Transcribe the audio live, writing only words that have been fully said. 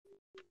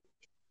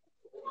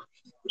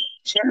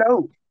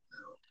Hello.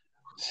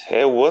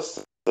 Hey,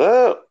 what's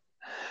up?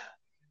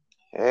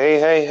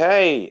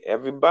 Hey,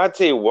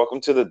 everybody. Welcome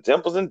to the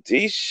Dimples and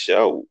D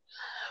show.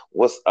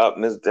 What's up,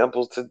 Miss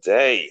Dimples,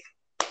 today?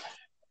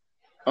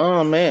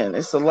 Oh man,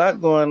 it's a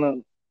lot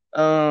going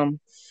on.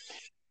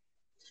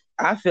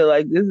 I feel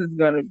like this is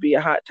gonna be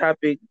a hot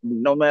topic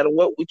no matter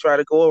what we try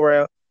to go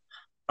around.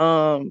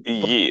 But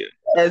Yeah.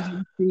 as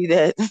you see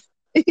that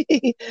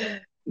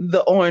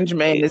the orange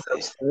man is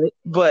upset,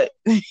 but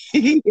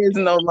he is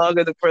no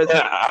longer the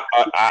president.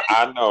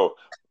 I know.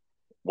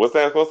 What's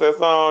that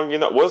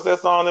song? What's that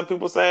song that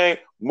people saying?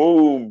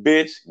 Move,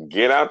 bitch.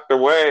 Get out the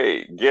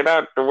way. Get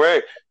out the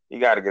way. You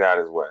got to get out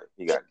of his way.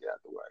 You got to get out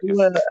the way.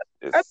 Well, I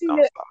It's, mean, I'm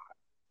sorry.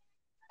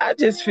 I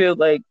just feel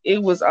like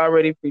it was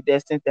already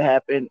predestined to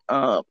happen.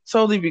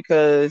 Solely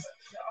because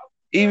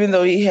even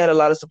though he had a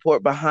lot of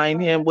support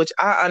behind him, which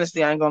I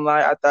ain't gonna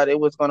lie, I thought it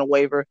was gonna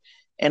waver,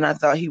 and I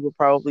thought he would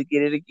probably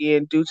get it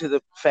again due to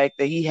the fact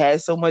that he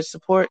has so much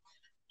support.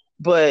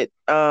 But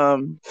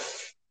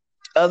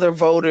other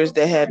voters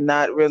that had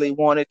not really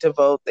wanted to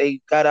vote, they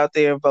got out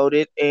there and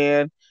voted,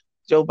 and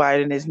Joe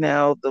Biden is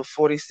now the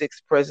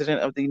 46th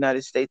president of the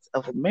United States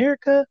of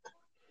America,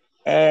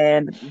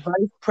 and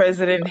Vice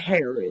President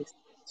Harris.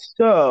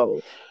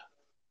 So,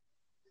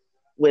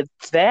 with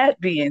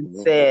that being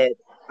said,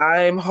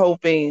 I'm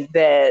hoping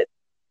that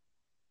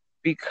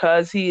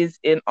because he is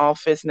in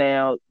office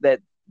now, that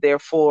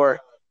therefore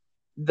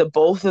the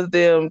both of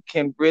them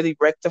can really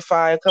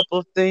rectify a couple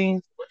of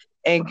things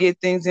and get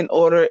things in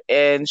order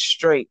and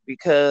straight,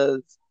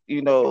 because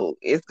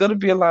it's going to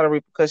be a lot of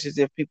repercussions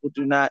if people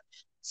do not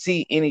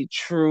see any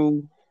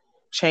true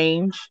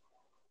change.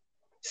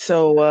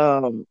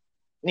 So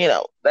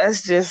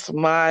that's just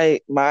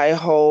my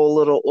whole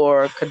little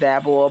or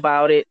cadabble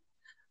about it.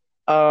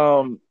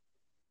 um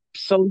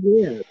so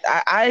yeah,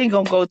 I ain't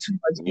gonna go too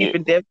much deep Yeah.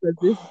 in depth because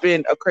this has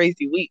been a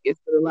crazy week. It's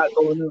been a lot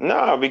going on.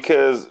 No,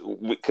 because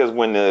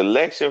when the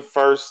election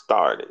first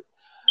started,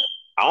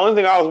 the only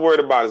thing I was worried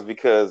about is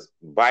because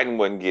Biden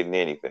wasn't getting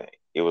anything.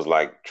 It was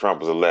like Trump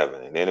was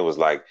 11, and then it was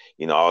like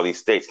all these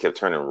states kept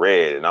turning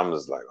red, and I'm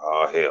just like,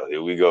 oh hell,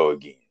 here we go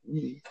again.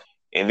 Mhm.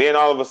 And then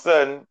all of a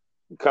sudden,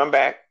 come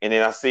back, and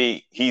then I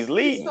see he's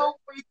leading,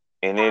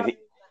 and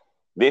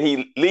then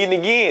he leading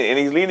again, and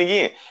he's leading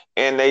again,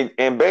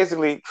 and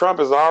basically Trump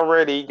has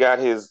already got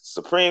his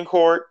Supreme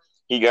Court.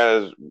 He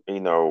got his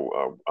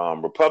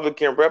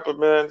Republican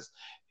representatives,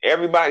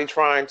 everybody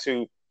trying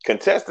to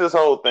contest this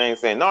whole thing,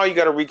 saying no, you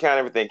got to recount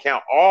everything,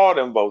 count all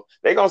them votes.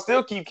 They're gonna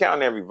still keep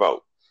counting every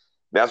vote.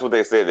 That's what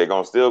they said. They're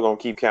gonna still gonna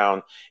keep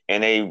counting,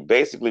 and they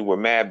basically were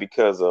mad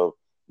because of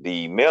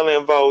the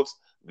mail-in votes,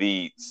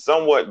 the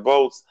somewhat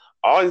votes,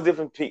 all these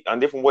different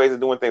ways of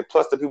doing things,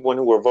 plus the people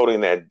who were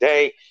voting that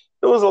day.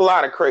 There was a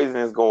lot of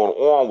craziness going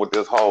on with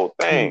this whole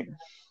thing.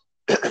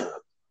 Mhm.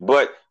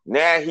 But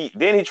now he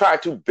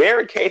tried to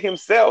barricade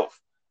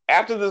himself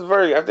after this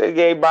verdict, after they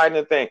gave Biden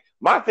the thing.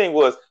 My thing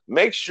was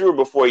make sure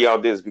before y'all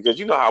did this, because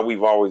you know how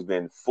we've always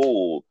been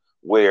fooled,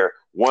 where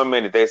 1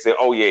 minute they say,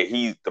 oh yeah,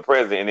 he's the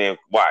president, and then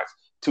watch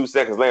 2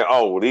 seconds later,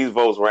 oh well, these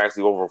votes were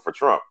actually over for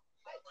Trump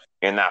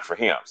and not for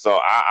him. So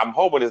I'm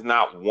hoping it's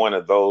not one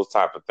of those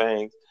type of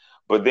things.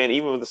 But then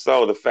even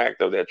so, the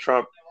fact of that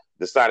Trump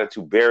decided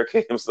to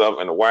barricade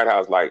himself in the White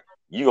House, like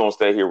you gonna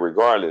stay here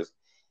regardless.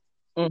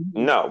 Mhm.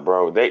 No,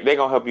 bro, they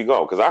gonna help you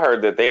go, because I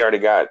heard that they already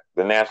got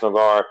the National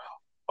Guard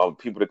of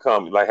people to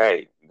come. Like,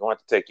 hey, we're going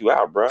to have to take you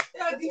out, bro.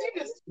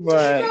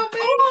 Right.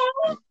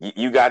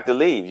 You got to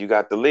leave. You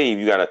got to leave.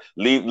 You got to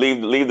leave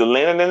the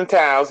linen and the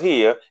towels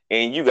here,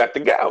 and you got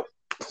to go.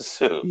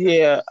 So,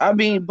 Yeah. I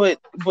mean, but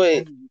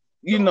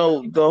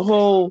the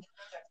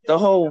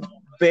whole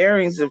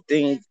bearings of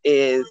things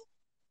is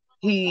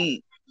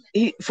he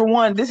he for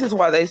one, this is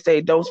why they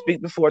say don't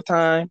speak before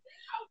time.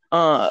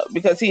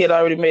 Because he had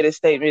already made a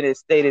statement and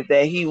stated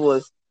that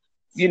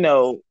you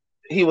know,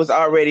 he was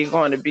already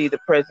going to be the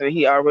president.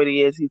 He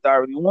already is. He's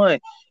already won.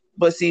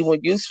 But see,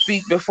 when you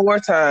speak before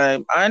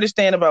time, I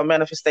understand about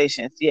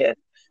manifestations. Yes,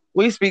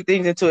 we speak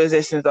things into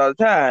existence all the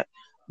time.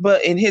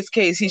 But in his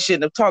case, he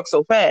shouldn't have talked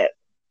so fast.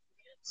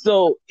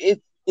 So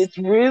it's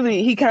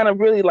really, he kind of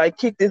really like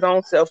kicked his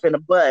own self in the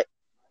butt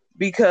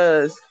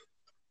because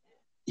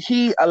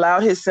he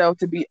allowed himself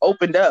to be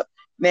opened up.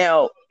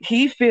 Now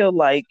he feel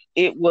like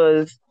it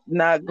was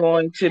not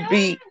going to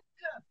be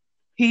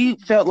he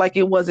felt like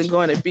it wasn't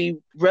going to be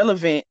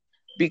relevant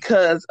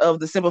because of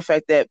the simple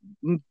fact that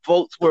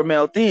votes were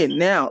mailed in.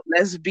 Now,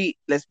 let's be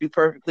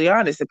perfectly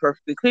honest and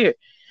perfectly clear.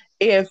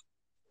 If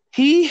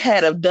he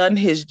had have done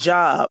his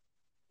job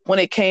when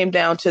it came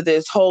down to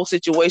this whole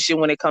situation,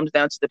 when it comes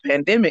down to the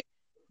pandemic,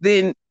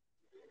 then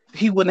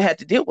he wouldn't have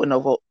to deal with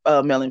no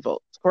mailing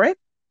votes. Correct?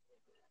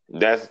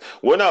 that's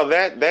well, no,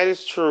 that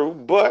is true,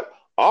 but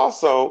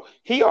also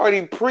he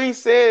already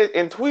pre-said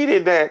and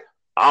tweeted that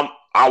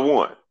I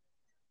won,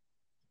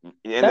 and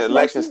the That's what I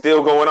election's said.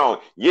 still going on.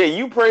 Yeah,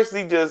 you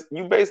basically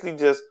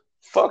just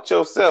fucked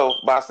yourself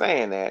by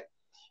saying that,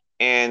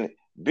 and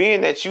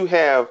being that you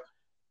have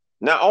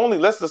not only,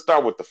 let's just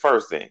start with the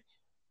first thing.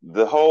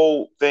 the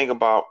whole thing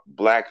about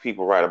black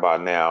people right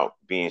about now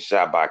being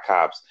shot by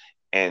cops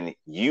and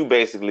you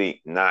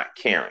basically not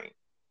caring.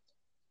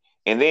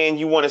 And then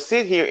you want to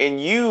sit here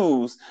and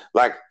use,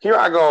 like, here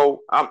I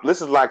go.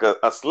 This is like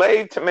a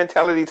slave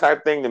mentality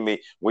type thing to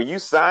me. Where you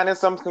signing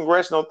some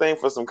congressional thing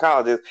for some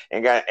colleges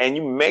and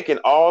you making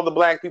all the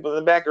black people in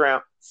the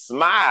background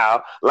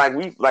smile like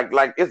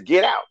it's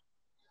Get Out.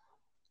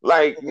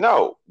 Like,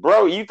 no,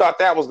 bro, you thought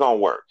that was gonna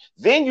work.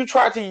 Then you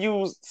tried to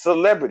use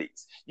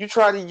celebrities. You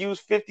tried to use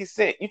 50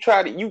 Cent.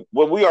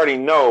 Well, we already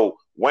know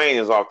Wayne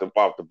is off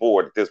the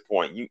board at this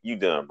point. You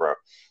done, bro.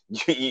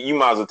 You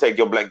might as well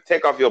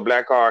take off your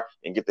black card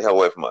and get the hell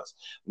away from us.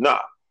 Nah.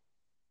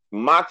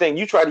 My thing,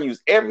 you try to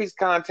use every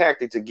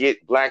contact to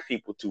get black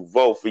people to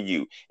vote for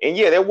you. And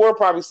yeah, there were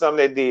probably some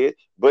that did,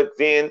 but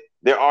then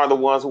there are the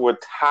ones who were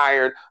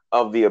tired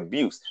of the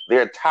abuse.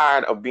 They're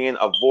tired of being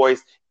a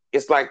voice.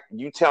 It's like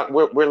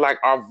we're like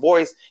our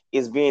voice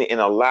is being in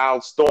a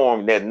loud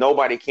storm that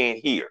nobody can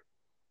hear.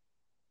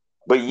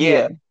 But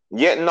yet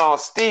and all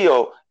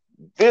still,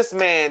 this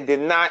man did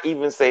not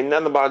even say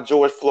nothing about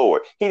George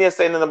Floyd. He didn't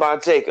say nothing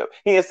about Jacob.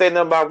 He didn't say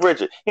nothing about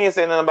Richard. He didn't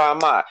say nothing about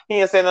Ahmaud. He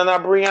didn't say nothing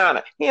about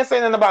Breonna. He didn't say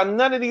nothing about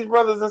none of these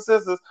brothers and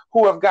sisters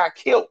who have got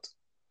killed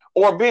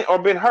or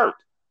been hurt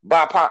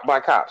by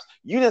cops.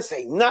 You didn't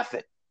say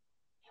nothing.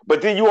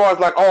 But then you always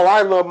like, oh,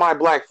 I love my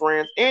black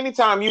friends.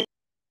 Anytime you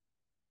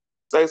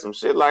say some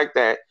shit like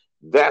that,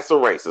 that's a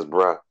racist,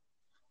 bro.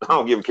 I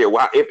don't give a care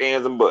why, if,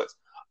 ands, and buts.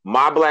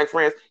 My black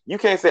friends, you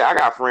can't say I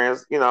got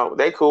friends,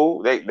 they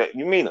cool. They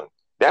you mean them.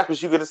 That's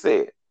what you could have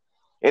said.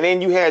 And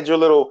then you had your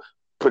little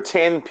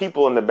pretend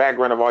people in the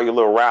background of all your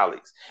little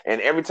rallies. And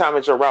every time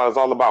at your rally, it's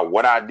all about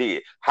what I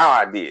did, how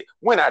I did,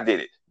 when I did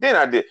it, then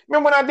I did.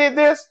 Remember when I did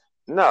this?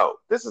 No,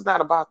 this is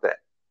not about that.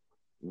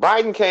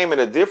 Biden came in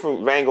a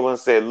different angle and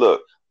said,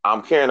 look,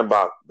 I'm caring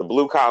about the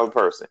blue collar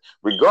person,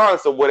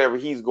 regardless of whatever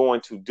he's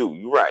going to do.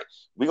 You're right.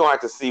 We're going to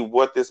have to see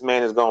what this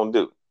man is going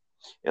to do.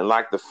 And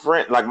like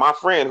my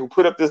friend who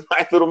put up this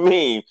nice little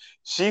meme,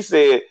 she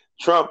said,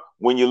 Trump,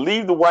 when you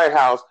leave the White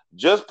House,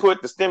 just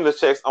put the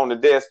stimulus checks on the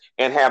desk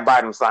and have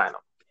Biden sign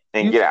them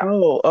and get out.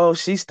 Oh,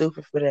 she's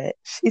stupid for that.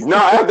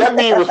 That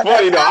meme was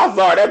funny though. I'm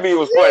sorry, that meme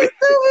was funny.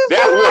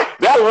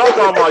 That's what I'm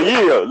talking about.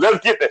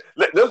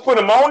 Yeah, let's put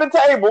them on the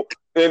table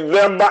and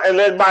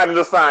let Biden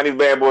just sign these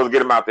bad boys and get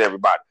them out to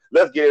everybody.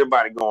 Let's get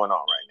everybody going on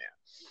right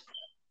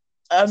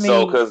now. I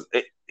mean, because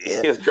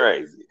it's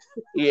crazy.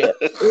 Yeah,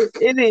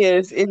 it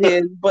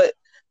is.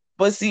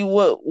 But see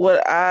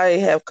what I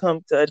have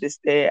come to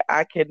understand,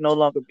 I can no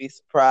longer be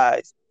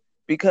surprised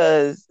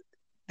because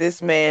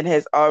this man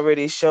has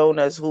already shown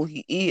us who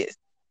he is.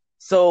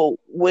 So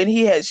when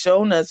he had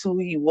shown us who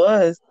he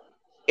was,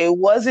 it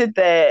wasn't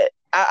that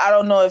I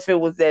don't know if it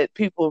was that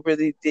people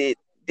really didn't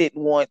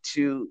want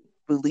to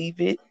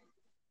believe it.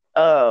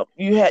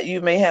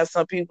 You may have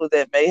some people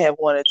that may have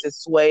wanted to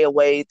sway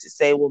away to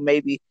say, well,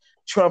 maybe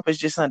Trump is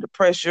just under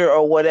pressure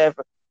or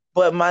whatever.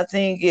 But my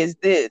thing is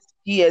this: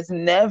 he has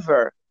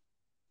never,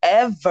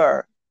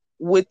 ever,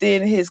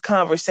 within his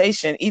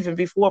conversation, even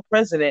before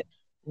president,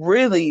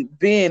 really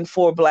been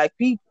for black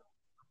people.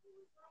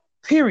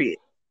 Period.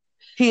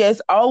 He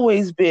has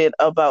always been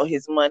about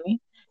his money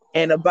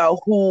and about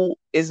who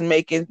is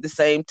making the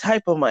same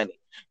type of money.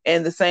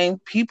 And the same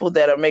people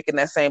that are making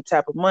that same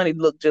type of money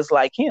look just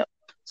like him.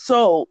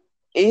 So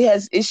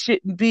it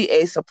shouldn't be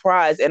a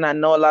surprise. And I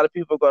know a lot of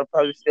people are going to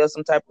probably feel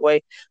some type of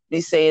way me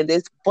saying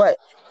this, but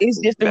it's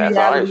just the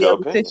reality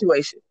of the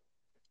situation.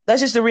 That's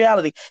just the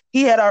reality.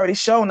 He had already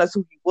shown us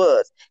who he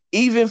was.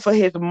 Even for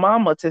his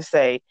mama to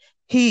say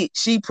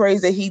she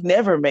prays that he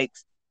never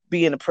makes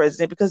being a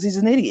president because he's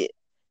an idiot.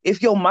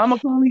 If your mama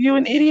calling you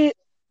an idiot,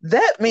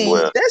 that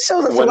means that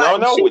shows us a lot.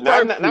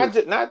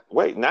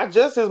 Not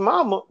just his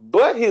mama,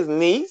 but his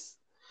niece,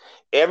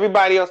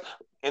 everybody else,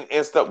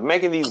 and stuff,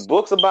 making these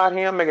books about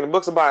him, making the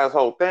books about his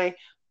whole thing.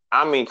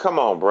 I mean, come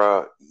on,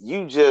 bro.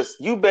 You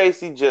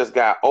basically just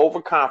got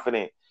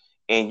overconfident,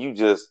 and you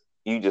just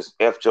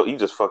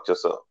fucked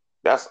yourself.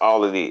 That's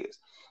all it is.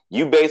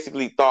 You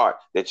basically thought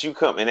that you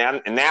come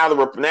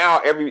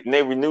now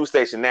every news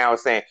station now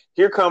is saying,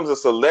 here comes a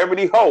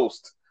celebrity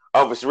host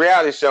of a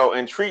reality show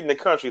and treating the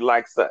country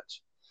like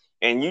such.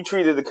 And you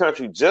treated the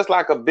country just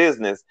like a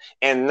business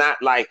and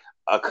not like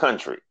a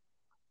country.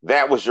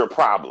 That was your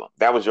problem.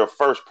 That was your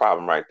first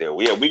problem right there.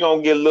 Yeah, we're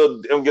going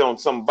to get on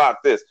something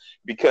about this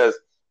because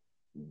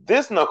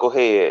this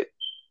knucklehead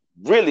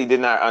really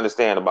did not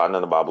understand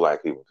nothing about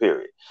black people,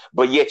 period.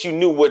 But yet you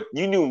knew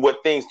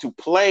what things to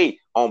play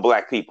on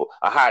black people,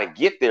 or how to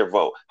get their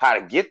vote, how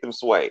to get them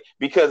swayed.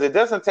 Because it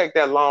doesn't take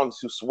that long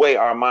to sway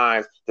our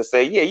minds to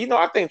say, yeah,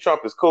 I think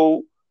Trump is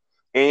cool.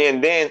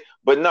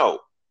 But no,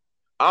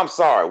 I'm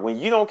sorry. When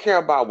you don't care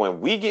about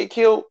when we get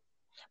killed,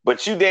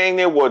 but you damn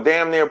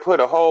near put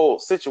a whole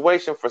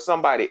situation for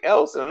somebody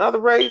else in another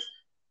race,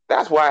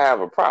 that's why I have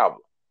a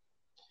problem.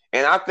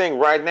 And I think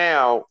right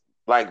now,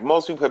 like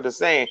most people have been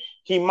saying,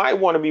 he might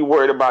want to be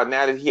worried about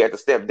now that he had to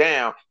step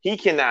down. He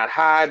cannot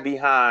hide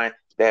behind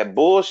that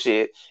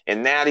bullshit.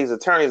 And now these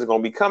attorneys are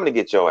going to be coming to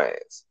get your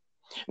ass.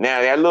 Now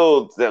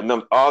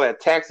all that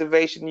tax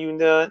evasion you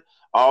done,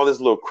 all this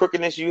little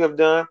crookedness you have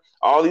done,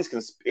 all these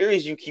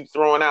conspiracies you keep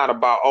throwing out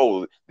about,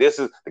 oh, this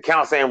is the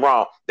count saying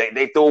wrong.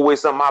 They threw away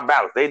some of my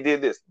ballots. They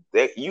did this.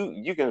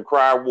 You can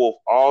cry wolf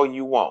all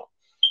you want,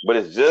 but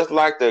it's just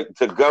like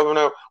the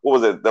governor.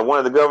 What was it? One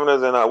of the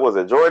governors in was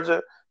it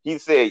Georgia? He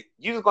said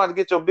you just got to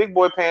get your big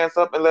boy pants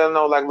up and let them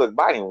know, like, look,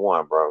 Biden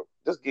won, bro.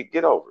 Just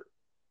get over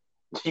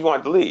it. He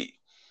wanted to leave.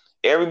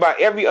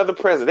 Every other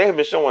president, they have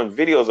been showing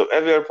videos of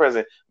every other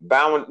president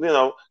bowing,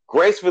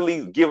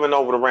 gracefully giving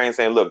over the reins,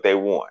 saying, "Look, they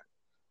won."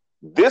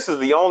 This is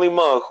the only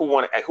mug who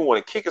want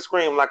to kick and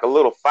scream like a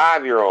little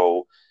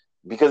 5-year-old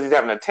because he's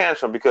having a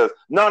tantrum. Because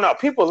no,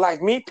 people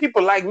like me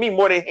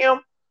more than him.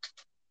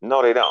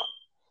 No, they don't.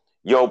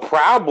 Your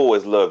Proud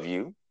Boys love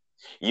you.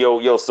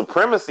 Your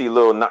supremacy,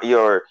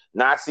 your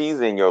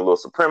Nazis and your little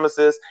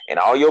supremacists and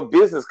all your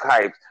business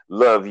types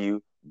love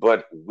you,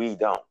 but we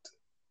don't.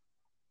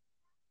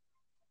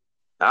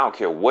 I don't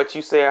care what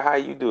you say or how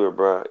you do it,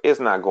 bro. It's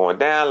not going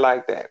down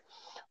like that.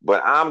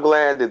 But I'm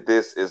glad that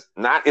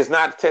it's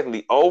not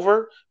technically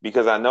over,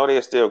 because I know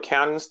they're still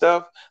counting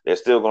stuff. They're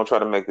still going to try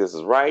to make this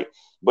as right.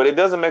 But it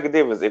doesn't make a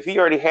difference. If he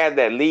already had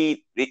that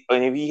lead,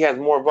 and if he has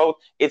more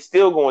votes, it's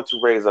still going to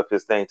raise up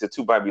his thing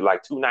to probably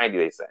like 290,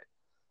 they say.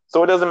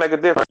 So it doesn't make a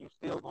difference.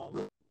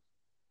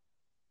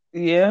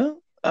 Yeah,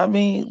 I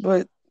mean,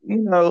 but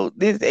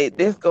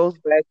this goes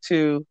back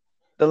to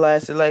the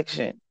last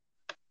election,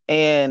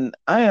 and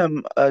I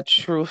am a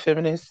true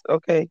feminist.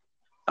 Okay,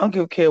 I don't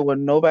give a care what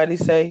nobody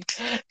say.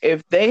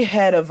 If they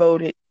had a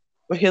voted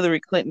for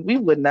Hillary Clinton, we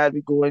would not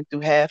be going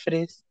through half of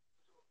this.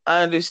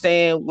 I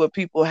understand what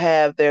people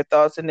have their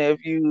thoughts and their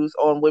views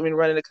on women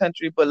running the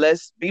country, but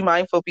let's be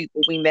mindful,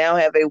 people. We now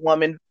have a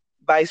woman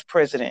vice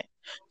president.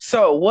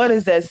 So, what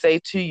does that say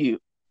to you?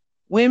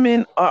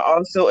 Women are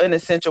also an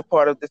essential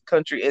part of this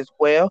country as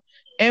well.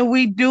 And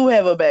we do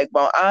have a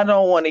backbone. I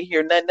don't want to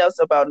hear nothing else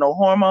about no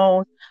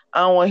hormones. I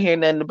don't want to hear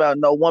nothing about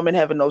no woman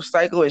having no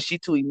cycle and she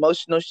too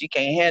emotional. She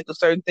can't handle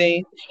certain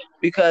things.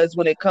 Because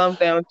when it comes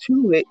down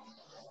to it,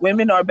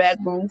 women are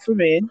backbone for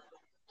men.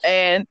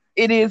 And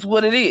it is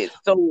what it is.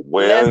 So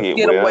let's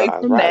get away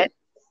that's from right. that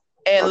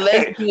and let's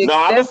Okay. be No,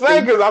 I'm just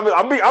saying, accepting.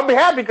 because I'll be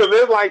happy, because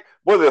there's like,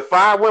 was it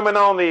 5 women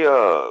on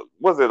the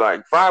was it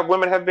like 5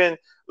 women have been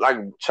like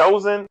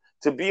chosen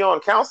to be on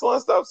council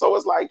and stuff. So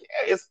it's like,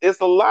 it's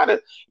a lot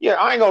of, yeah.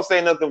 I ain't gonna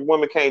say nothing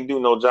women can't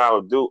do no job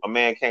or do a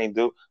man can't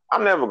do.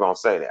 I'm never gonna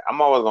say that.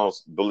 I'm always gonna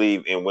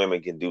believe in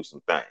women can do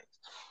some things.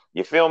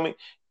 You feel me?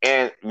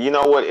 And you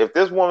know what? If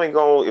this woman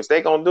if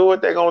they gonna do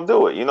it, they gonna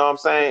do it. You know what I'm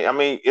saying? I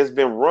mean, it's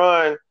been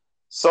run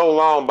so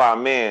long by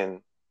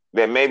men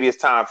that maybe it's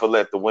time for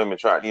let the women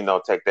try,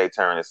 take their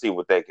turn and see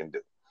what they can do.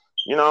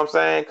 You know what I'm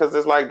saying? Because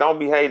it's like, don't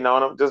be hating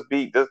on them. Just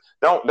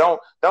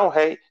don't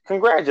hate.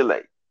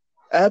 Congratulate.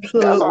 That's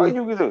all Absolutely.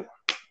 you can do.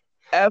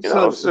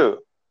 Absolutely. Sure.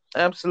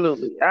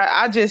 Absolutely.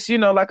 I just,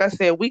 like I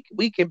said,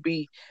 we could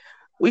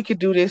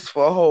do this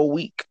for a whole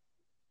week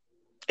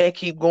and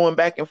keep going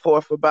back and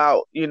forth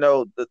about,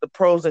 the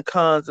pros and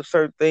cons of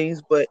certain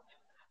things. But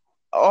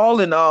all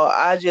in all,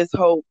 I just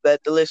hope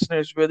that the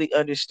listeners really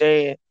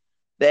understand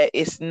that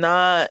it's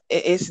not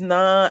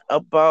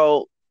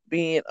about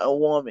being a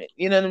woman.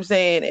 You know what I'm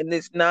saying? And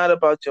it's not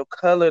about your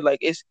color.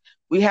 Like,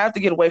 we have to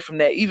get away from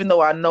that, even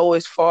though I know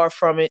it's far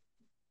from it,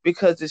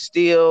 because it's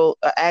still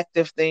an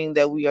active thing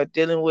that we are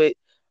dealing with.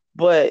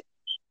 But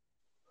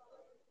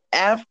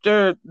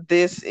after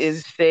this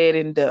is said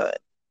and done,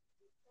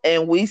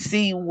 and we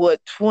see what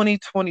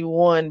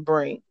 2021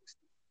 brings,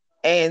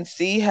 and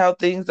see how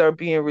things are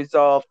being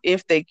resolved,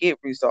 if they get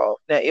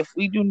resolved. Now, if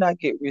we do not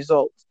get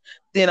results,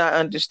 then I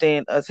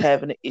understand us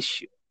having an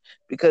issue,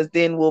 because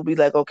then we'll be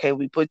like, okay,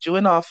 we put you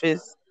in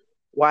office.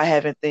 Why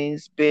haven't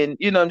things been,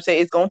 what I'm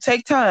saying? It's going to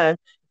take time,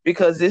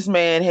 because this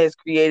man has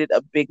created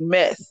a big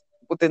mess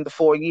within the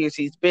 4 years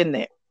he's been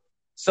there.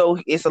 So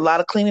it's a lot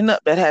of cleaning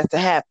up that has to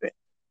happen.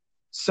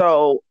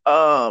 So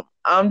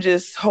I'm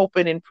just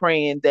hoping and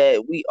praying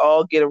that we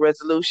all get a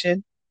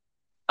resolution.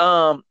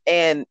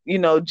 And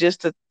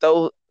just to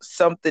throw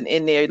something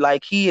in there,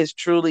 like,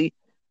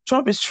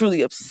 Trump is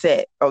truly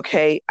upset.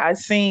 Okay, I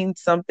seen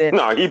something.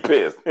 No, he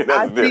pissed. That's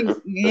I the see.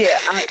 difference. Yeah,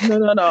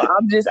 no.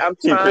 I'm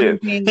He trying to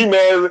pissed. be. He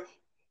mad.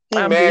 He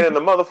I'm mad just. in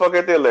the motherfucker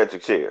at the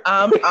electric chair.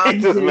 He I'm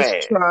just just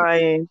mad.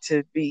 trying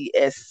to be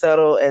as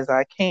subtle as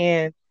I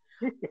can.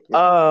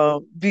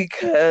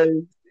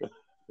 Because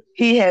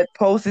he had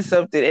posted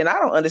something, and I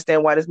don't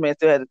understand why this man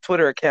still has a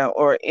Twitter account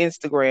or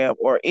Instagram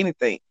or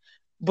anything.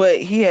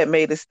 But he had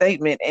made a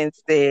statement and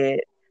said,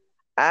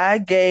 I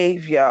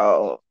gave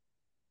y'all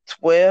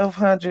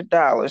 $1,200.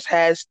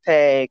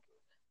 Hashtag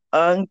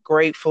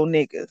ungrateful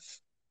niggas.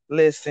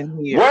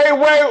 Listen here. Wait,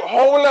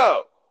 hold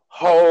up.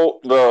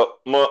 Hold the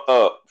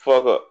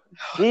fuck up.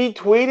 He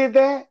tweeted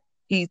that?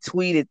 He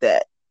tweeted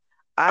that.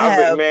 I I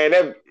mean, have man,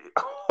 that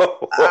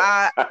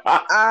I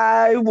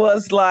I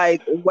was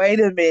like, wait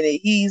a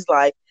minute. He's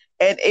like,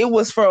 and it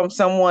was from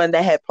someone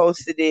that had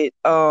posted it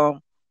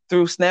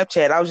through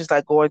Snapchat. I was just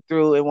like going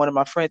through, and one of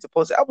my friends had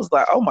posted. I was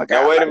like, oh my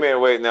Now god, wait a like, minute,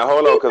 wait now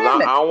hold on, he because done I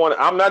that. don't want.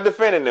 I'm not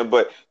defending them,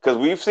 but because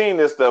we've seen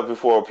this stuff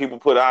before, people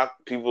put out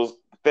people's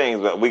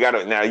things, but we got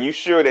to now. You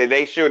sure that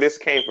they sure this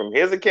came from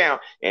his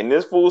account and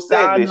this fool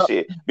said this Donald,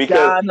 shit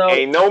because Donald,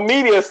 ain't no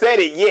media said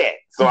it yet,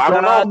 so I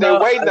don't know if they're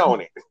Donald, waiting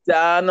on it.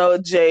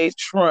 Donald J.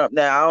 Trump.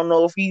 Now I don't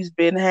know if he's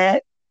been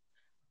hacked.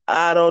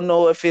 I don't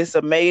know if it's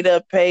a made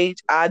up page.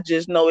 I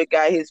just know it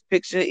got his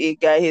picture, it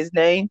got his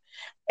name,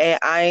 and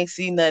I ain't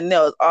seen nothing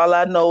else. All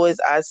I know is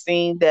I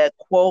seen that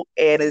quote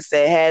and it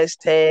said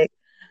hashtag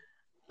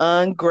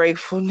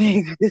ungrateful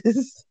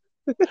niggas.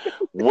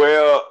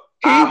 Well,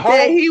 I He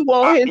said hope. he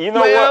want his You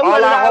know what?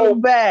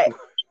 $1,200 back.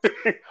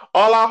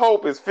 All I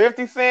hope is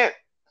 50 Cent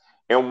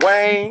and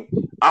Wayne.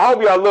 I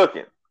hope y'all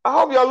looking. I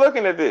hope y'all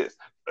looking at this.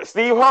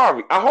 Steve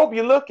Harvey. I hope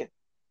you're looking.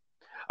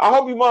 I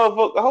hope you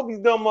motherfuckers. I hope these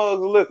dumb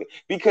mugs are looking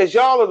because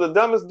y'all are the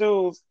dumbest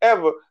dudes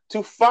ever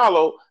to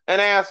follow an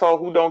asshole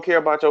who don't care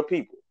about your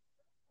people.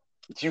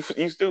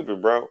 You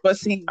stupid, bro. But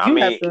see, I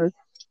mean,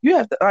 you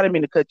have to. I didn't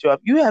mean to cut you off.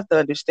 You have to no,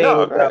 understand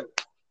go though.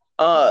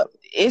 ahead.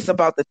 It's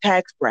about the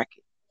tax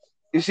bracket.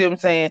 You see what I'm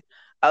saying?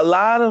 A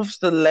lot of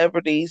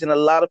celebrities and a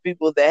lot of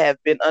people that have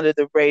been under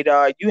the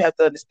radar, you have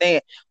to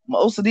understand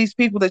most of these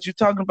people that you're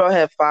talking about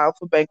have filed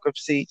for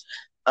bankruptcy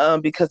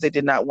because they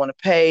did not want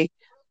to pay.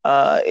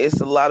 It's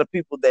a lot of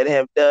people that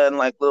have done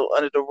like little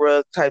under the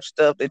rug type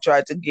stuff. They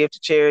tried to give to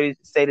charities,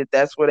 say that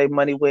that's where their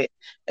money went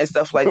and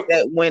stuff like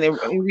that. When in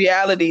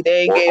reality,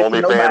 they ain't Or gave to OnlyFans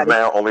nobody.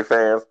 now.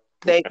 OnlyFans.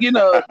 They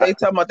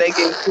talking about they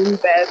gave food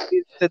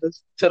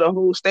baskets to the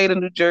whole state of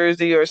New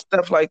Jersey or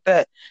stuff like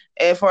that.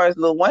 And as far as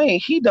Lil Wayne,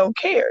 he don't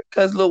care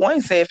because Lil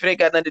Wayne said if it ain't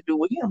got nothing to do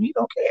with him, he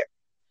don't care.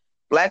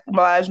 Black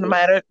lives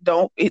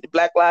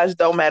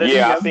don't matter to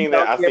Yeah, I him. He seen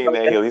that. don't I care seen about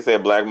that. that. He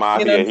said Black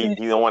You know what Mafia. I'm He saying?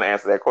 he don't want to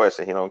answer that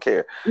question. He don't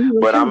care. He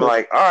But I'm refused.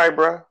 like, all right,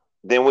 bro.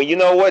 Then when you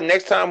know what,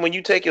 next time when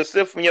you take your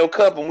sip from your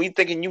cup and we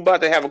thinking you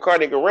about to have a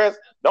cardiac arrest,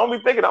 don't be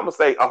thinking I'm gonna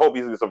say, I hope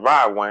you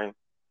survive, Wayne.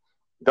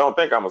 Don't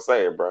think I'm gonna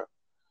say it, bro.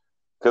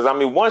 Because I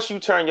mean, once you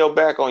turn your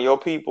back on your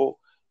people,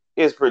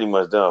 it's pretty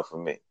much done for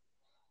me.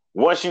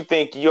 Once you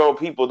think your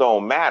people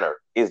don't matter,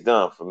 it's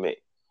done for me.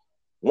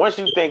 Once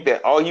you think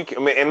that all you can,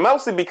 I mean, and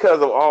mostly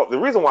because of all the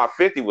reason why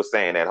 50 was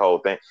saying that whole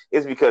thing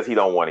is because he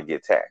don't want to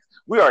get taxed.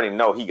 We already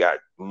know he got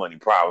money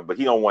problems, but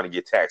he don't want to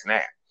get taxed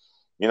now.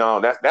 You know,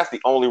 that's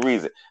the only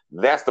reason.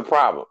 That's the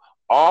problem.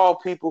 All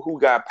people who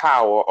got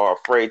power are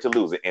afraid to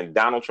lose it, and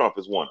Donald Trump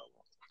is one of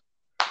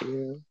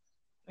Yeah,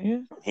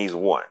 yeah, them. He's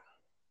one.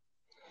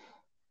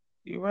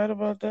 you're right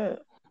about that.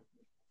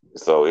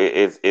 So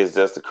it's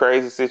just a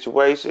crazy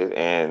situation,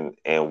 and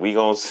we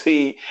gonna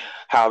see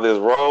how this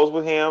rolls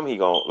with him. He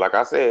gonna, like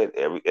I said,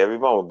 every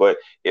moment. But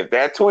if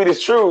that tweet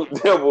is true,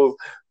 Devils,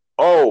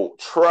 oh,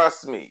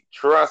 trust me,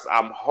 trust.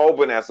 I'm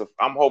hoping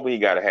he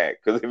got a hack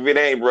because if it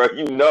ain't, bro,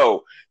 you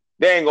know,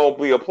 there ain't gonna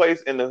be a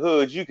place in the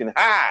hood you can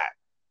hide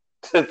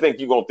to think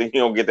you gonna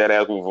get that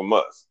ass whooping from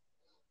us.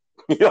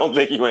 You don't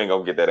think you ain't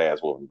gonna get that ass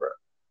whooping, bro?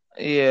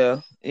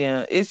 Yeah,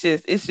 yeah. It's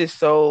just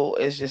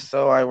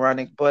so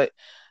ironic. But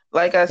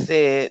like I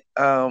said,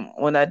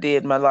 when I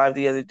did my live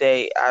the other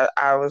day,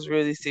 I was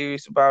really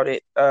serious about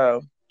it.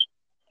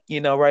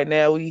 Right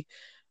now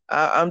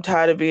I'm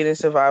tired of being in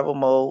survival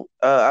mode.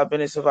 I've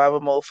been in survival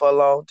mode for a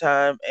long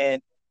time,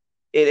 and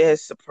it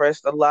has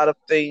suppressed a lot of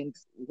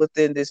things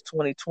within this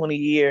 2020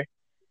 year.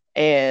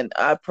 And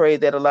I pray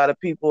that a lot of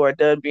people are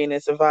done being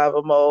in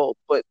survival mode.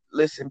 But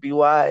listen, be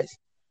wise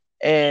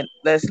and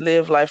let's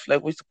live life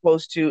like we're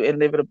supposed to and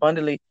live it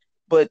abundantly.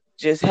 But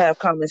just have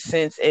common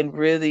sense and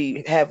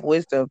really have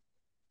wisdom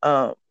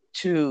um,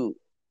 to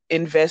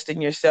invest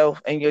in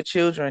yourself and your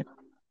children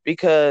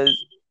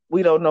because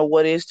we don't know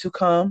what is to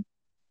come.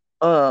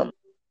 Um,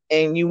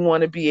 and you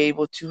want to be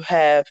able to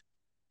have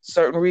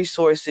certain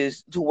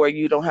resources to where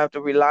you don't have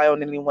to rely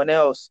on anyone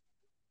else,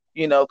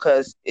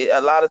 because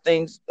a lot of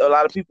things, a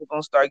lot of people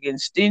gonna start getting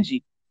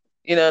stingy.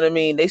 You know what I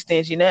mean? They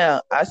stingy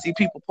now. I see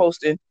people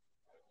posting,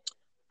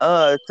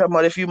 talking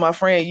about if you my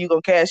friend, you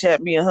gonna cash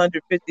at me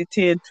 150,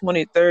 10,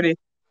 20, 30,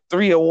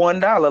 3 or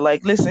 $1.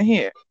 Like, listen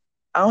here.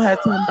 I don't have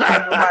time to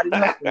send nobody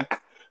nothing.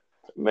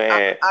 I,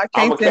 Man, I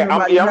I'm can't a send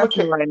I'm nobody yeah, I'm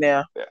nothing a right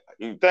now.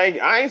 You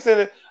think I ain't saying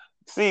it?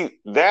 See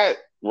that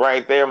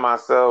right there,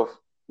 myself.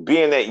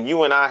 Being that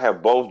you and I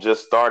have both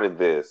just started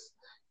this,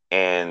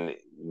 and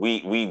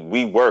we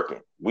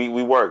working, we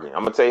working.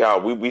 I'm gonna tell you how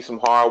we some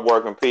hard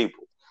working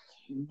people.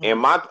 And Hmm.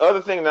 my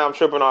other thing that I'm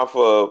tripping off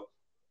of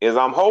is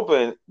I'm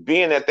hoping,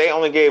 being that they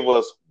only gave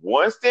us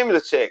one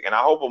stimulus check, and I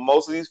hope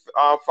most of these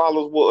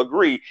followers will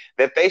agree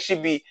that that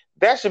should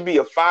be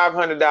a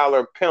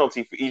 $500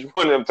 penalty for each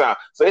one of them times.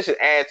 So they should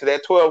add to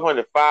that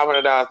 $1,200,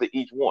 $500 to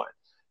each one,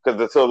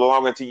 because so the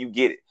longer until you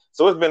get it.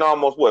 So it's been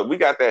almost what we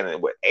got that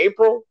in what,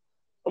 April,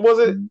 was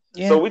it?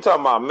 So Yeah. we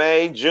talking about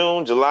May,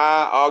 June,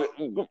 July, August.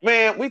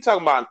 Man, we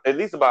talking about at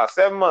least about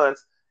 7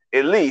 months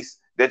at least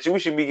that we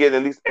should be getting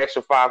at least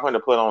extra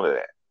 500 put onto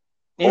that,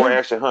 or Yeah.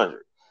 extra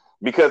 100,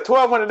 because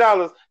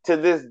 $1,200 to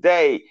this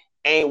day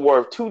ain't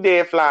worth two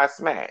dead flies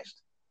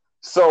smashed.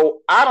 So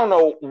I don't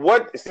know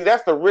what. See,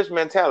 that's the rich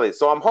mentality.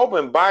 So I'm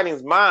hoping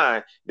Biden's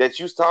mind that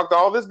you talked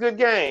all this good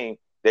game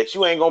that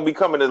you ain't gonna be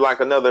coming to like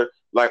another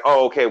like,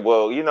 oh, okay,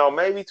 well,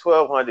 maybe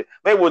 1,200,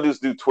 maybe we'll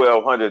just do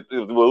 1,200,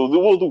 we'll do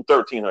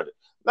 1,300.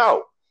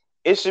 No,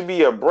 it should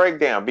be a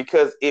breakdown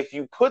because if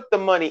you put the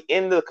money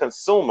in the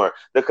consumer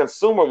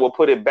will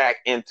put it back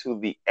into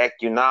the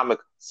economic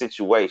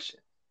situation.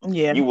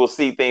 Yeah. You will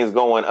see things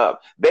going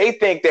up. They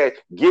think that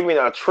giving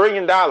 $1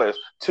 trillion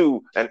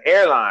to an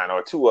airline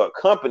or to a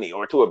company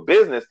or to a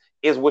business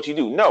is what you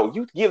do. No,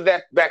 you give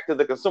that back to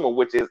the consumer,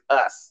 which is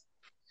us.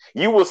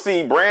 You will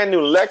see brand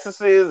new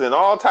Lexuses and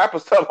all type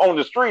of stuff on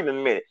the street in a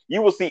minute.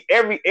 You will see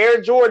every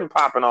Air Jordan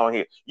popping on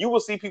here. You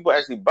will see people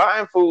actually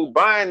buying food,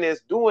 buying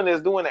this, doing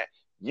that.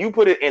 You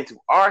put it into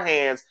our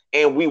hands,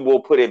 and we will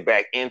put it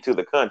back into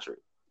the country.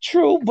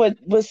 True, but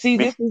see,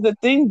 this is the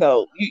thing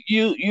though.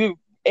 You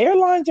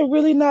airlines are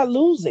really not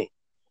losing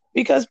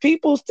because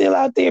people still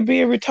out there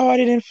being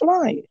retarded and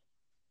flying.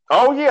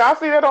 Oh yeah, I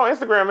see that on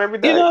Instagram every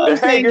day. You know what I'm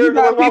saying? Hey, You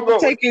girl, got where I'm people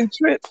going.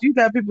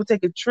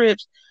 taking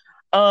trips.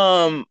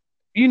 Um,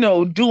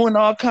 doing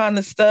all kind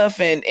of stuff,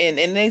 and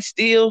they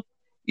still,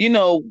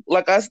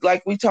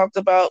 like we talked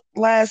about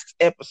last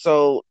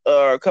episode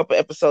or a couple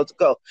episodes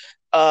ago,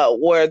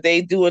 where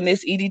they doing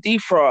this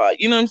EDD fraud.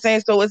 You know what I'm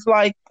saying? So it's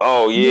like,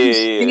 Oh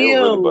yeah, they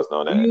were really busting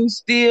on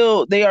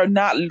that. they are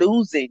not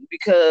losing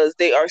because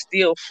they are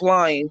still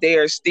flying, they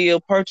are still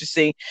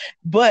purchasing,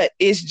 but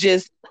it's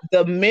just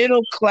the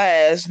middle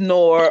class,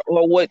 or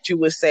what you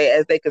would say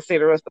as they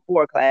consider us the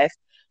poor class.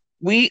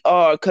 We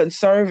are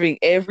conserving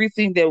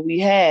everything that we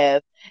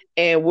have,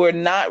 and we're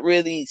not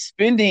really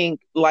spending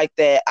like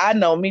that. I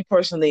know me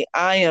personally,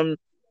 I am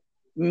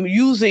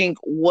using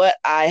what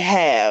I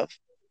have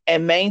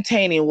and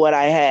maintaining what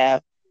I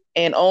have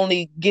and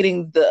only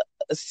getting the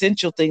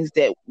essential things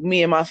that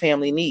me and my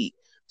family need.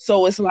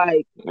 So it's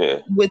like,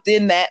 Yeah.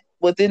 within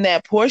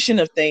that portion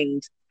of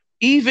things,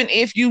 even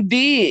if you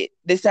did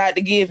decide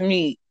to give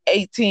me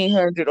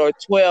 1,800 or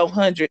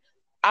 1,200,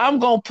 I'm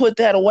gonna put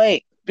that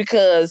away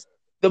because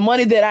the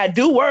money that I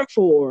do work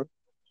for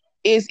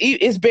is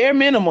bare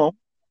minimum.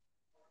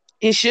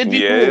 It should be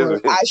Yeah, more.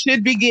 I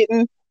should be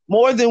getting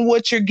more than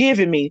what you're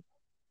giving me.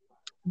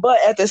 But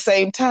at the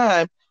same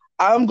time,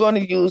 I'm going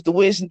to use the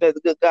wisdom that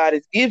the good God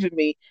has given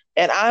me.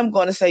 And I'm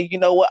going to say, you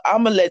know what?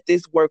 I'm going to let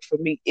this work for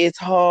me. It's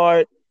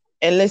hard.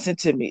 And listen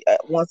to me.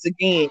 Once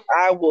again,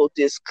 I will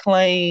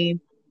disclaim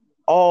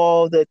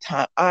all the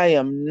time. I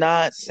am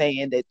not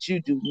saying that you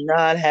do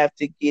not have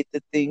to get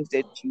the things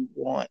that you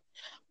want.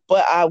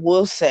 But I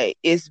will say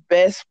it's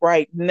best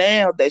right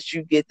now that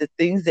you get the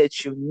things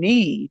that you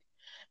need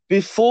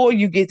before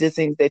you get the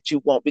things that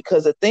you want,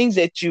 because the things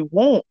that you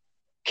want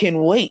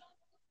can wait.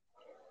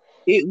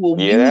 It will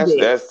yeah, be that's there.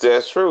 that's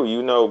that's true.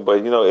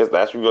 But it's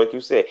that's like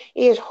you said.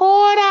 It's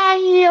hard out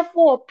here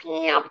for a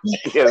pimp.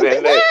 Yes,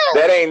 and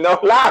that ain't no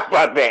lie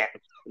about that.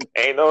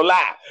 Ain't no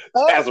lie.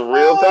 That's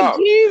real Oh, talk.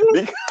 Jesus.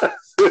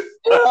 Because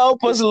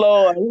Help us,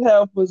 Lord.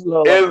 Help us,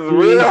 Lord. it's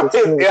real.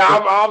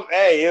 Jesus.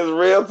 Hey, it's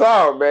real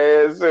talk,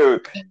 man. So,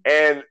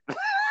 and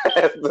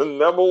that's the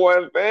number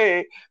one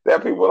thing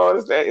that people don't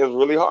understand. It's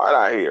really hard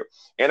out here.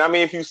 And I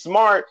mean, if you're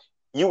smart,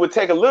 you would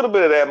take a little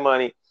bit of that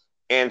money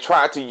and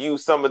try to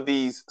use some of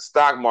these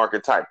stock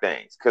market type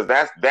things, because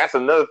that's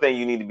another thing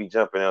you need to be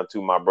jumping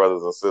into, my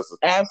brothers and sisters.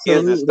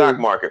 Is the stock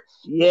Absolutely. market?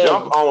 Yeah.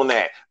 Jump on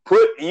that.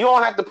 You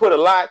don't have to put a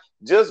lot.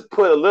 Just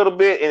put a little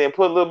bit, and then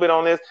put a little bit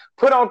on this.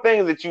 Put on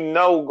things that you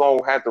know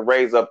gonna have to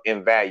raise up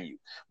in value.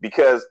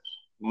 Because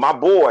my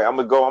boy, I'm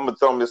gonna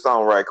throw him this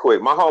on right quick.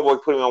 My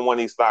homeboy put me on one of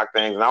these stock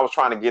things, and I was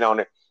trying to get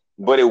on it,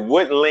 but it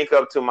wouldn't link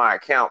up to my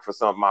account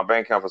my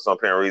bank account for some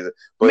apparent reason.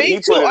 But Me he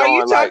too. put it Are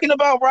you on like, talking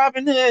about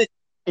Robinhood?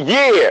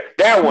 yeah,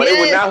 that one. It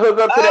would Yes. not hook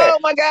up to that. Oh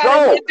my God, it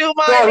So didn't do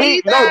mine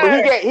he no, but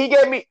either. he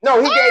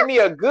gave me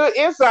a good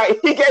insight.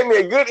 He gave me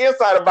a good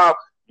insight about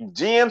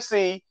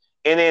GMC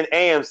and then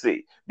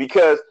AMC,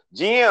 because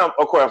GM,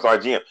 of course, I'm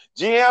sorry,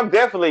 GM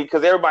definitely,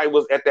 because everybody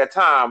was at that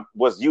time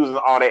was using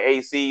all their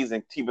ACs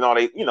and keeping all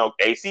their,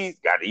 ACs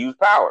got to use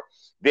power.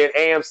 Then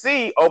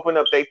AMC opened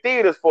up their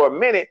theaters for a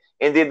minute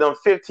and did them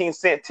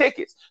 15-cent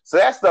tickets. So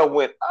that stuff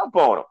went up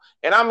on them.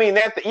 And I mean,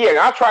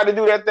 I tried to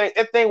do that thing.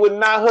 That thing would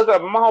not hook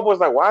up. My homeboy's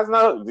like, why is it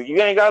not? You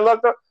ain't got it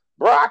looked up?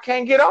 Bro, I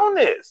can't get on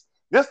this.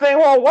 This thing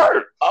won't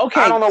work. I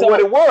Okay, don't know so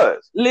what it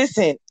was.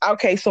 listen.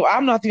 Okay, so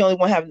I'm not the only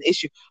one having the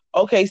issue.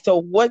 Okay,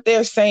 so what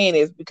they're saying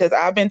is, because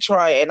I've been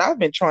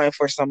trying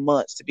for some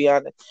months, to be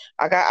honest.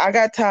 I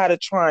got tired of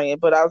trying,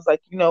 but I was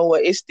like, you know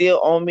what? It's still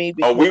on me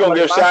Oh, because one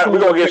of my we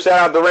gonna give coworkers. shout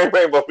out to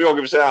Rainbow. We gonna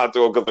give a shout out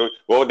to him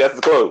because that's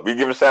the code. We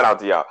give a shout out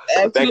to y'all.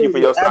 So thank you for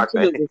Absolutely, your stock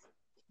thing. absolutely.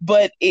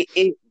 But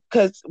it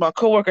because my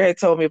coworker had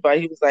told me about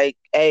it. He was like,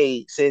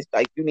 "Hey, sis,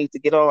 like you need to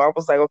get on." I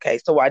was like, "Okay."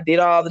 So I did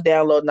all the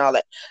download and all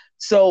that.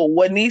 So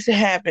what needs to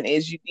happen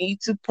is you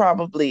need to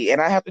probably, and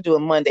I have to do it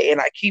Monday,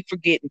 and I keep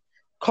forgetting,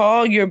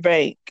 call your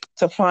bank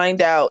to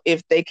find out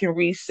if they can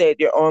reset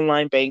your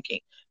online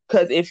banking.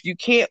 Because if you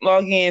can't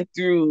log in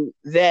through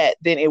that,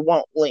 then it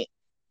won't link.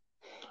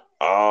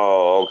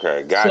 Oh,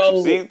 okay, got you.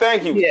 So See,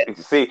 thank you. yeah,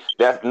 See,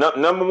 that's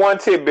number one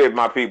tidbit,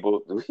 my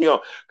people.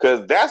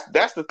 Because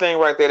that's the thing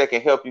right there that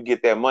can help you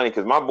get that money.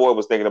 Because my boy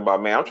was thinking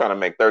about, man, I'm trying to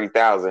make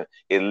 30,000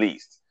 at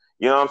least.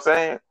 You know what I'm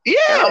saying?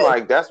 And I'm yeah,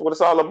 like, that's what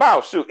it's all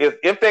about. Shoot,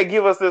 if they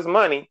give us this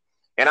money,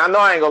 and I know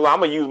I ain't gonna lie,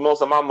 I'm gonna use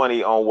most of my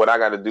money on what I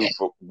got to do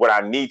for what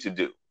I need to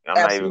do. I'm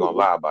not even gonna absolutely.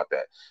 lie about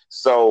that.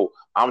 So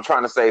I'm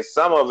trying to say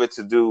some of it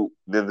to do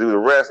the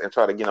rest and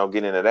try to get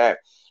into that.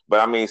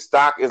 But I mean,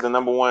 stock is the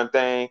number one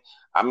thing.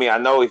 I mean, I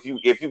know if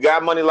you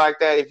got money like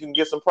that, if you can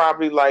get some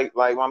property like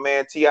my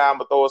man Ti, I'm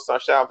gonna throw a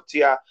shout out for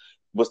Ti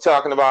was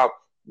talking about.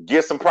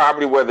 Get some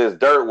property, whether it's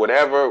dirt,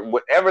 whatever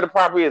the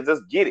property is,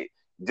 just get it,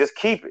 just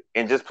keep it,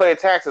 and just pay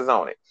taxes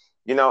on it.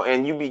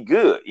 And you be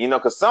good.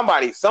 Because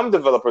some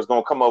developer's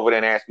gonna come over there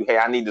and ask you, hey,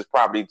 I need this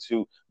property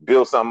to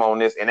build something on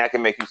this, and that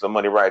can make you some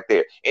money right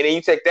there. And then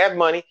you take that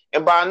money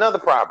and buy another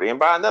property and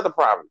buy another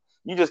property.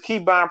 You just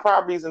keep buying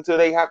properties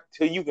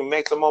till you can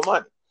make some more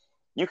money.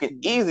 You can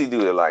easily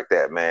do it like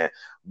that, man.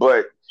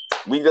 But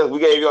we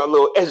gave you a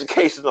little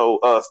educational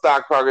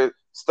stock market.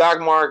 Stock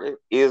market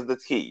is the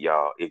key,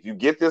 y'all. If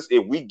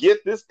we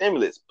get this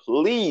stimulus,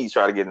 please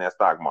try to get in that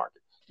stock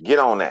market. Get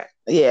on that.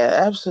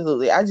 Yeah,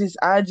 absolutely. I just,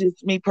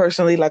 me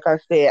personally, like I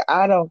said,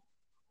 I don't,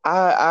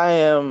 I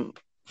am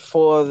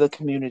for the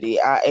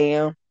community. I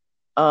am.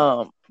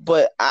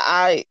 But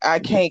I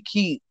can't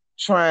keep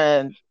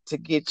trying to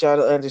get y'all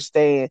to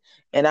understand,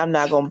 and I'm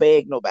not gonna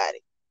beg nobody.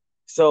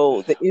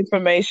 So the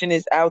information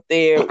is out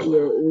there.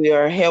 We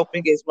are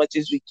helping as much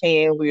as we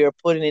can. We are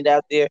putting it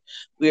out there.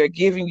 We are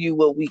giving you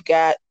what we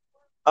got.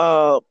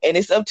 And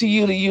it's up to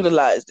you to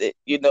utilize it,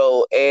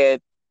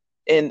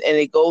 and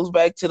it goes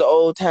back to the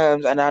old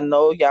times. And I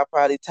know y'all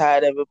probably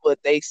tired of it, but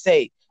they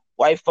say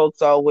white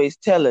folks always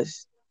tell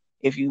us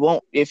if you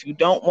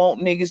don't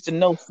want niggas to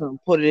know something,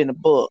 put it in a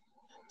book.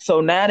 So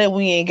now that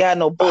we ain't got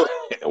no book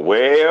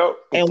Well,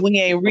 and we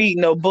ain't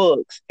reading no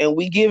books and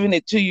we giving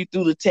it to you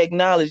through the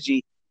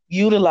technology,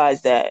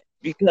 utilize that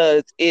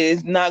because it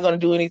is not going to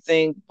do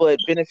anything but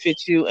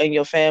benefit you and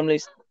your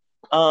families.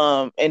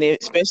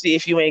 Especially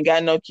if you ain't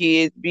got no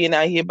kids, being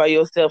out here by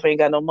yourself, ain't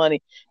got no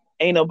money,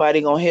 ain't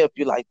nobody gonna help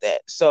you like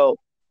that. So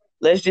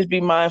let's just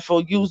be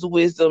mindful, use the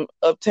wisdom,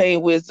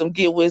 obtain wisdom,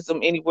 get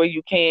wisdom anywhere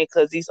you can,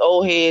 because these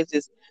old heads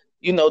is,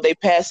 they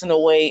passing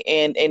away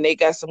and they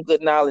got some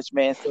good knowledge,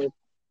 man. So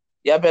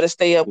y'all better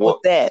stay up with well,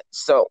 that.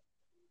 So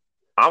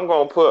I'm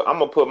gonna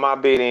put my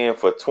bid in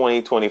for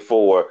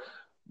 2024.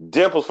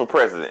 Dimples for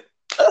president.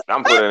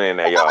 I'm putting it in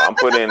there, y'all. I'm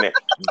putting it in there.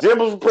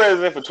 Dimples for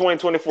president for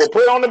 2024.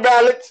 Put it on the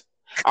ballot.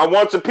 I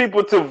want the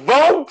people to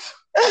vote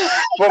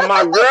for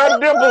my girl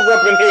Dimples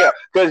up in here,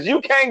 because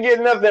you can't get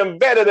nothing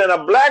better than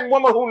a black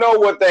woman who know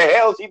what the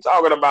hell she's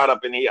talking about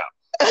up in here.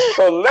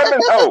 So let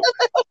me know.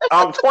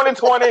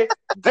 2020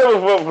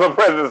 Dimples for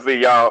presidency,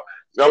 y'all.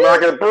 I'm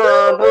not gonna.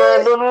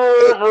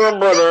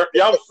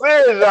 Y'all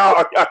serious,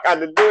 y'all? Y'all got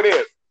to do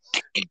this.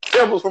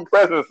 Dimples for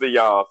presidency,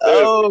 y'all.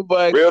 Seriously. oh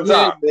my Real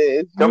talk.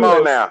 goodness, Come you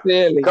on are now.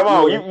 silly. Come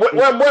on.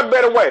 What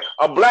better way?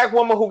 A black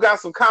woman who got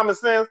some common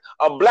sense,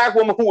 a black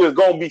woman who is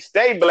gonna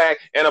stay black,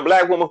 and a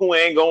black woman who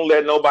ain't gonna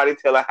let nobody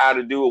tell her how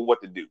to do or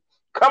what to do.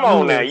 Come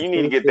on You now. are You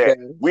need to get stupid that.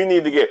 ass. We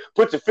need to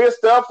put your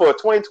fist up for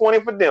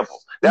 2020 for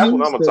Dimples. That's what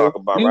You I'm gonna so talk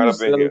about right you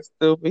up in so here.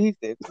 stupid. He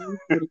said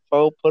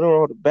 2024, put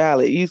her on the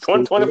ballot. You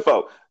stupid.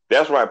 2024.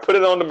 That's right. Put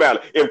it on the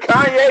ballot. If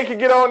Kanye can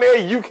get on there,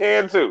 you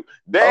can too. Oh,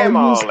 Damn you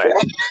all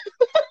that.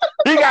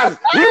 He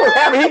was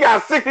happy. He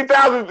got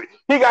 60,000.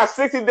 He got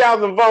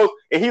 60,000 votes,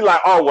 and he like,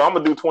 oh well, I'm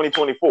gonna do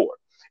 2024.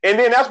 And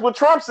then that's what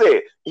Trump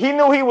said. He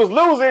knew he was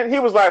losing. He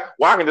was like,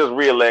 well, I can just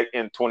reelect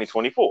in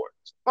 2024.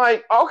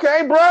 Like,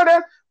 okay,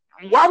 brother,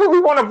 why would we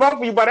want to vote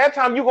for you? By that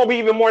time, you're gonna be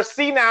even more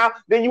senile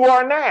than you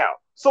are now.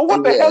 So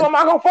what the yeah, hell am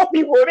I gonna vote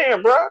you for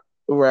then, bro?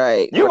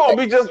 right, You're right.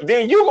 gonna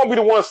be you're gonna be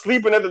the one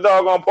sleeping at the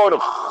doggone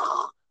podium.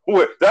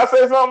 Did I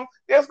say something?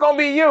 It's gonna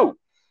be you.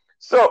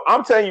 So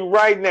I'm telling you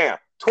right now,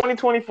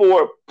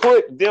 2024,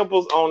 put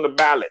Dimples on the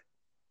ballot.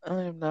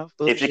 I am not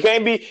If you foolish.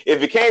 can't be,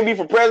 if you can't be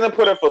for president,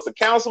 put her for some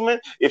councilman.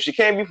 If she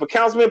can't be for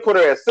councilman, put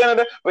her as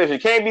senator. But if you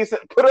can't be,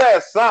 put her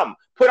as something.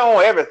 Put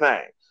on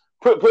everything.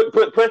 Put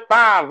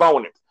 5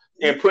 on it,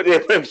 and You, put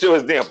sure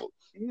it's Dimples.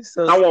 you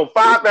so I want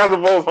stupid.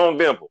 5,000 votes on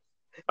Dimples.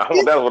 That's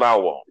what I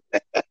want.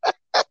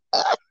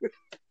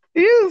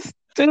 You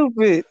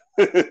stupid.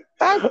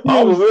 I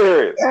I'm can't.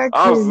 serious. I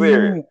I'm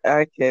serious. can't.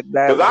 I cannot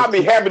Because with I'll be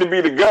you. happy to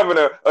be the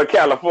governor of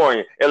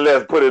California, and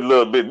let's put it a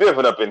little bit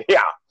different up in here.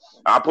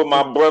 I put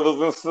my brothers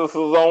and sisters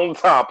on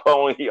top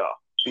on here.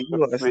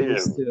 You are so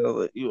Seriously.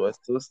 still. You are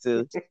so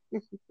still.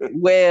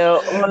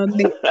 Well, on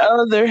the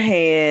other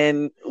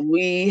hand,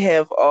 we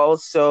have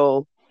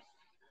also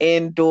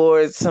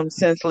endured some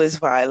senseless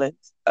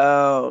violence.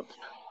 Oh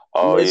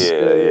yeah,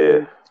 Mr.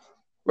 yeah.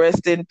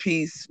 Rest in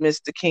peace,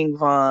 Mr. King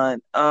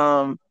Von.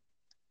 I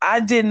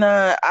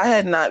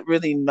had not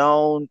really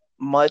known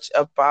much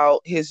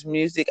about his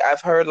music.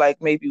 I've heard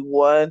like maybe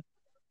one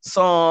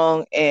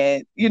song,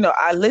 and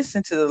I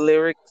listened to the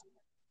lyrics,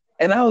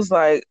 and I was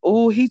like,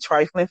 "Ooh, he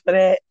trifling for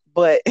that."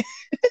 But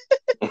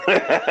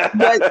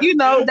But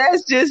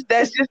that's just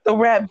the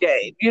rap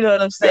game. You know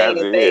what I'm saying? That's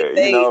And it. they Yeah,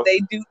 they they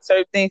do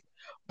certain things.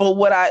 But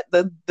what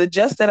the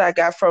gist that I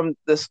got from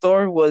the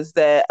story was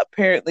that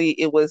apparently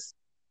it was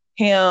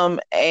him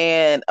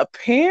and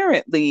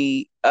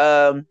apparently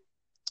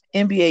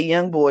NBA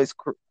YoungBoy's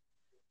crew.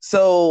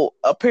 So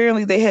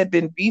apparently they had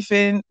been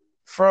beefing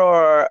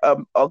for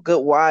a good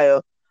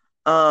while.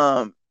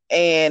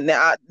 And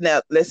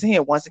now listen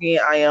here. Once again,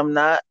 I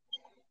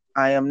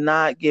am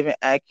not giving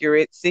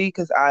accuracy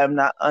because I am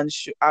not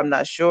unsure. I'm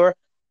not sure.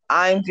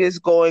 I'm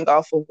just going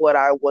off of what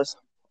I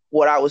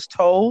was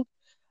told.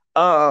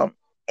 Um,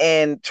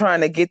 and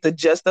trying to get the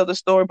gist of the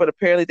story. But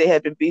apparently they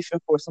had been beefing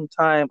for some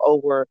time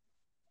over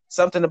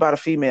something about a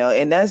female,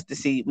 and that's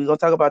deceit. We're gonna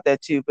talk about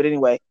that too. But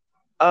anyway,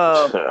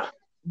 um,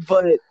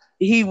 but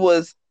he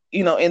was,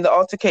 in the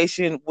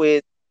altercation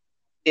with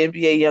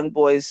NBA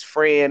YoungBoy's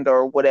friend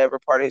or whatever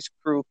part of his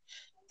crew,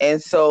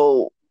 and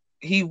so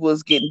he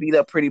was getting beat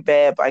up pretty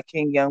bad by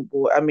King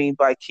Youngboy. I mean,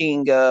 by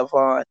King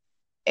Von.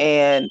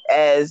 And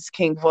as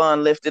King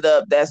Von lifted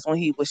up, that's when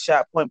he was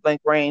shot point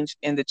blank range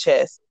in the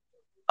chest.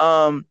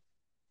 Um,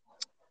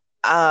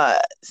 uh,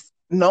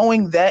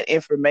 Knowing that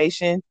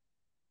information,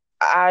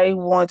 I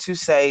want to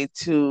say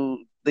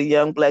to the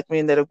young black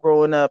men that are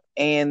growing up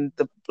and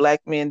the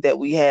black men that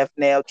we have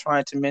now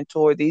trying to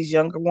mentor these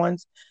younger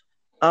ones,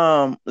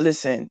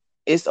 listen,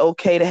 it's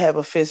okay to have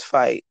a fist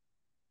fight,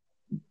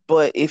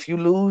 but if you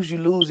lose, you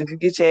lose. If you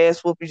get your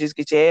ass whooped, you just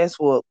get your ass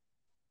whooped.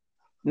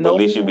 But at No,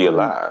 least you be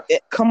alive.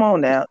 come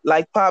on now,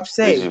 like Pop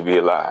At least say, you be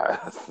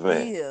alive,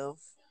 man. live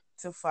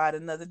to fight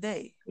another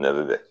day.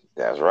 Another day.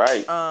 That's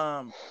right.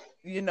 Um,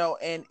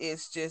 and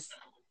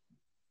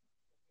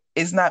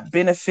it's not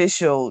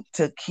beneficial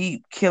to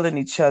keep killing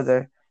each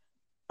other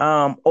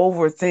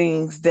over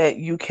things that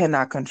you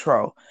cannot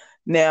control.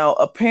 Now,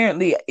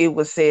 apparently, it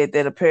was said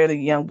that apparently,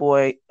 young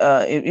boy,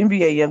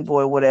 NBA young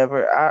boy,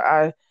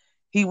 whatever,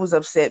 he was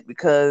upset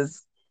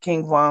because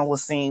King Von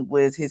was seen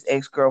with his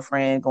ex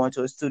girlfriend going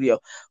to a studio,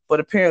 but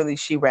apparently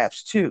she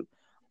raps too.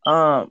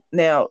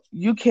 Now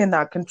you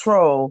cannot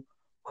control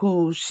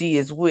who she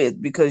is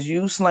with because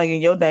you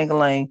slinging your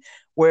dangalang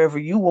wherever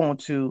you want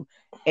to,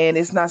 and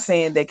it's not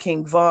saying that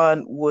King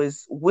Von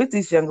was with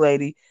this young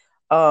lady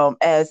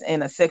as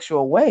in a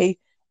sexual way.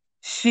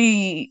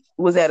 She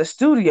was at a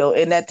studio,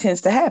 and that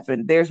tends to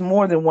happen. There's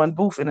more than one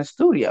booth in a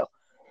studio.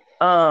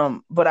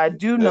 But I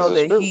do This know is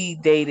that true. he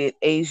dated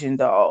Asian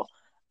Doll,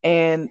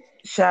 and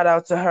shout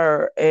out to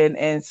her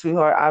and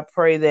sweetheart. I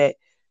pray that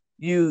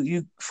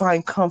you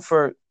find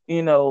comfort,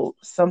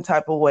 some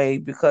type of way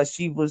because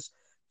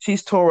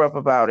she's tore up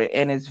about it,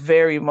 and it's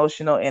very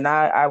emotional. And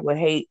I would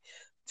hate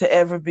to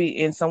ever be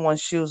in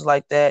someone's shoes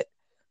like that.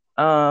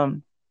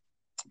 Um,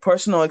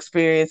 Personal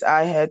experience,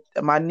 I had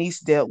my niece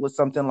dealt with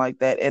something like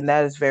that, and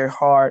that is very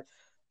hard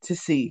to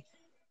see.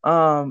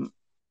 um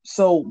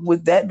so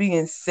with that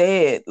being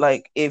said,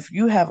 like if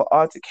you have an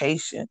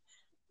altercation,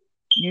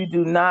 you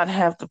do not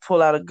have to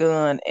pull out a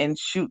gun and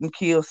shoot and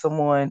kill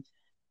someone,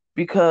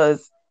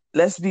 because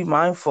let's be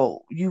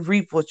mindful, you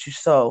reap what you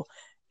sow,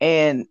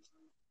 and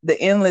the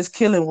endless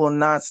killing will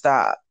not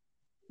stop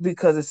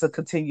because it's a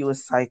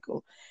continuous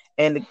cycle.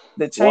 And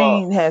the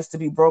Well, chain has to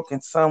be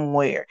broken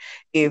somewhere.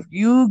 If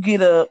you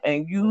get up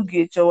and you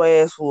get your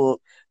ass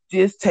whooped,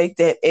 just take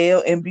that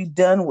L and be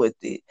done with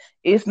it.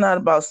 It's not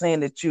about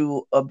saying that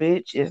you a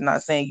bitch. It's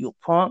not saying you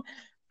a punk.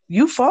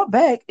 You fought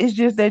back. It's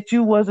just that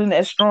you wasn't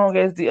as strong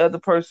as the other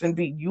person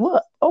beat you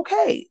up.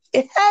 Okay,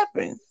 it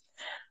happens.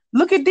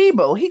 Look at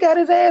Debo. He got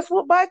his ass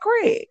whooped by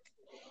Craig.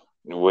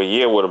 well,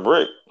 yeah, with a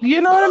brick.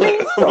 You know what I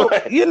mean? So,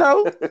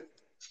 But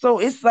so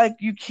it's like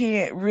you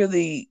can't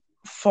really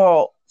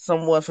fault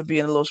someone for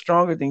being a little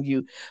stronger than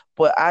you.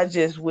 But I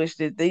just wish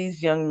that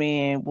these young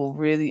men will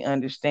really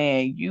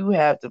understand you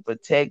have to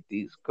protect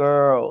these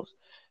girls.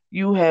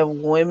 You have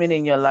women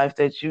in your life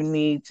that you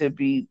need to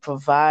be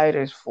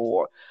providers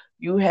for.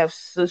 You have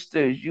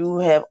sisters, you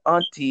have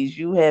aunties,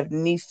 you have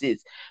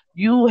nieces,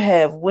 you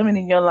have women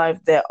in your life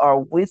that are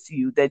with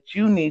you that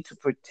you need to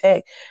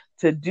protect.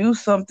 To do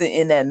something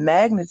in that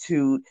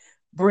magnitude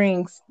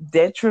brings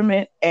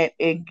detriment, and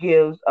it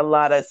gives a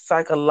lot of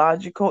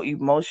psychological,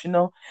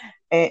 emotional,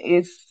 and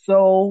it's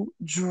so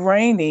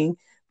draining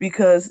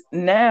because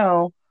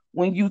now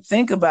when you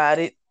think about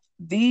it,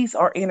 these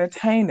are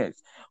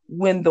entertainers.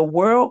 When the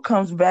world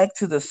comes back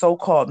to the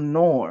so-called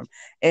norm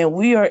and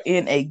we are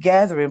in a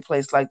gathering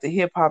place like the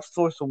Hip Hop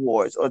Source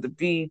Awards or the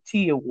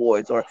BET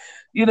Awards, or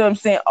you know what I'm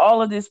saying,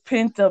 all of this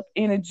pent up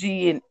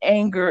energy and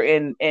anger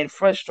and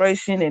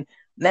frustration, and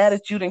now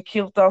that you done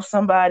killed off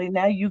somebody,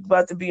 now you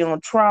about to be on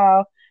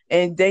trial,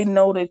 and they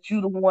know that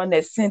you the one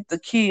that sent the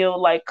kill.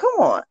 Like, come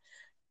on,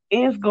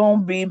 it's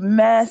gonna be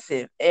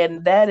massive,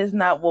 and that is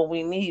not what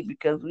we need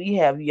because we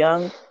have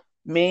young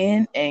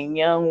men and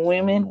young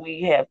women.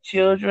 We have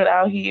children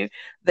out here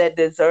that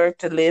deserve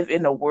to live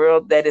in a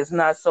world that is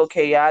not so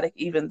chaotic,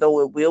 even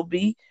though it will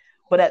be.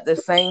 But at the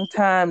same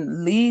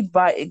time, lead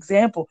by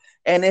example.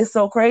 And it's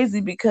so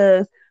crazy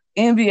because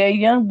NBA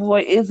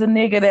YoungBoy is a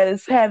nigga that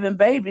is having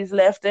babies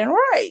left and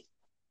right.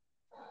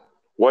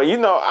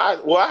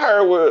 Well, I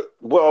heard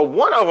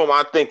one of them,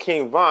 I think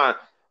King Von,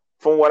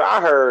 from what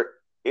I heard,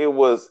 it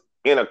was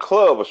in a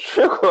club, a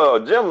strip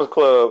club, a gentleman's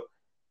club,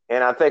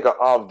 and I think an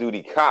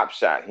off-duty cop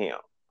shot him.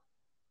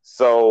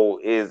 So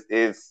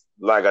it's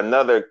like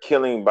another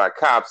killing by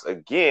cops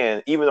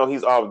again, even though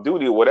he's off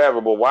duty or whatever.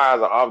 But why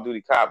is an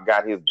off-duty cop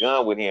got his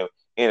gun with him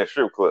in a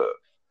strip club?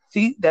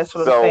 See, that's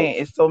what I'm So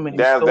saying. It's so many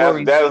that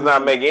stories. does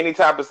not make any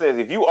type of sense.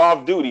 If you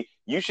off duty,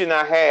 you should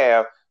not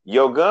have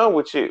your gun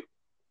with you.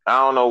 I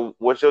don't know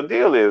what your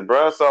deal is,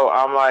 bro. So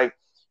I'm like,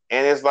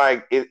 and it's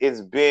like it's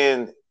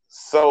been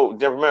so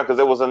different because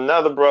there was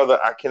another brother,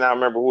 I cannot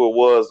remember who it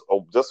was,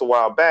 just a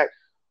while back,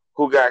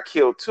 who got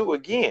killed too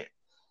again.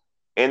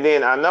 And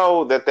then I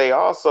know that they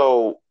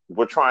also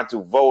were trying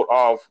to vote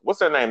off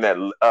what's her name, that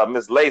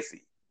Miss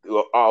Lacey,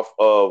 off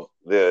of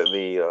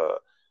the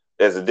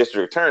as a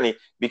district attorney,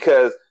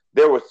 because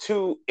there were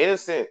two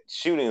innocent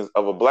shootings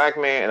of a black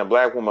man and a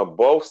black woman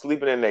both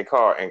sleeping in their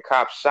car, and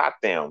cops shot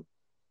them,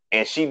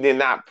 and she did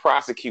not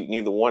prosecute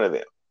neither one of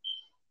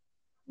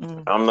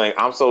them. I'm like,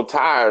 I'm so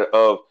tired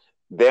of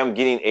them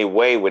getting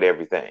away with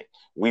everything.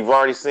 We've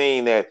already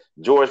seen that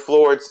George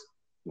Floyd's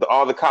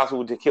all the cops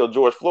who killed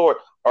George Floyd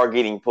are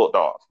getting pulled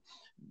off.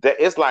 That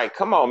it's like,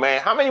 come on,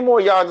 man. How many more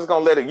y'all just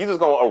gonna let it? You just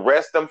gonna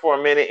arrest them for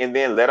a minute and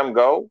then let them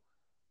go?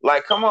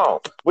 Like, come on.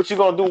 What you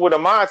gonna do with a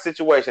Ahmaud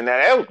situation?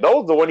 Now,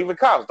 those weren't even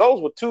cops.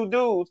 Those were two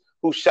dudes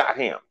who shot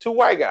him, two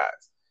white guys.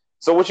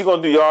 So what you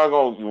gonna do? Y'all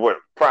gonna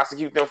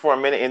prosecute them for a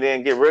minute and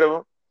then get rid of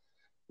them?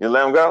 You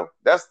let them go?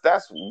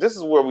 This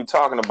is what we're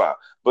talking about.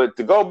 But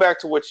to go back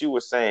to what you were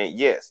saying,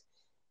 yes,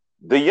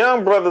 the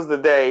young brothers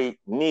today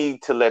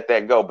need to let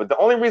that go. But the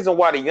only reason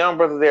why the young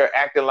brothers there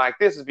acting like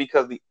this is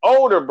because the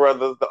older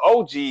brothers, the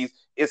OGs,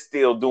 is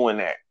still doing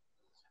that.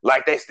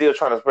 Like they still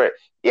trying to spread.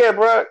 Yeah,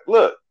 bro,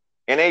 look.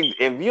 And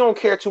if you don't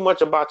care too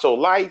much about your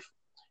life,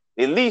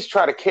 at least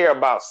try to care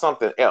about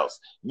something else.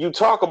 You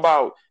talk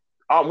about,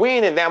 we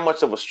ain't in that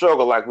much of a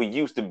struggle like we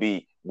used to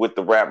be with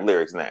the rap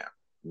lyrics now.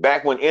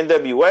 Back when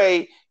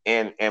NWA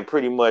and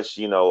pretty much,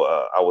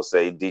 I would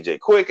say DJ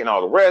Quick and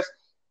all the rest,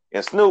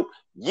 and Snoop,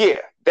 yeah,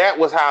 that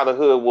was how the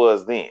hood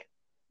was then.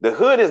 The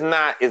hood is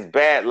not as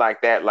bad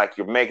like that, like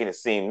you're making it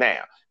seem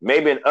now.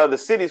 Maybe in other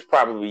cities,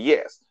 probably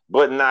yes,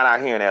 but not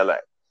out here in LA.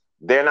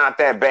 They're not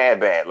that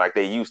bad like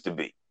they used to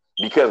be.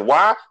 Because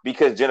why?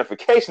 Because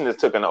gentrification is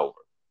taken over.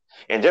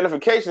 And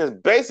gentrification is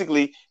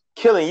basically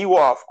killing you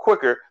off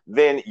quicker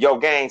than your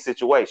gang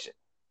situation.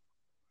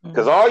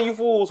 Because all you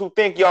fools who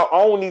think y'all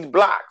own these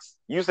blocks,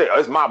 you say, oh,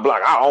 it's my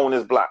block, I own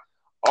this block.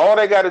 All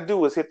they got to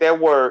do is hit that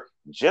word,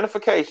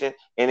 gentrification,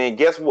 and then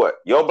guess what?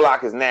 Your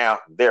block is now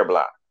their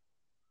block.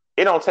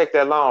 It don't take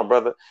that long,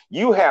 brother.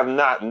 You have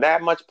not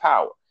that much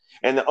power.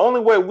 And the only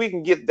way we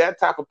can get that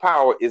type of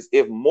power is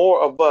if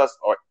more of us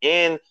are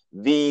in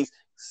these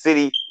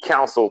city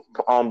council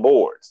on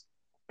boards.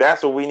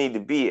 That's where we need to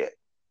be at.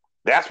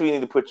 That's where you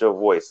need to put your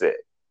voice at.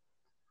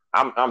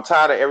 I'm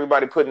tired of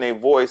everybody putting their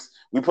voice.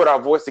 We put our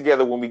voice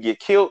together when we get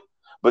killed,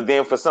 but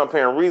then for some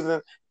apparent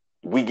reason,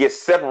 we get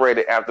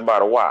separated after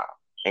about a while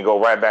and go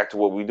right back to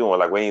what we're doing,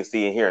 like we ain't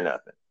see and hear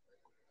nothing.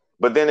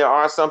 But then there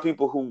are some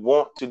people who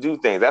want to do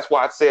things. That's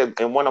why I said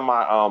in one of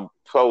my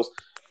posts,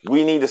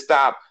 we need to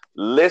stop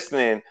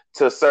listening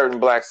to certain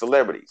black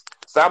celebrities.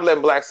 Stop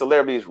letting black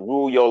celebrities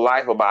rule your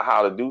life about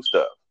how to do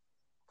stuff.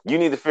 You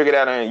need to figure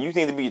that out, and you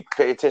need to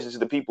pay attention to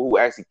the people who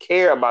actually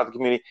care about the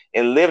community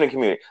and live in the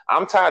community.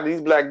 I'm tired of these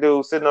black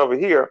dudes sitting over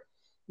here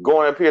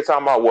going up here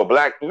talking about, well,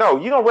 black.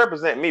 No, you don't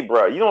represent me,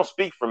 bro. You don't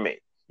speak for me.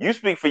 You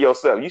speak for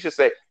yourself. You should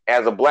say,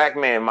 as a black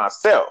man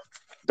myself.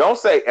 Don't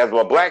say, as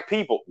a black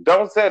people.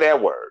 Don't say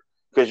that word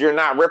because you're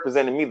not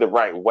representing me the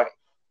right way.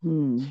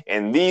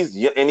 And these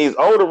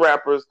older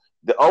rappers,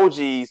 the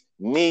OGs,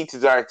 need to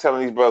start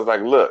telling these brothers,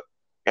 like, look.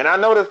 And I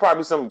know there's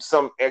probably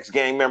some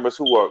ex-gang members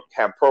who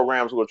have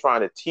programs who are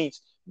trying to teach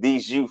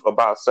these youth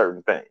about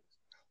certain things.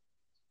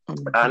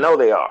 I know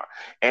they are.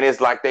 And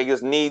it's like they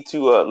just need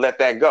to let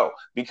that go.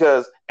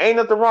 Because ain't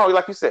nothing wrong,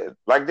 like you said,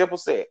 like Dimple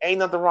said, ain't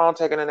nothing wrong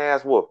taking an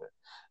ass whooping.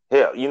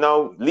 Hell,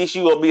 at least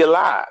you will be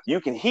alive. You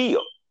can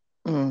heal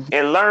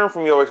and learn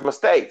from your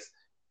mistakes.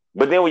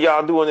 But then when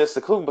y'all doing this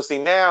seclusion, but see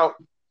now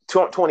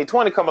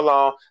 2020 come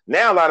along.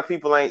 Now a lot of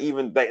people ain't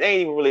even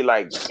really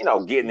like,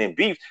 getting in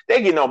beef.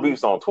 They getting on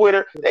beefs on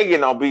Twitter. They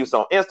getting on beefs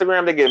on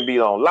Instagram. They getting beat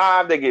on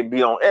live. They getting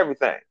beat on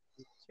everything.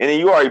 And then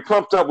you already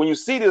pumped up when you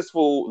see this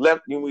fool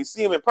when we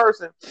see him in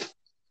person.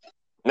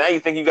 Now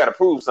you think you got to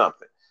prove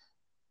something.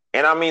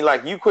 And I mean,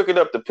 like, you quick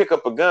enough to pick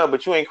up a gun,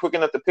 but you ain't quick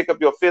enough to pick up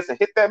your fist and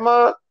hit that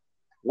mug.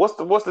 What's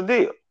the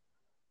deal?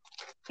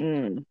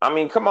 I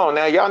mean, come on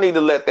now. Y'all need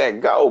to let that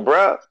go,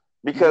 bruh.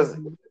 Because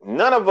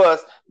none of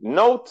us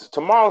know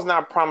tomorrow's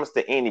not promised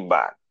to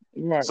anybody.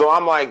 Right. So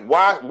I'm like,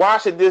 why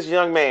should this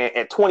young man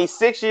at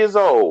 26 years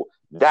old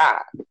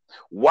die?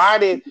 Why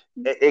did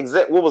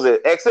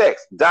XX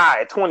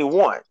die at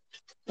 21?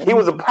 He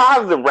was a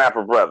positive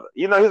rapper, brother.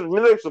 His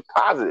lyrics were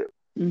positive.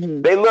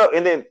 They love,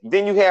 and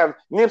then you have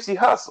Nipsey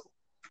Hussle.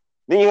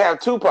 Then you have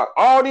Tupac.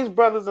 All these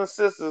brothers and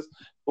sisters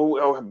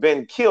who have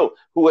been killed,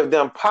 who have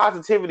done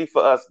positivity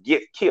for us,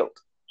 get killed.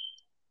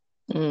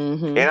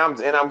 Mm-hmm.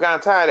 And I'm kind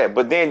of tired of that.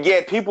 But then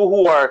yet people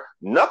who are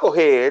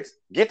knuckleheads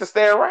get to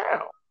stay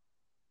around.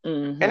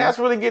 And Mm-hmm. that's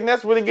really getting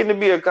to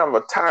be a kind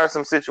of a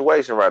tiresome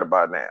situation right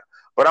about now.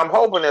 But I'm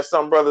hoping that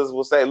some brothers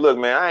will say, "Look,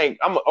 man,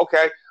 I'm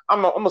okay.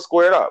 I'm gonna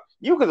square it up.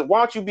 You could, why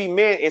don't you be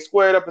men and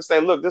square it up and say,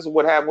 look, this is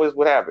what happened. This is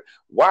what happened.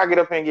 Why get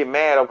up here and get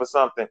mad over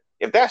something?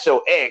 If that's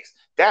your ex,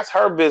 that's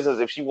her business.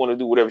 If she want to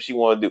do whatever she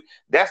want to do,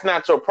 that's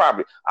not your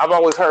property. I've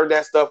always heard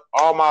that stuff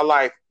all my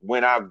life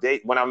when I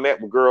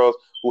met with girls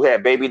who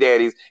had baby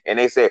daddies, and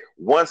they said,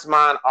 once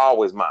mine,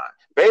 always mine.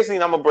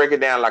 Basically, I'm gonna break it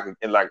down like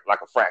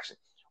a fraction.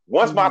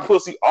 Once my Mm-hmm.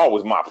 pussy,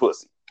 always my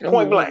pussy.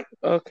 Point Oh, blank.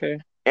 okay.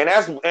 And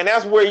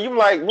that's where you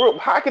like,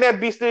 how can that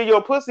be still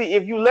your pussy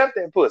if you left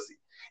that pussy?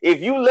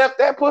 If you left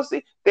that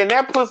pussy, then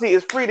that pussy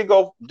is free to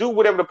go do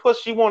whatever the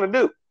pussy she want to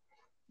do.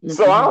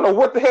 So I Mm-hmm. don't know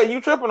what the hell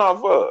you tripping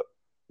off of.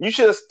 You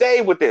should have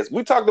stayed with this.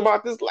 We talked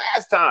about this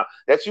last time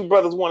that you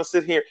brothers want to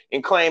sit here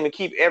and claim and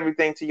keep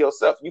everything to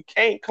yourself. You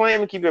can't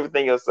claim and keep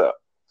everything yourself.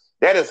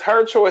 That is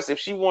her choice if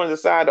she want to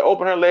decide to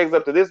open her legs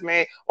up to this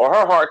man or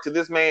her heart to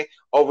this man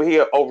over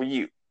here over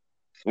you.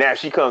 Now, if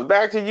she comes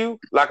back to you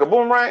like a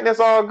boomerang, that's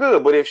all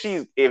good. But if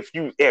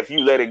you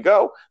let it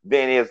go,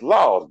 then it's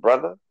lost,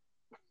 brother.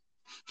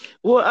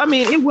 Well, I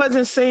mean, it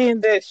wasn't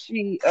saying that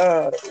she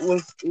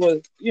was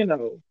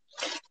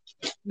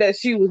that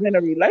she was in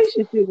a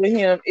relationship with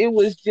him. It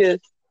was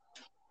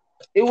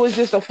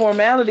just a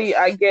formality,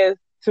 I guess,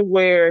 to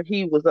where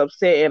he was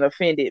upset and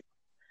offended.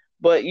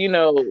 But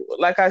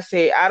like I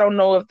said, I don't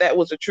know if that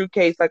was a true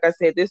case. Like I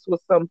said, this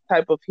was some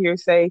type of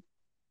hearsay,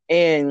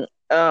 and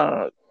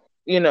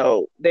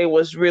they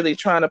was really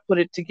trying to put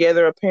it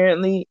together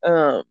apparently.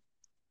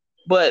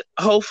 But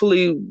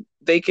hopefully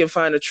they can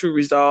find a true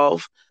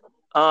resolve.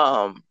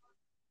 Um,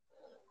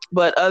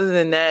 but other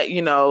than that,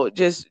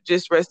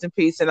 just rest in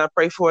peace, and I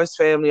pray for his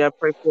family. I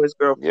pray for his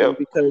girlfriend Yep.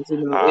 because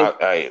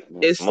I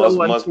it's so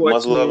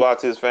much love unfortunate. out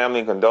to his family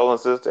and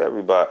condolences to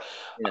everybody.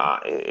 Yeah,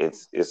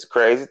 It's a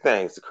crazy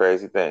thing. It's a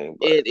crazy thing.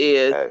 But it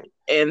is. hey,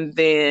 And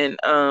then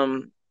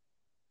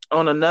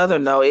on another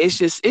note, it's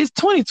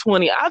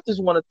 2020. I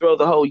just want to throw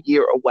the whole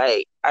year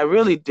away. I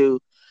really do.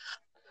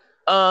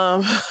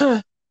 Um,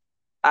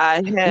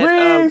 I had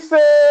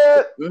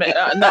reset.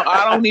 no,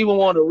 I don't even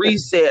want to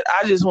reset.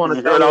 I just want to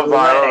Good, throw it I'm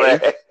sorry, away.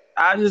 man.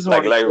 I just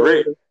want to Like throw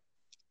it.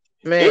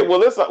 Man,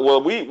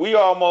 we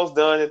almost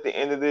done at the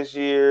end of this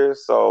year,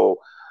 so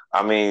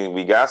I mean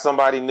we got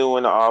somebody new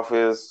in the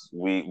office.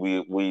 We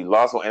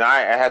lost one, and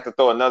I had to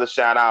throw another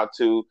shout out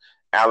to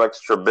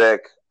Alex Trebek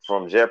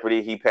from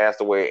Jeopardy. He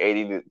passed away at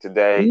 80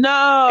 today,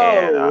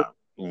 and no.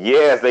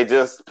 yes, they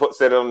just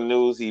said it on the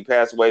news. He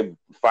passed away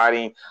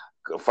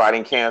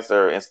fighting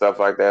cancer and stuff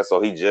like that.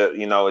 So he just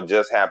it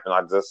just happened.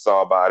 I just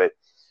saw about it.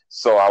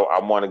 So I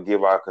want to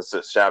give our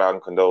shout out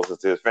and condolences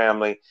to his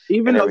family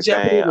Even and though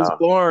Jeopardy everything. was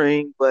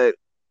boring, but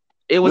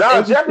it was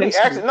No, Jeopardy educational.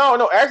 actually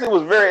actually it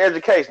was very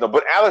educational.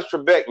 But Alex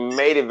Trebek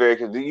made it very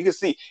you can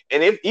see,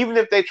 and even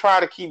if they try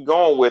to keep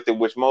going with it,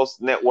 which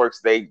most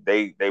networks they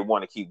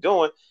want to keep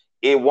doing,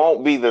 it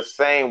won't be the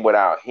same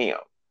without him.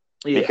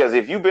 Yeah. Because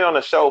if you've been on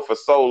the show for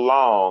so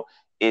long,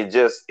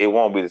 it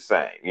won't be the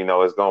same.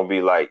 It's gonna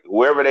be like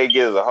whoever they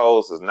get as a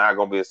host is not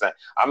gonna be the same.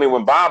 I mean,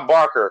 when Bob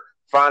Barker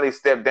finally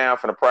stepped down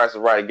from The Price is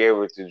Right and gave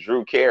it to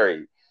Drew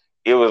Carey,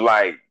 it was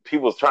like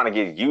people was trying to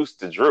get used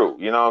to Drew.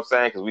 You know what I'm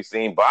saying? Because we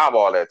seen Bob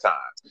all that time.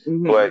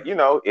 Mm-hmm. But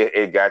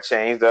it got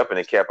changed up and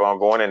it kept on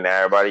going, and now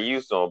everybody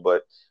used to him.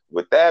 But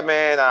with that,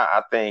 man,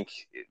 I think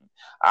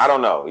I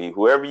don't know.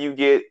 Whoever you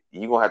get,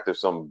 you're gonna have to have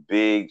some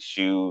big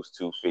shoes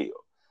to fill.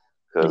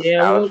 Because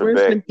Yeah, well, Alex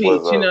rest Trebek in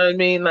was peace. You know what I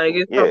mean? Like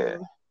it's yeah.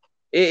 something.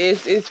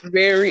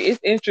 It's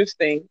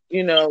interesting.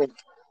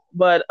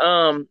 But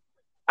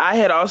I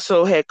had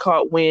also had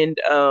caught wind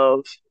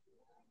of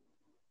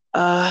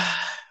uh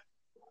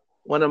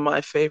one of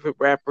my favorite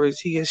rappers.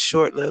 He is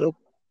short little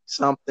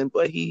something,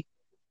 but he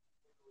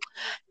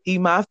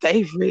my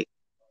favorite.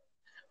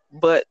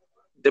 But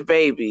the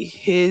baby,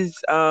 his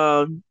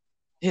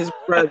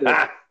brother,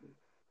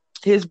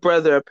 his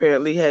brother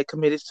apparently had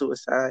committed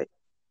suicide.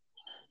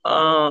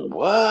 Um,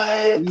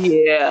 What?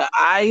 yeah,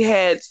 I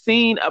had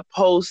seen a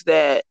post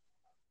that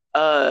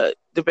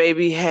the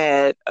baby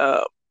had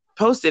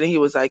posted, and he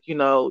was like,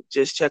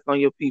 just check on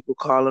your people,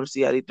 call them,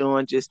 see how they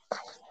doing, just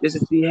to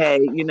see, hey,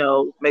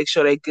 make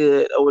sure they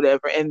good or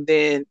whatever. And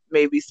then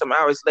maybe some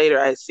hours later,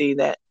 I had seen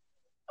that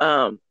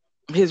um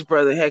his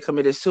brother had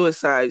committed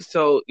suicide.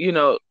 So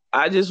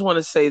I just want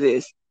to say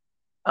this: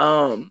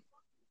 um,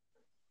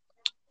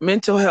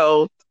 mental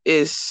health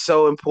is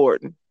so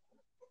important.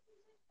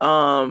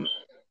 Um,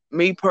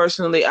 Me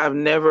personally, I've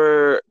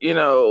never,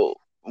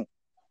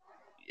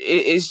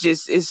 it's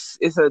just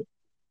it's a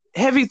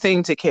heavy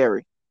thing to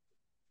carry.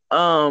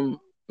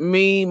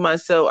 Me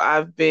myself,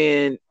 I've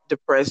been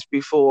depressed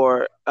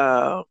before,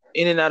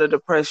 in and out of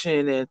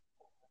depression, and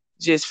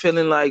just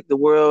feeling like the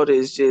world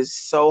is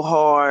just so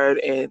hard,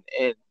 and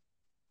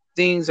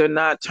things are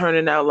not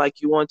turning out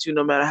like you want to,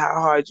 no matter how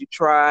hard you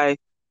try.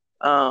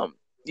 Um,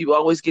 you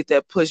always get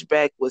that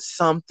pushback with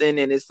something,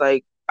 and it's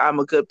like, I'm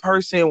a good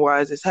person.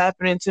 Why is this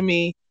happening to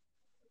me?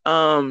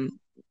 um,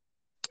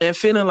 and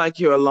feeling like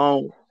you're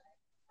alone.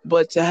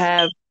 But to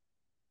have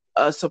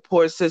a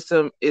support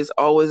system is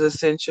always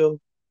essential.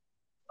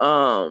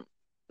 Um,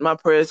 my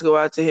prayers go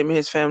out to him and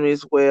his family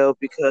as well,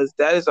 because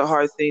that is a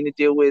hard thing to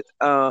deal with.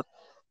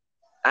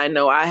 I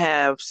know I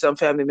have some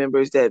family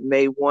members that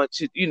may want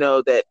to,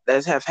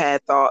 that have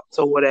had thoughts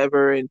or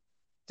whatever and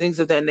things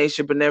of that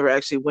nature, but never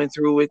actually went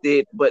through with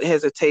it. But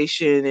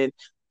hesitation, and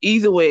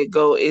either way it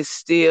go, is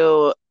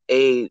still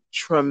a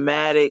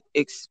traumatic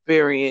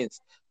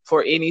experience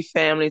for any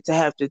family to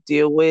have to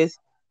deal with,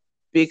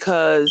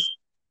 because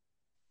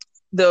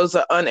those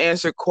are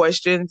unanswered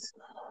questions.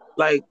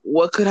 Like,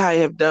 what could I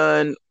have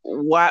done?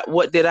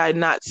 What did I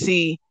not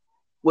see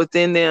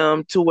within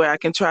them to where I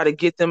can try to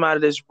get them out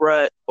of this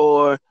rut?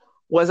 Or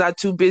was I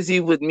too busy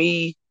with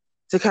me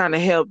to kind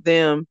of help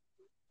them?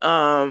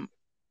 Um,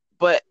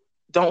 but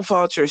don't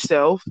fault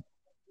yourself,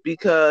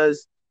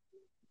 because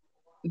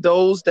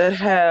those that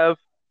have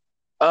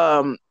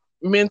um,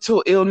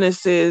 mental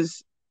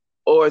illnesses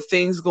or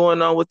things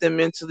going on with them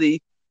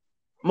mentally,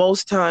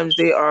 most times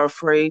they are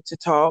afraid to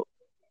talk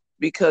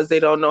because they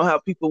don't know how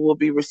people will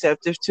be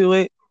receptive to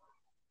it.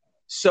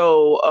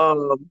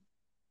 So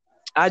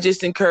I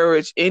just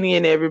encourage any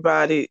and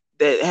everybody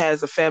that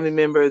has a family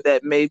member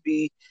that may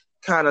be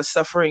kind of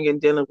suffering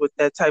and dealing with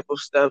that type of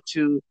stuff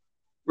to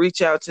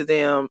reach out to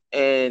them.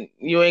 And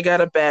you ain't got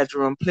to badger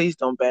them. Please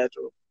don't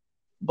badger them.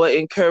 But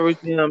encourage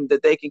them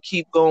that they can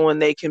keep going,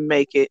 they can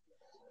make it,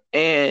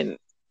 and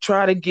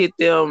try to get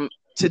them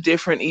to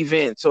different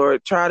events, or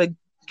try to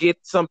get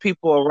some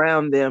people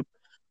around them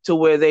to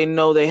where they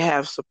know they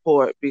have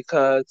support,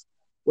 because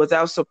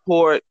without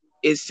support,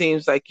 it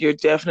seems like you're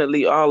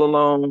definitely all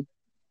alone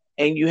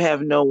and you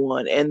have no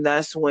one. And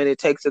that's when it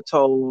takes a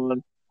toll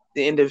on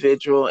the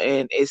individual.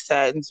 And it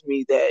saddens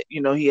me that,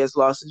 he has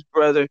lost his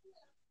brother.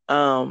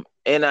 And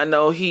I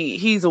know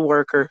he's a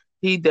worker.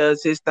 He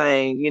does his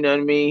thing, you know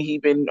what I mean? He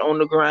been on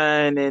the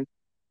grind, and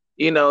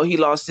he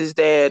lost his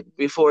dad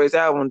before his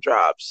album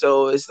dropped.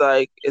 So it's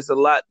like it's a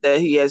lot that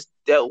he has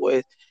dealt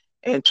with.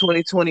 And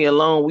 2020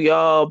 alone, we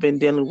all been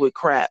dealing with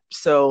crap.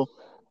 So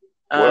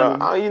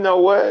Well, um you know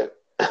what?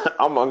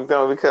 I'm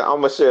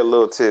gonna share a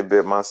little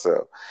tidbit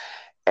myself.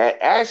 And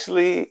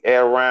actually,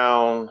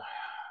 around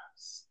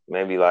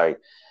maybe like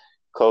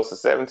close to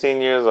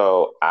 17 years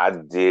old, I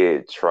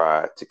did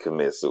try to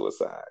commit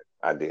suicide.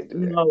 I did do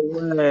that. no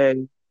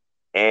way.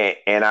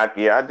 And I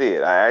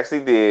did. I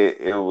actually did.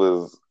 It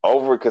was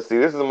over because see,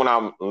 this is when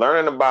I'm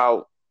learning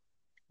about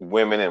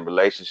women and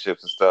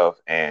relationships and stuff.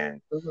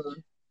 And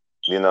Mhm.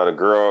 the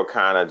girl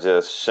kind of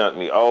just shunned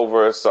me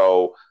over.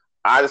 So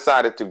I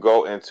decided to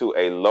go into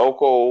a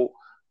local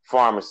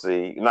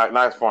pharmacy,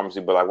 not pharmacy,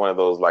 but like one of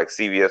those like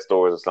CVS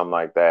stores or something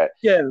like that.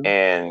 Yeah.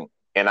 And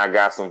I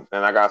got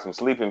some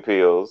sleeping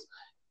pills,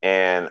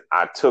 and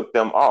I took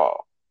them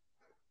all.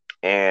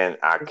 And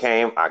I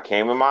came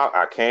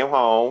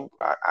home,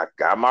 I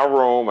got my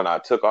room, and I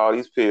took all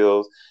these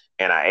pills,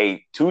 and I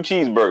ate 2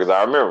 cheeseburgers.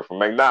 I remember from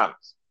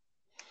McDonald's.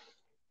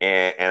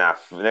 And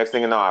next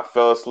thing you know, I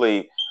fell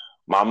asleep.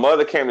 My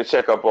mother came to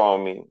check up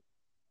on me,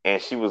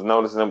 and she was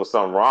noticing there was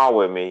something wrong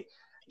with me.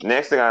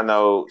 Next thing I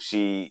know,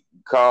 she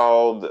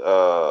called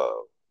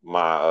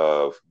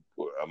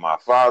my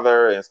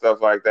father and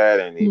stuff like that,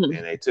 and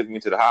Mhm. they took me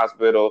to the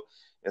hospital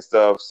and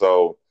stuff.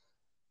 So,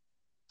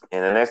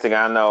 and the next thing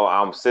I know,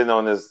 I'm sitting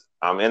on this.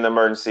 I'm in the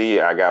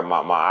emergency. I got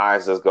my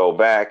eyes just go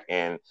back,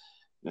 and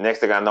next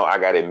thing I know, I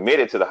got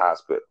admitted to the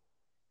hospital.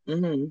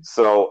 Mhm.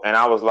 So, and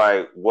I was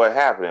like, what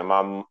happened? And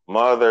my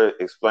mother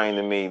explained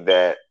to me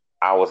that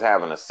I was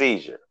having a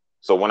seizure.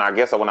 So when I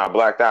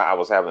blacked out, I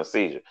was having a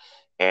seizure.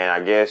 And I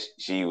guess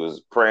she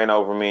was praying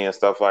over me and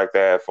stuff like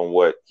that from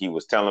what he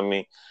was telling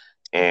me.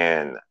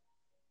 And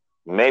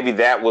maybe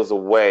that was a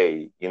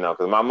way,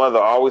 because my mother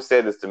always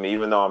said this to me,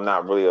 even though I'm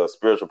not really a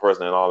spiritual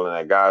person and all of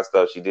that God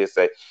stuff, she did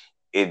say,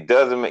 it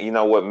doesn't, you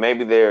know what,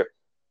 maybe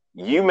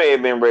you may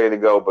have been ready to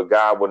go, but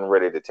God wasn't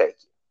ready to take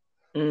you.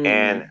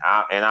 And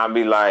Mm. I'll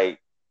be like,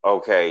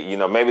 okay,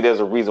 maybe there's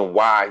a reason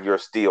why you're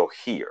still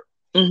here,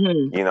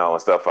 Mhm.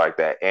 and stuff like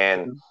that.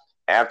 And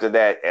after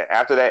that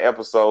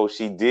episode,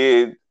 she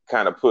did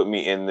kind of put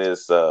me in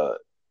this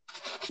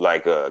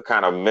like a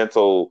kind of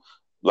mental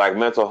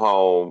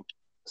home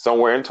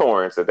somewhere in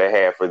Torrance that they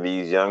had for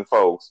these young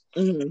folks.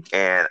 Mhm.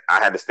 And I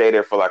had to stay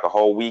there for like a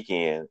whole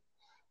weekend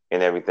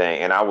and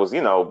everything. And I was,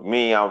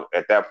 I'm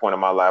at that point in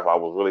my life, I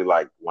was really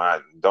like, when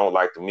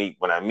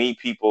I meet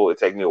people, it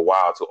takes me a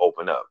while to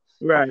open up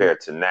Right. compared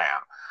to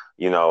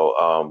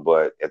now,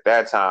 but at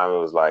that time it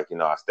was like,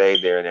 I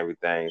stayed there and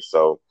everything.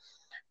 So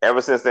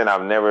ever since then,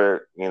 I've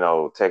never,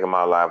 taken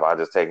my life. I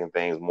just taken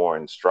things more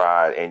in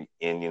stride and,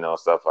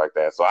 stuff like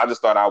that. So I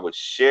just thought I would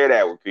share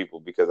that with people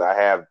because I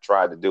have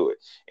tried to do it.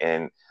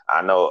 And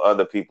I know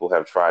other people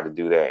have tried to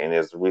do that. And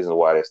there's the reason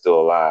why they're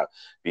still alive,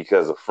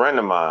 because a friend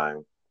of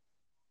mine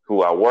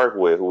who I work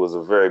with, who was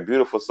a very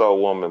beautiful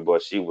soul woman,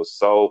 but she was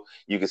so,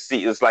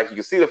 it's like you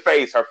can see the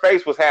face. Her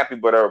face was happy,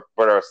 but her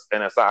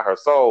and inside her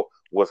soul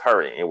was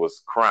hurting. It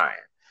was crying,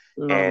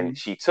 and Um,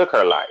 she took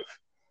her life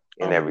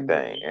and um,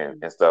 everything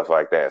and stuff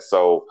like that.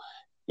 So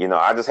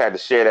I just had to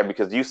share that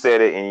because you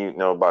said it, and you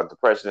know about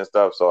depression and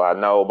stuff, so I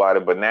know about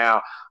it. But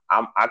now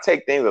I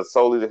take things a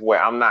solely different way.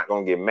 I'm not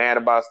gonna get mad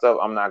about stuff.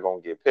 I'm not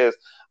gonna get pissed.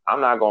 I'm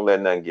not gonna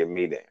let nothing get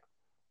me down.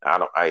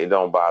 It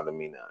don't bother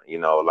me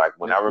now. Like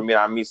whenever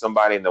I meet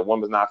somebody and the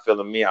woman's not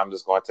feeling me, I'm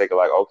just gonna take it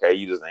like, okay,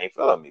 you just ain't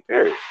feeling me.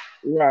 Period.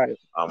 Right.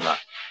 I'm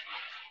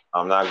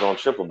not gonna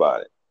trip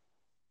about it.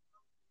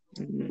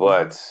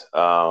 But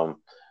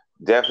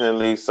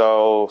definitely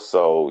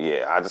so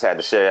yeah, I just had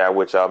to share that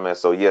with y'all, man.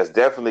 So yes,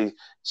 definitely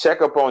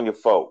check up on your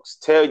folks.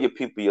 Tell your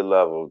people you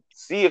love them.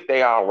 See if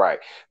they all right.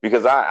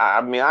 Because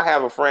I mean, I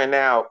have a friend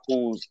now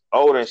who's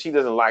older and she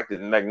doesn't like to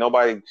like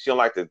nobody. She don't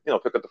like to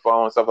pick up the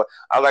phone and stuff.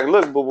 I was like,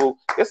 look, boo boo,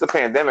 it's a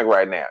pandemic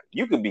right now.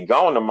 You could be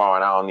gone tomorrow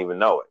and I don't even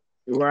know it.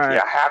 Right.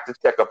 Yeah, I have to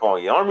check up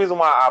on you. The only reason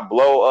why I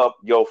blow up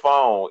your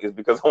phone is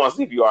because I want to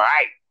see if you're all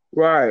right.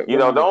 Right.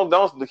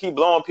 Don't keep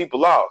blowing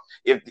people off.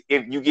 If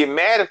you get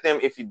mad at them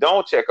if you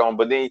don't check on,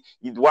 but then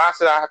why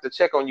should I have to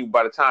check on you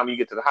by the time you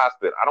get to the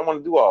hospital? I don't want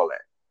to do all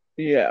that.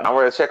 Yeah. I'm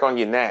ready to check on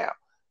you now.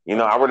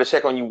 I'm ready to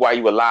check on you while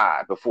you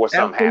alive before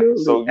something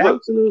happens. So look,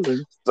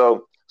 absolutely.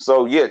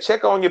 So yeah,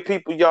 check on your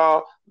people,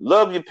 y'all.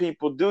 Love your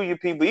people, do your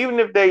people, even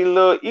if they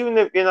look, even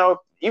if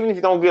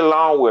you don't get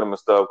along with them and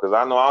stuff. Because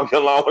I know I don't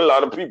get along with a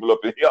lot of people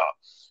up in here,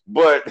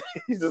 but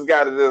you just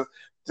gotta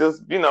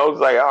just it's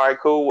like, all right,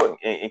 cool,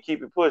 and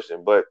keep it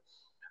pushing. But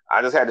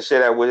I just had to share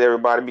that with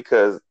everybody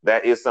because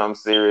that is something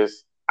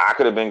serious. I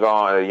could have been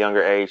gone at a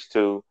younger age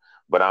too,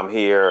 but I'm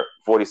here,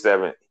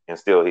 47, and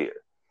still here.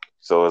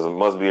 So it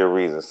must be a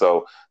reason.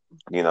 So,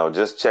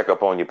 just check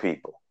up on your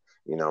people,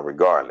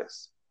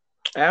 regardless.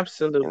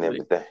 Absolutely. And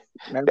everything.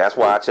 Absolutely. That's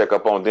why I check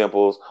up on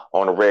Dimples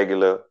on a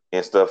regular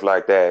and stuff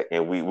like that.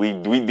 And we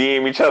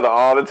DM each other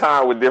all the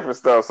time with different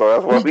stuff. So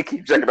that's why we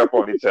keep checking up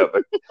on each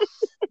other.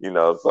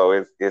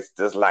 So it's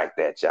just like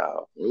that,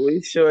 y'all.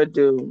 We sure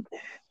do.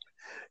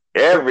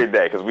 Every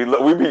day,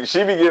 because she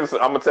be getting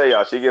I'm gonna tell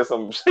y'all, she gets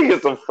some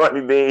funny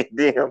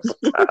DMs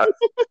sometimes.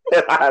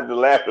 And I had to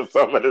laugh at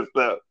some of this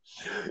stuff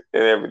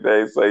and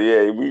everything. So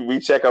yeah, we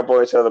check up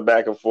on each other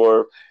back and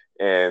forth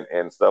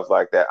and stuff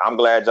like that. I'm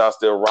glad y'all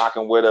still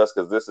rocking with us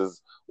because this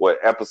is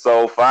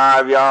episode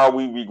 5, y'all.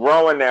 We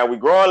growing now. We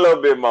growing a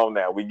little bit more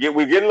now. We getting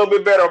a little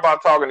bit better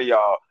about talking to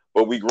y'all,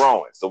 but we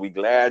growing. So we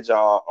glad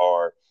y'all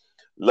are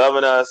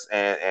loving us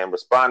and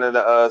responding to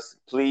us.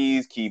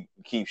 Please keep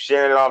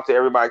sharing it off to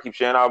everybody. Keep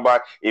sharing it off by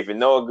if you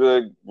know a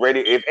good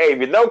radio. If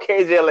you know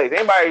KJLH,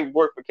 anybody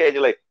work for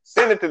KJLH,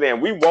 send it to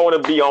them. We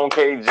want to be on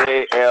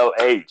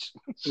KJLH.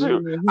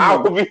 I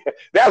will be.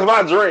 That's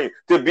my dream,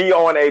 to be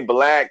on a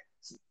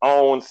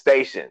Black-owned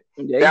station.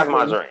 That's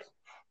my dream.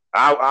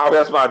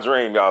 That's my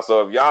dream, y'all.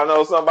 So if y'all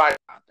know somebody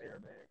out there,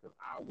 man, because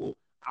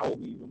I will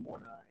be even more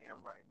than I am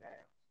right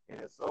now,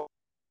 and it's so.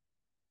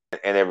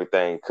 And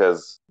everything,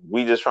 because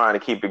we just trying to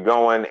keep it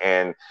going,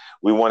 and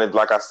we wanted,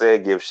 like I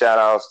said, give shout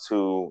outs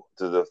to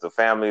the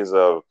families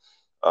of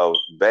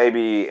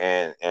Baby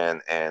and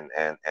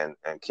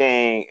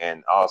King,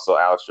 and also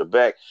Alex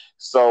Trebek.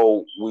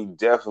 So we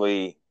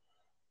definitely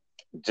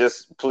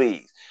just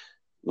please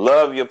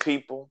love your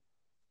people,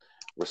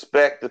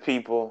 respect the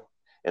people,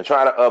 and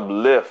try to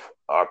uplift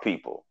our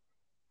people.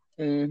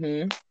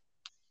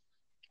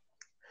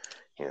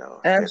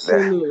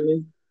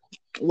 Absolutely.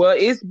 Well,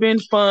 it's been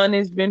fun.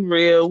 It's been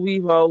real.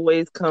 We've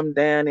always come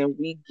down and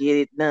we get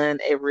it done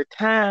every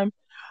time.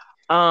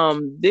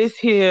 This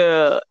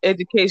here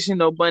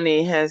educational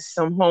bunny has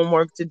some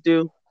homework to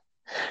do.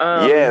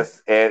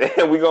 Yes, and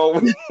we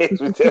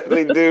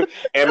definitely do.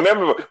 And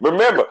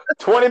remember,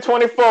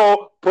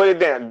 2024, put it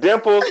down.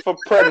 Dimples for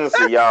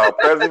presidency, y'all.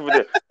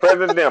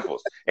 President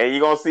Dimples, and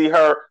you're gonna see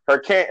her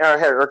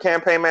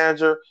campaign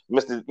manager,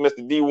 Mr.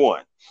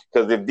 D1.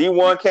 Because if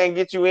D1 can't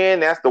get you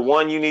in, that's the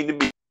one you need to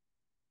be.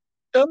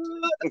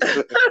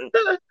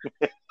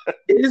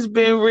 It's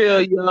been real,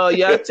 y'all.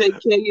 Y'all take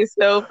care of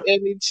yourself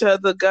and each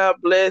other. God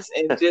bless,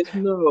 and just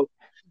know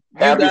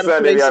Happy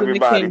Sunday to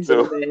everybody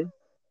too. Man.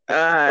 All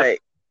right.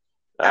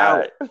 All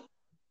right.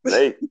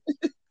 Late.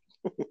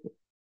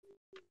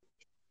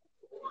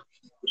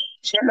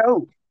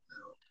 Hello.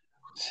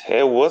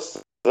 Hey,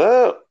 what's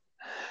up?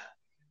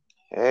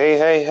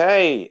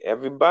 Hey,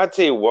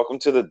 everybody. Welcome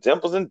to the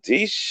Dimples and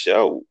D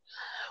show.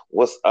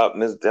 What's up,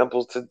 Miss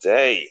Dimples,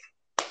 today?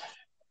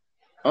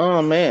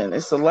 Oh man,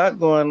 it's a lot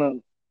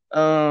going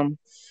on.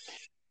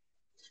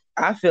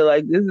 I feel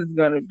like this is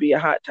gonna be a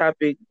hot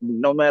topic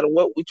no matter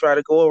what we try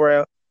to go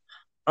around.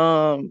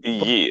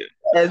 Yeah.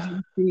 As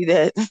you see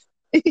that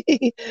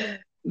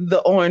the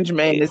orange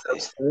man is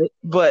upset,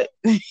 but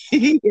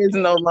he is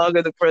no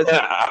longer the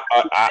president.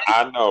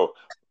 I know.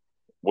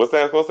 What's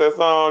that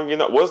song?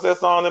 What's that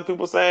song that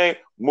people saying?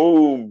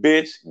 Move,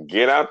 bitch,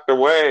 get out the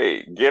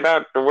way. Get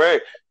out the way.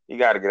 You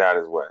got to get out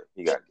of his way.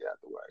 You got to get out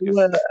the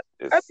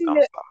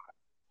way.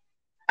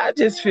 I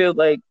just feel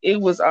like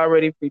it was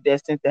already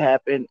predestined to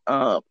happen,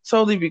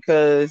 solely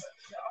because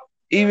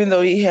even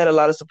though he had a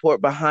lot of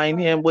support behind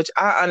him, which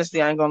I honestly,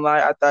 I ain't gonna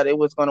lie, I thought it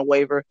was gonna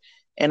waver,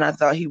 and I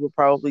thought he would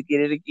probably get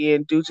it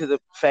again due to the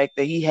fact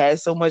that he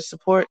has so much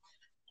support.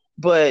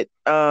 But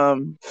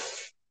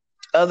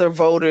other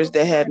voters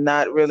that had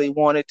not really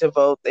wanted to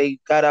vote, they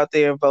got out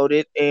there and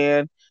voted,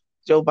 and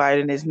Joe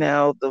Biden is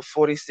now the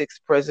 46th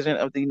president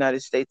of the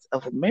United States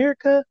of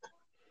America,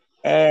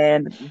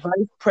 and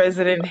Vice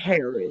President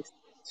Harris.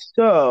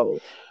 So,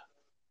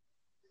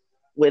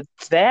 with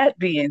that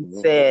being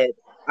said,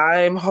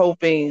 I'm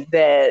hoping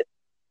that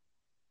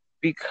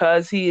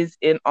because he is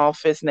in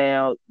office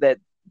now, that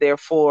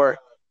therefore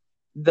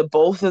the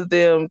both of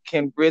them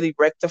can really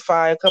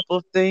rectify a couple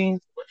of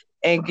things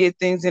and get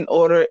things in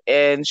order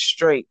and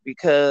straight,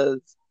 because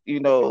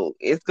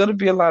it's going to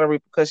be a lot of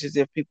repercussions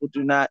if people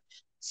do not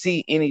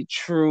see any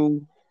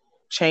true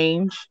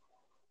change.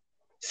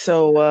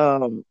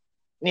 So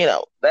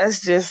that's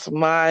just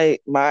my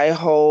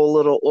whole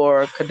little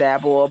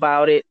abracadabra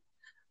about it.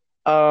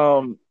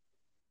 um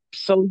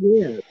so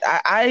yeah,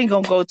 I ain't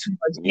gonna go too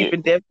much deep Yeah.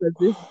 in depth because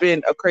this has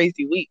been a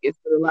crazy week. It's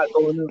been a lot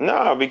going on.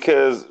 No,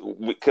 because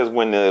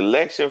when the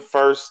election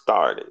first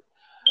started,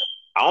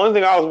 the only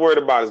thing I was worried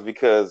about is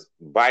because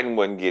Biden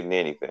wasn't getting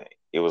anything.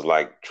 It was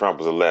like Trump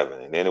was 11,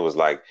 and then it was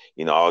like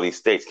all these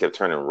states kept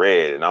turning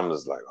red, and I'm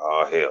just like,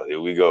 oh hell, here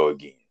we go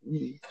again.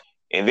 Mm-hmm.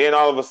 And then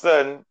all of a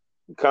sudden,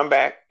 come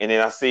back, and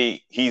then I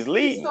see he's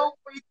leading,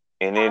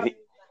 and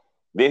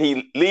then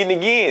he leading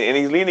again, and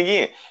he's leading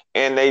again,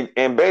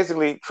 and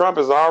basically Trump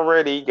has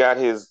already got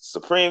his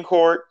Supreme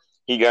Court.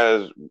 He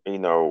got his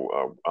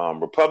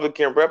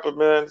Republican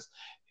representatives,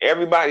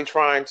 everybody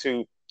trying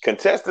to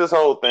contest this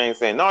whole thing,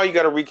 saying no, you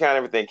got to recount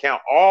everything,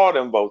 count all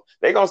them votes.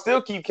 They're gonna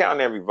still keep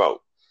counting every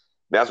vote.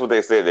 That's what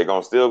they said.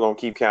 They're still gonna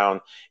keep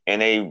counting,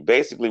 and they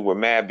basically were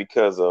mad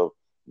because of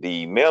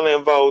the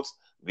mail-in votes,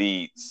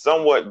 the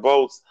somewhat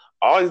votes,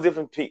 all these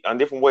different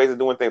ways of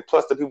doing things,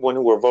 plus the people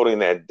who were voting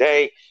that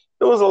day.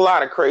 There was a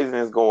lot of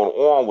craziness going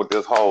on with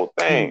this whole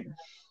thing.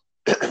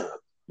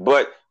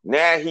 But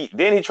now he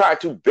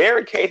tried to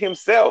barricade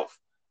himself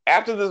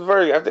after this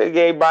verdict, after they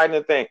gave Biden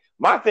the thing.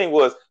 My thing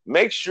was,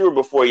 make sure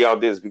before y'all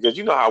did this, because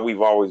you know how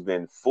we've always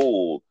been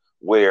fooled,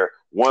 where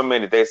 1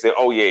 minute they say,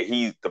 oh yeah,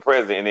 he's the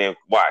president, and then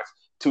watch,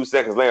 2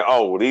 seconds later,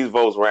 oh, well, these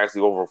votes were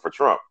actually over for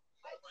Trump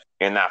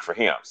and not for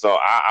him. So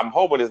I'm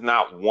hoping it's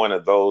not one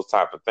of those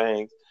type of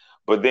things.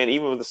 But then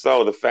even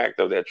so, the fact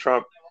of that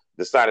Trump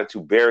decided to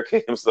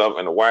barricade himself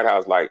in the White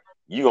House, like,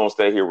 you gonna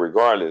stay here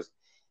regardless.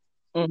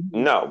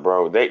 Mm-hmm. No,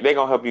 bro, they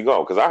gonna help you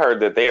go, because I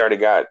heard that they already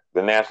got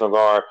the National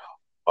Guard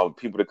of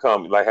people to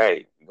come. Like,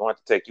 hey, we're going to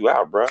have to take you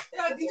out, bro.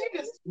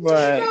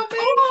 Right.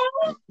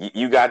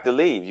 You got to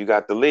leave. You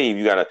got to leave.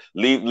 You got to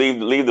leave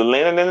the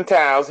linen and the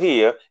towels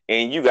here,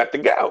 and you got to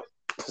go.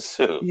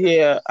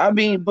 Yeah, I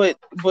mean, but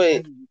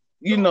the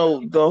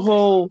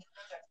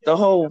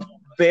whole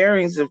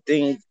bearings of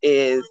things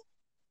is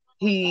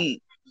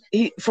he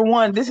for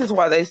one, this is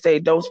why they say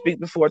don't speak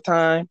before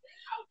time,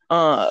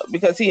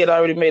 because he had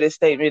already made a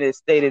statement that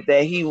stated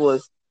that he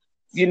was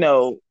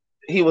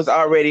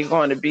already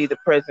going to be the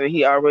president.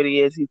 He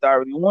already is. He's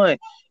already won.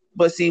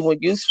 But see, when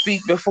you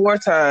speak before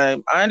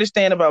time, I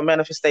understand about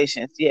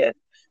manifestations. Yes,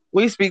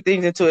 we speak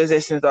things into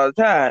existence all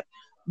the time.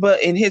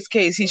 But in his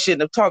case, he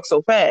shouldn't have talked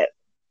so fast.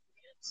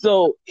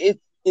 So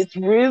it's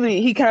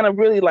really, he kind of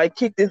really like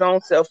kicked his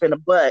own self in the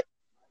butt,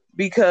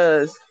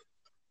 because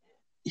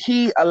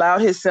he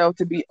allowed himself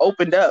to be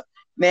opened up.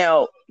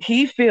 Now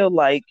he feel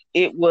like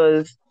it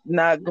was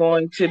not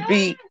going to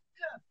be.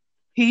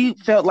 He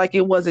felt like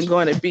it wasn't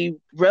going to be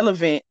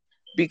relevant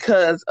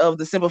because of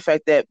the simple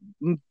fact that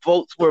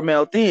votes were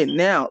mailed in.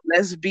 Now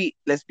let's be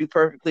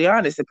perfectly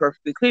honest and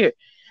perfectly clear.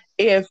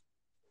 If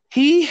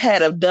he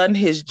had have done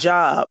his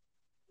job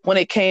when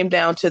it came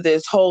down to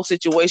this whole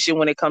situation,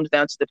 when it comes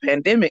down to the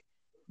pandemic,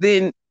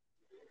 then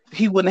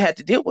he wouldn't have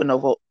to deal with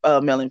no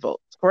mail-in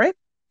votes, correct?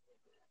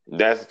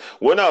 No,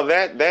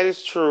 that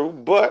is true,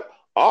 but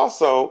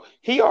also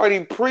he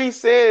already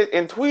pre-said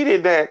and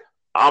tweeted that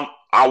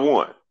I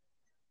won,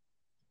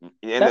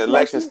 and the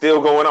election's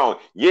still going on.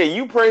 Yeah,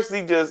 you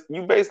basically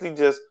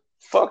just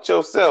fucked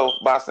yourself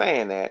by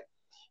saying that,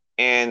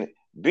 and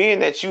being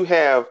that you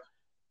have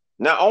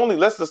not only.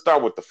 Let's just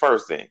start with the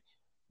first thing.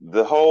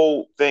 The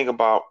whole thing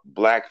about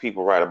black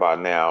people right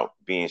about now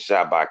being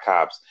shot by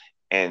cops,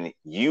 and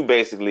you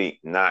basically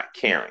not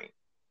caring.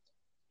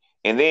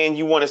 And then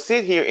you want to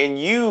sit here and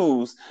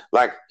use,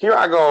 like, here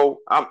I go.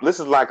 This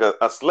is like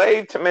a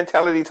slave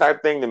mentality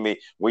type thing to me,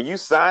 where you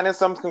signing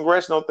some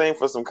congressional thing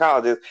for some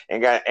colleges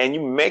and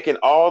you making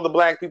all the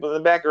black people in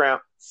the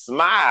background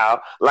smile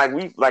like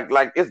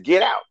it's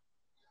Get Out.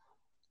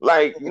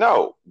 Like,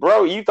 no,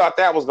 bro, you thought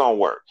that was gonna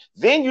work.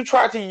 Then you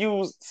tried to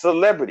use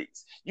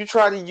celebrities. You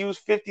tried to use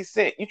 50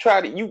 Cent.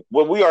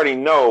 Well, we already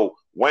know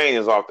Wayne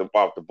is off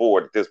the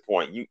board at this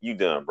point. You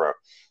done, bro.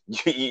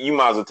 You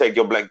might as well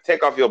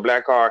take off your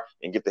black card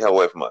and get the hell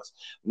away from us.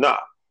 Nah.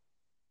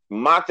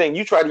 My thing,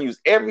 you try to use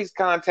every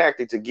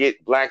contact to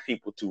get black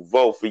people to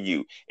vote for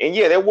you. And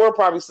yeah, there were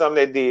probably some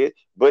that did,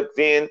 but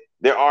then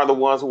there are the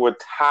ones who were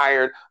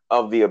tired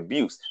of the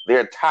abuse.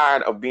 They're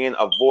tired of being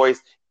a voice.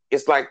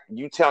 It's like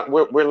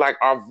we're like,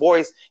 our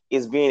voice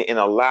is being in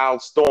a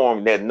loud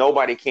storm that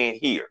nobody can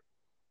hear.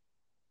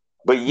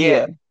 But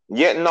yet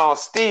and all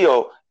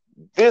still,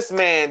 This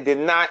man did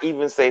not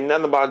even say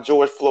nothing about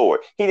George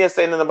Floyd. He didn't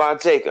say nothing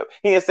about Jacob.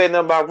 He didn't say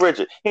nothing about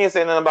Richard. He didn't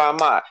say nothing about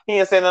Ahmaud. He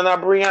didn't say nothing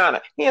about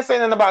Breonna. He didn't say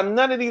nothing about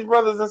none of these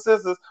brothers and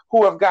sisters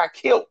who have got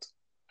killed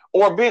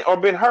or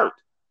been hurt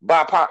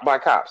by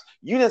cops.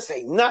 You didn't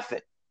say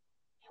nothing.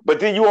 But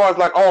then you always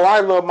like, oh, I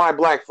love my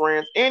black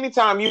friends.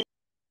 Anytime you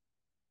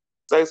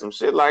say some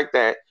shit like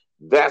that,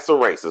 that's a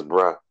racist,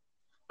 bro.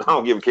 I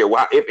don't give a care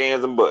why, if,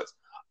 ands, and buts.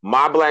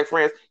 My black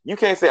friends, you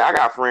can't say I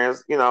got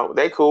friends. You know,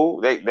 they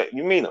cool. They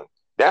you mean them.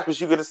 That's what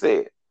you could have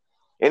said.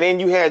 And then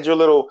you had your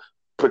little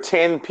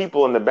pretend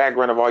people in the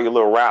background of all your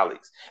little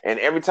rallies. And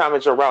every time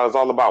at your rally, it's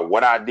all about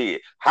what I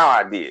did, how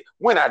I did,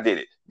 when I did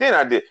it, then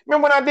I did.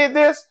 Remember when I did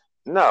this?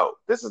 No,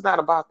 this is not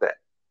about that.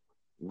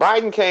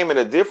 Biden came in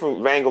a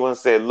different angle and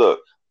said,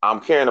 look,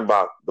 I'm caring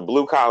about the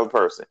blue collar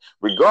person,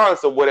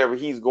 regardless of whatever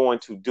he's going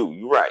to do.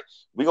 You're right.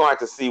 We're going to have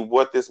to see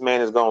what this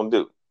man is going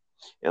to do.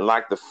 And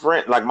like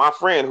my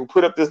friend who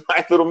put up this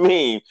nice little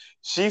meme,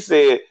 she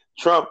said,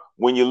 Trump,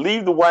 when you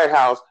leave the White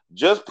House,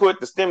 just put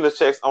the stimulus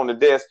checks on the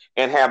desk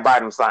and have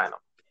Biden sign them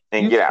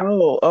and get out.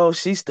 Oh,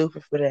 she's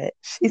stupid for that.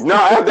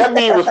 That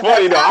meme was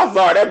funny though. I'm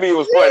sorry, that meme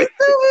was funny.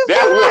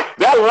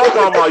 That's what I'm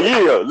talking about.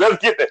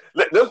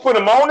 Yeah, let's put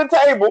them on the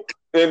table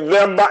and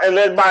let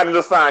Biden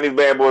just sign these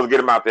bad boys and get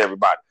them out to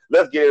everybody.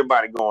 Let's get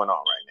everybody going on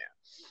right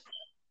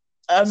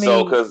now. I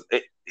mean, because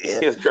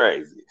it's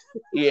crazy.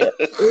 Yeah,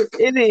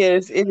 it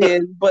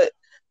is.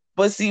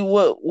 But see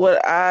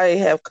what I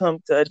have come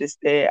to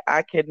understand,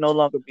 I can no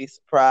longer be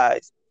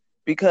surprised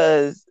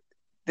because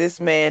this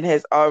man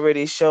has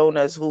already shown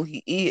us who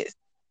he is.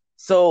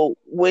 So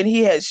when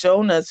he had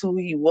shown us who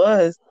he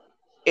was,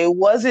 it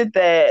wasn't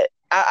that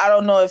I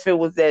don't know if it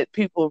was that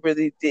people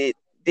really didn't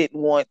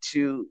want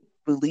to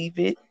believe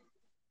it.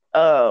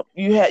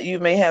 You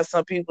may have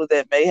some people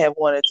that may have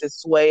wanted to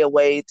sway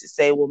away to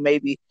say, well,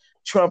 maybe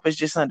Trump is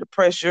just under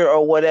pressure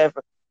or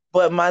whatever.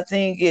 But my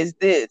thing is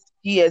this: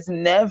 he has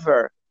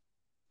never,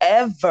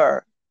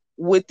 ever,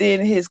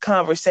 within his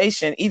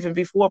conversation, even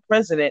before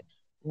president,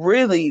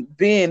 really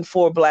been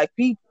for Black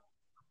people.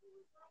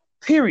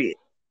 Period.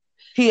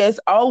 He has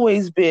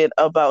always been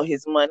about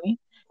his money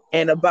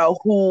and about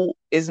who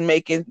is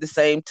making the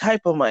same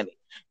type of money.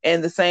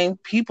 And the same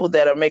people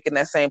that are making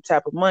that same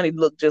type of money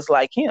look just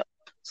like him.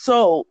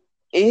 So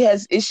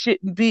it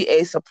shouldn't be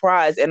a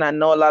surprise. And I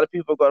know a lot of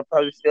people are going to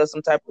probably feel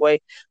some type of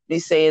way me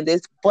saying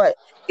this, but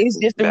it's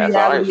just the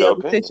reality of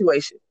the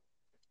situation.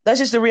 That's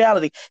just the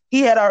reality.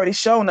 He had already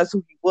shown us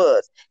who he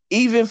was.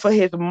 Even for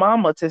his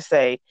mama to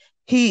say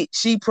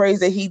she prays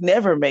that he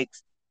never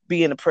makes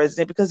being a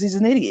president because he's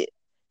an idiot.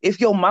 If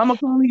your mama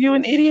calling you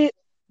an idiot,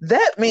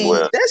 that means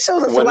that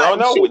shows us a lot.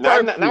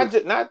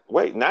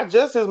 Not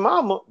just his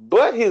mama,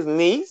 but his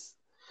niece,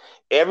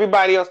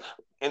 everybody else,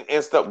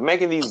 and stuff,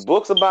 making these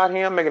books about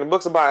him, making the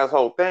books about his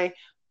whole thing.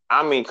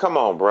 I mean, come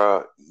on,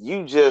 bro.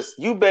 You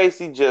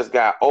basically just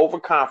got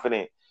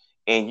overconfident,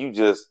 and you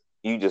just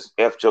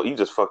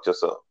fucked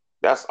yourself.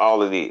 That's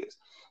all it is.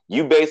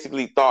 You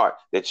basically thought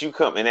that you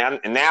come, and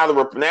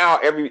now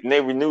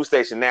every news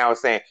station now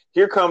is saying,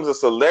 here comes a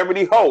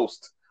celebrity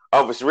host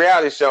of a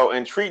reality show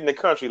and treating the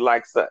country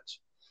like such.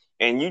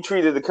 And you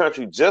treated the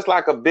country just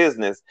like a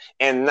business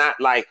and not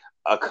like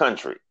a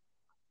country.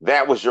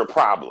 That was your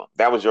problem.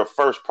 That was your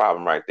first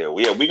problem right there.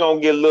 Yeah, we're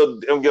going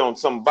to get on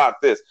something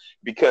about this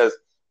because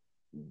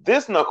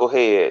this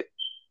knucklehead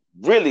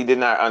really did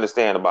not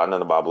understand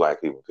nothing about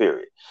Black people,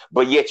 period.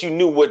 But yet you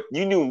knew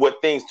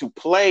what things to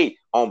play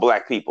on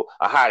Black people,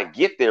 or how to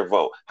get their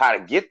vote, how to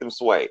get them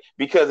swayed.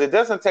 Because it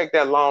doesn't take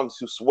that long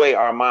to sway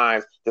our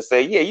minds to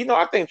say, yeah,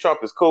 I think Trump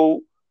is cool.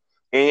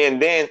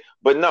 And then,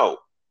 but no,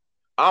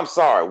 I'm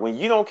sorry. When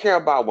you don't care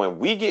about when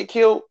we get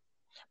killed,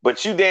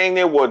 but you damn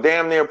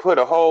near put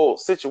a whole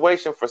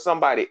situation for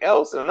somebody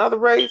else in another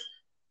race,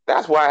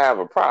 that's why I have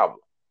a problem.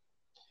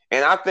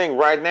 And I think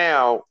right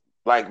now,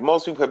 like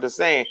most people have been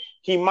saying,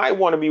 he might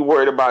want to be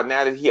worried about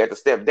now that he had to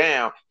step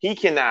down. He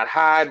cannot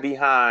hide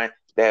behind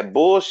that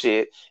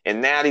bullshit.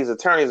 And now these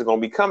attorneys are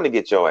going to be coming to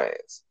get your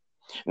ass.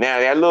 Now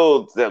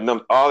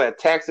all that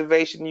tax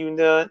evasion you've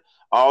done,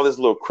 all this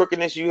little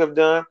crookedness you have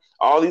done,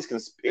 all these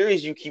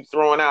conspiracies you keep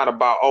throwing out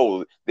about,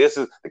 this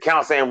is the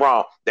count saying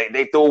wrong.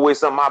 They threw away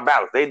some of my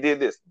ballots. They did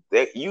this.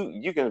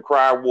 You can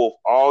cry wolf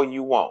all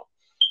you want.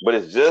 But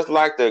it's just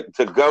like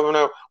the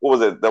governor, what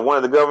was it? One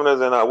of the governors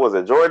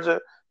in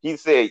Georgia? He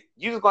said,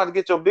 you just got to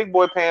get your big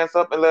boy pants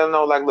up and let them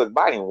know, like, look,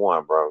 Biden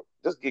won, bro.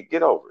 Just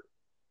get over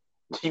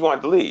it. He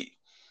wanted to leave.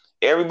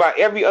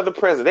 Every other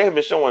president, they have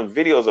been showing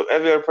videos of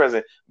every other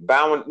president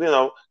bowing,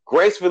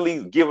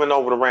 gracefully giving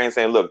over the reins,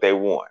 saying, look, they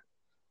won.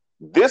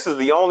 This is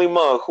the only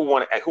mug who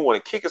want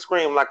to kick and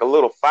scream like a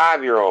little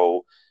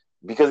 5-year-old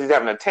because he's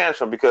having a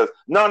tantrum because,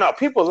 no,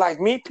 people like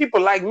me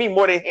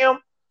more than him.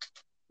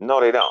 No,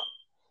 they don't.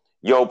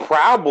 Your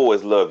Proud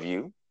Boys love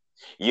you.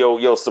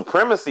 Your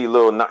supremacy,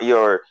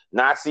 your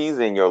Nazis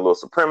and your little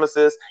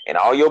supremacists and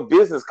all your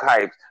business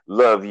types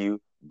love you,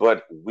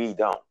 but we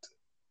don't.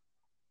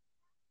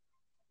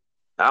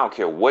 I don't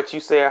care what you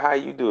say or how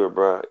you do it,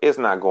 bro. It's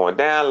not going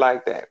down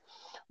like that.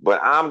 But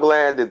I'm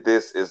glad that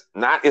this is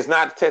not, it's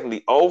not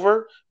technically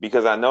over,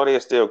 because I know they're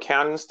still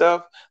counting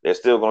stuff. They're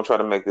still going to try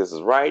to make this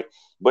as right.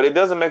 But it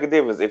doesn't make a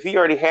difference. If he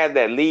already had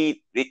that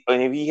lead,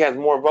 and if he has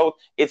more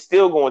votes, it's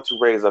still going to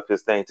raise up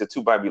his thing to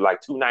maybe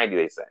like 290,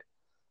 they say.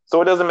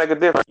 So it doesn't make a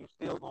difference.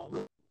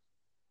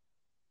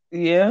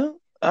 Yeah,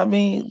 I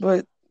mean,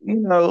 but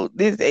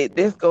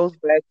this goes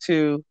back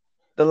to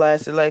the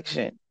last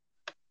election,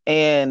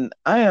 and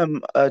I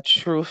am a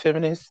true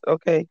feminist.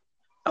 Okay,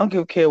 I don't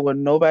give a care what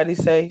nobody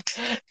say.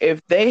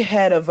 If they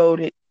had a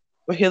voted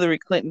for Hillary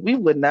Clinton, we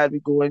would not be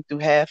going through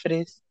half of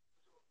this.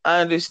 I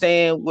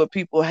understand what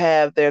people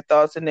have their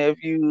thoughts and their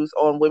views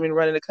on women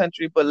running the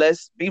country, but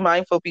let's be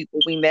mindful, people.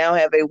 We now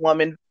have a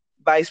woman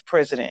vice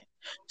president.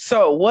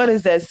 So, what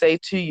does that say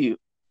to you?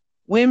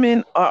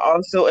 Women are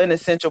also an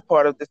essential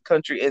part of this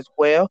country as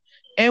well.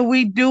 And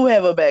we do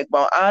have a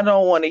backbone. I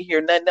don't want to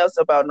hear nothing else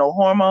about no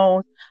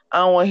hormones. I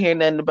don't want to hear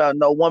nothing about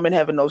no woman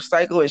having no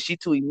cycle and she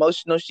too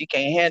emotional. She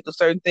can't handle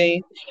certain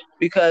things.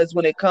 Because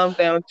when it comes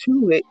down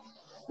to it,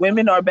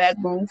 women are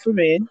backbone for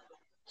men.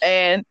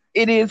 And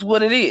it is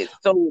what it is.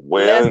 So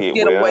let's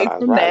get away That's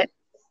from that right.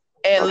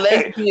 and let's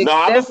Okay. be No,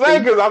 I'm just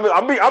saying, accepting.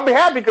 because I'll be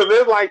happy, because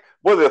there's like,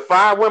 was it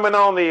 5 women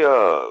on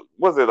the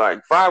was it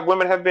like 5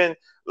 women have been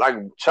like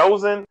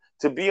chosen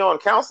to be on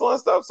council and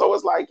stuff? So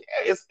it's like,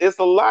 it's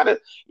a lot of,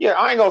 yeah.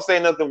 I ain't gonna say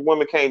nothing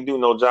women can't do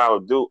no job, or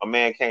do a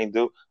man can't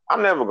do.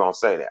 I'm never gonna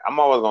say that. I'm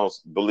always gonna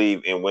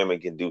believe in women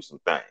can do some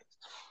things.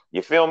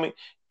 You feel me?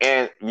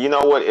 And you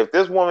know what? If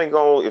this woman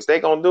if they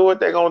gonna do it,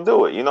 they gonna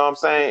do it. You know what I'm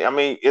saying? I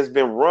mean, it's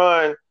been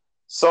run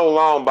so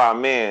long by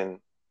men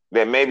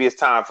that maybe it's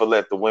time for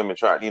let the women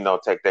try,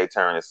 take their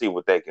turn and see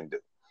what they can do.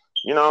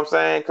 You know what I'm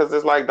saying? Because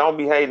it's like, don't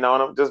be hating on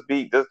them. Just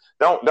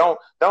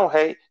don't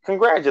hate.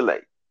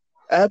 Congratulate.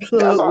 That's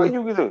all Absolutely.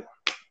 you can do.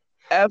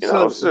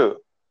 Absolutely. Sure.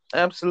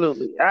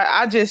 Absolutely.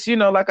 I just,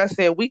 like I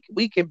said, we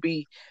could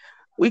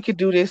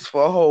do this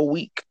for a whole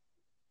week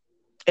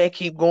and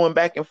keep going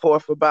back and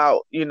forth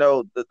about,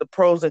 the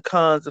pros and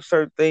cons of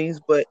certain things.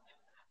 But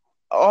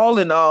all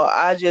in all,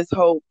 I just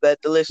hope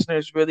that the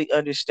listeners really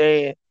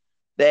understand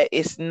that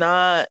it's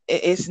not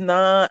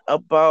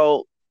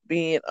about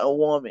being a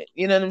woman.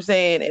 You know what I'm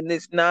saying? And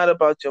it's not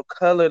about your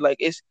color.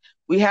 Like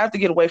we have to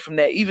get away from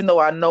that, even though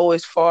I know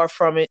it's far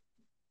from it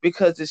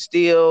because it's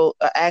still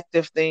an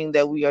active thing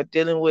that we are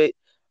dealing with.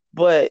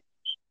 But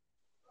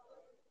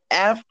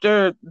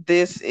after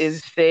this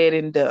is said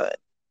and done,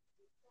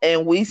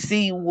 and we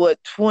see what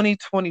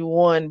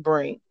 2021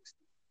 brings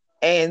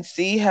and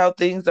see how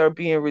things are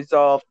being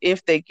resolved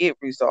if they get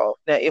resolved.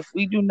 Now, if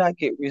we do not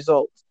get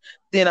results,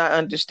 then I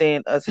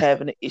understand us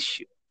having an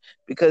issue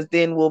because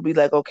then we'll be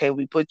like, okay,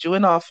 we put you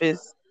in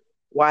office.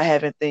 Why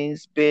haven't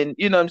things been,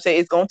 you know what I'm saying?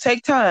 It's going to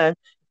take time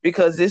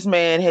because this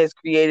man has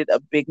created a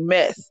big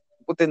mess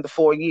within the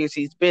 4 years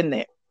he's been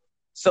there.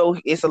 So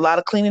it's a lot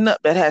of cleaning up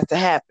that has to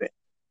happen.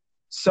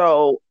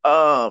 So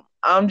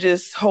I'm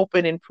just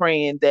hoping and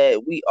praying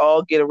that we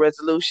all get a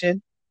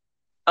resolution.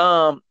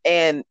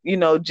 And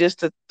just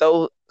to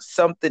throw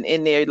something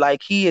in there,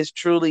 like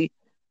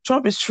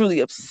Trump is truly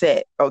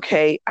upset.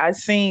 Okay, I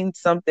seen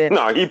something.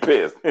 No, he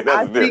pissed. That's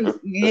I the see. difference.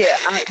 Yeah,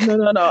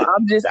 no.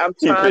 I'm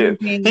He trying to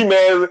pissed. be. He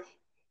mad.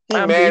 He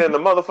I'm mad just. in the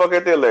motherfucker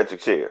at the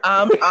electric chair.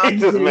 He I'm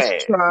just just mad.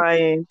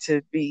 trying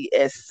to be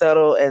as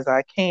subtle as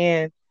I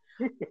can.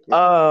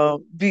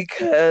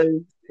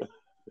 Because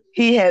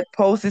he had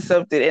posted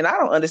something, and I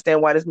don't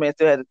understand why this man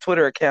still has a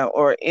Twitter account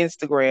or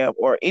Instagram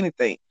or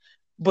anything.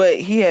 But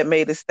he had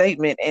made a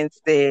statement and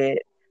said,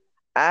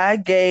 "I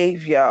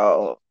gave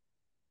y'all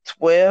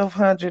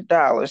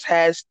 $1,200.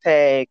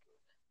 Hashtag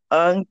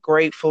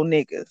ungrateful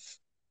niggas."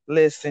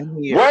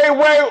 Listen here. Wait,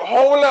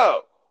 hold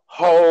up.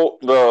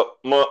 Hold the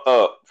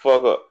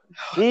fuck up.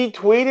 He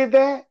tweeted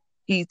that?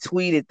 He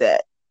tweeted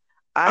that.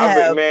 I I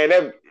mean, have man,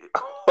 that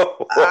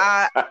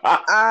I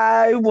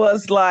I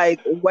was like,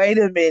 wait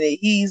a minute.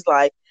 He's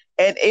like,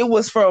 and it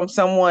was from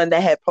someone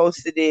that had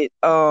posted it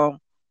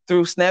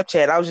through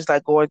Snapchat. I was just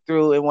like going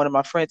through and one of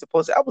my friends had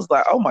posted. I was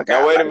like, oh my Now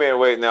God, wait a like, minute,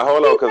 wait now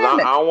hold on, he because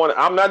mad. I don't want.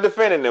 I'm not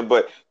defending them,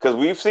 but because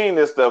we've seen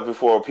this stuff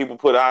before, people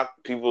put out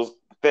people's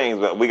things,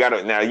 but we got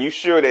to now. You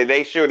sure that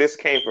they sure this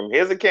came from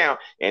his account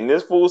and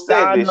this fool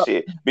said this Donald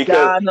shit,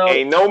 because Donald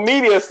ain't no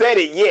media said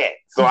it yet,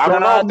 so I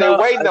don't know if they're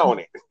Donald waiting on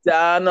it.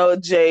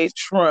 Donald J.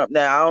 Trump.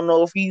 Now I don't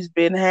know if he's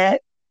been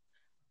hacked.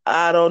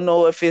 I don't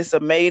know if it's a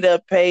made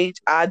up page.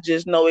 I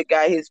just know it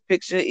got his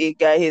picture, it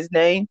got his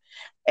name,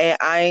 and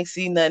I ain't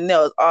seen nothing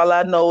else. All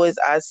I know is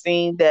I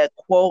seen that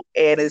quote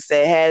and it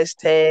said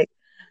hashtag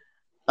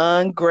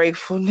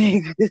ungrateful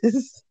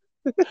niggas.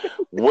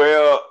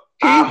 Well,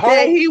 He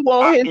said he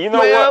want his you know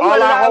what?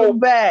 $1,200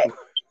 back.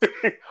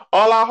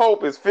 All I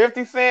hope is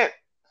 50 Cent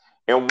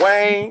and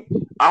Wayne.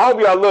 I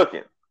hope y'all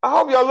looking. I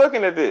hope y'all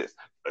looking at this.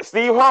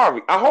 Steve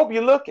Harvey. I hope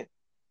you're looking.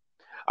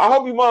 I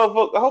hope you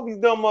motherfuckers, I hope these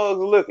dumb mugs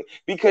are looking,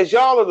 because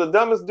y'all are the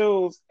dumbest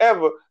dudes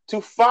ever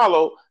to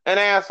follow an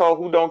asshole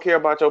who don't care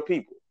about your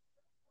people.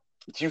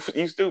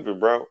 You stupid,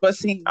 bro. But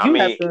see, I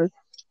mean,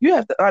 you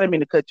have to. I didn't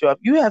mean to cut you off.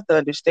 You have to no,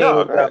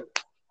 understand go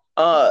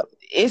though. ahead.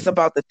 It's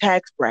about the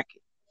tax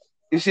bracket.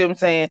 You see what I'm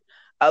saying?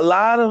 A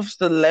lot of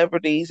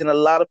celebrities and a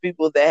lot of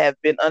people that have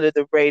been under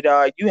the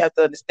radar, you have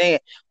to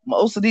understand,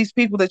 most of these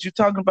people that you're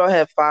talking about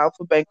have filed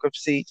for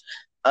bankruptcy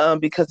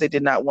because they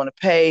did not want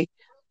to pay.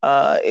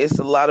 It's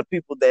a lot of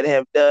people that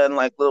have done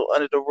like little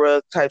under the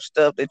rug type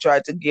stuff. They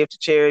tried to give to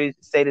charities,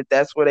 say that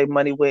that's where their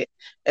money went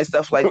and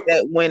stuff like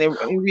that. When in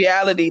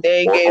reality,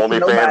 they ain't Or gave to OnlyFans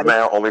nobody.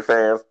 now,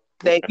 OnlyFans.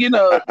 They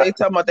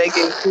talking about they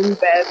gave food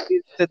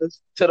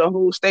baskets to the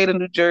whole state of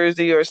New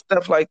Jersey or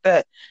stuff like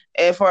that.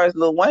 And as far as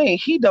Lil Wayne,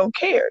 he don't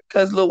care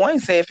because Lil Wayne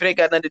said if it ain't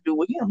got nothing to do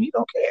with him, he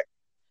don't care.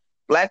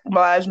 Black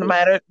lives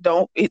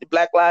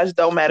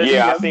don't matter to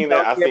Yeah, I him. He seen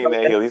that. don't I care seen about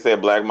that. that. He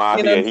said Black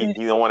You know what Mafia. I'm He saying?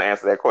 he don't want to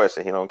answer that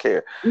question. He don't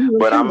care. He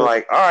But I'm refused.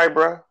 like, all right,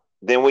 bro.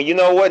 Then when you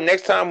know what,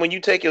 next time when you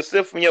take your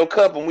sip from your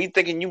cup and we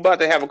thinking you about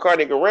to have a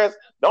cardiac arrest,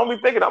 don't be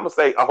thinking I'm gonna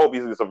say, I hope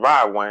you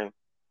survive, Wayne.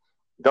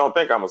 Don't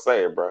think I'm gonna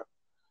say it, bro.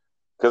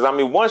 Because I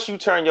mean, once you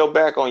turn your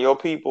back on your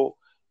people,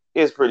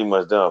 it's pretty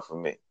much done for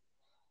me.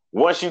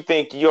 Once you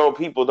think your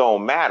people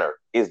don't matter,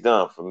 it's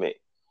done for me.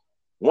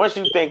 Once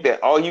you think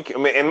that all you can, I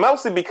mean, and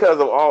mostly because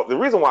of all the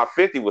reason why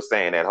 50 was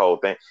saying that whole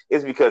thing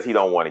is because he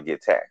don't want to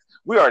get taxed.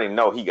 We already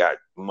know he got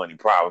money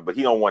problems, but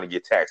he don't want to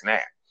get taxed now.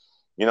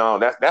 You know,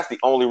 that's the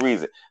only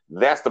reason.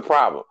 That's the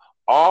problem.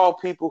 All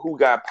people who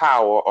got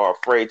power are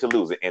afraid to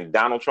lose it, and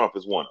Donald Trump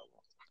is one of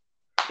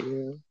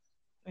Yeah,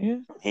 yeah,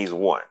 them. He's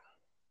one.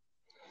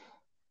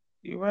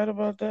 you're right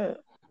about that.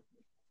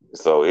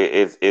 So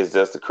it's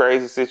just a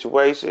crazy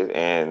situation,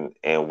 and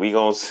we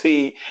gonna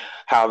see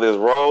how this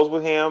rolls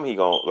with him. He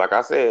gonna, like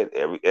I said,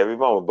 every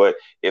moment. But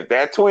if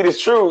that tweet is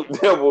true,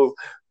 Devils,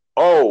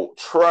 oh,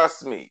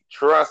 trust me,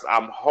 trust.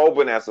 I'm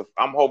hoping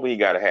he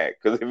got a hack,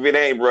 because if it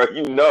ain't, bro,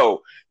 you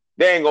know,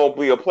 there ain't gonna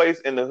be a place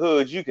in the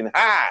hood you can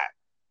hide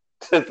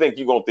to think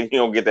you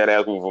don't get that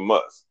ass whooping from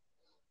us.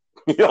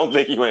 You don't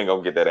think you ain't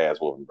gonna get that ass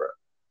whooping, bro?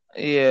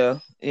 Yeah,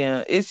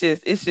 yeah. It's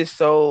just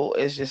so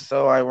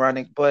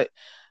ironic. But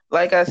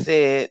like I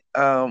said,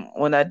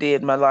 when I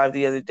did my live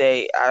the other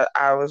day,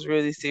 I was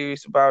really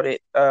serious about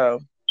it.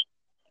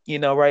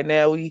 Right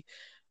now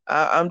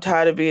I'm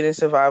tired of being in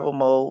survival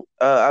mode.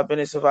 I've been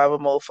in survival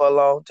mode for a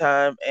long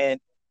time, and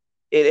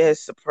it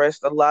has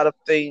suppressed a lot of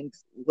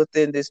things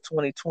within this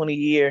 2020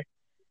 year.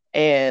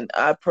 And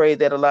I pray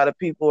that a lot of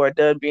people are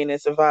done being in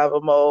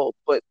survival mode.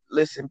 But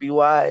listen, be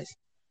wise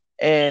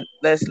and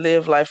let's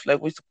live life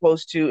like we're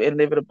supposed to and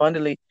live it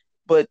abundantly.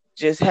 But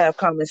just have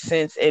common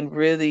sense and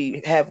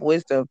really have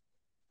wisdom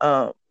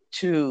um,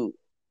 to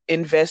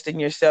invest in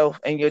yourself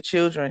and your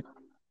children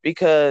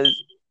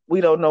because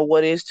we don't know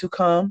what is to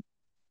come.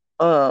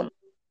 Um,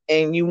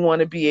 and you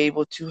want to be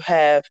able to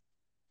have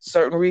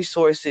certain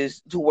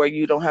resources to where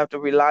you don't have to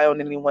rely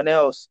on anyone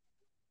else,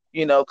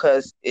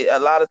 because a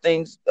lot of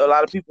things, a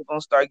lot of people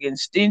gonna start getting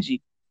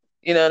stingy.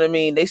 You know what I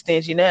mean? They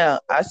stingy now.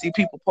 I see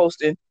people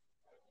posting,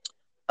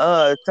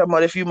 talking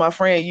about if you my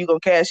friend, you gonna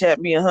cash at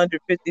me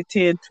 150,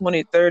 10,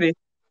 20, 30,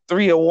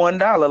 3 or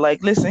 $1.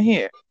 Like, listen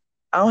here,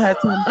 I don't have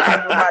time to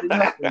send nobody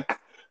nothing.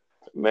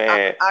 I,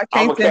 Man, I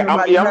I'm can't a send cat.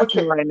 nobody I'm a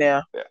nothing cat. right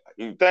now.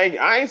 You think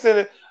I ain't saying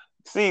it?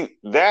 See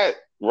that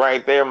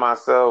right there,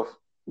 myself.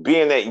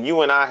 Being that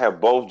you and I have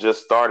both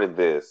just started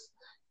this,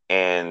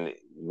 and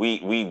we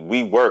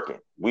working,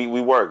 we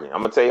working.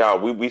 I'm gonna tell you how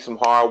we some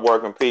hard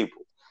working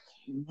people.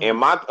 And Hmm.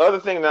 my other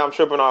thing that I'm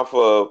tripping off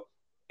of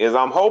is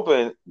I'm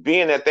hoping,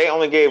 being that they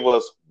only gave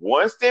us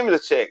one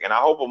stimulus check, and I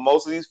hope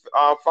most of these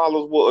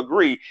followers will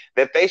agree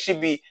that that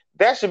should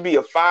be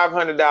a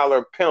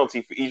 $500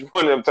 penalty for each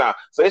one of them times.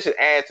 So they should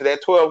add to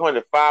that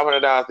 $1,200,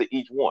 $500 to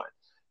each one,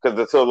 because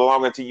until the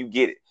longer until you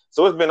get it.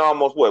 So it's been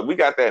almost what we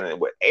got that in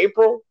what,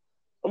 April,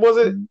 was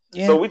it?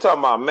 Yeah, So we talking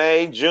about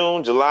May,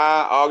 June,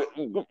 July, August.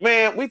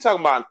 Man, we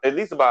talking about at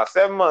least about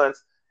 7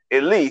 months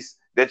at least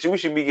that we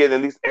should be getting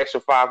at least extra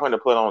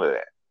 500 put onto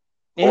that,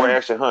 or yeah, an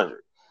extra 100,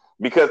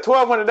 because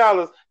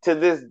 $1,200 to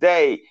this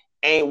day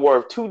ain't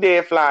worth two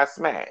dead flies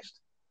smashed.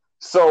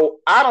 So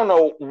I don't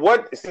know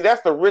what. See,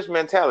 that's the rich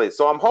mentality.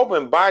 So I'm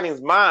hoping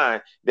Biden's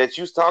mind that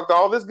you talked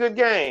all this good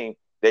game,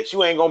 that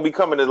you ain't gonna be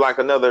coming to like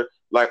another,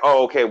 like,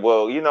 oh, okay,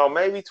 well,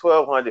 maybe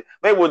 1,200,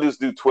 maybe we'll just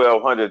do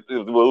 1,200,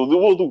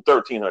 we'll do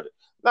 1,300.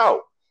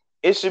 No,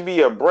 it should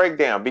be a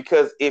breakdown,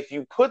 because if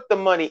you put the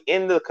money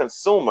in the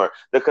consumer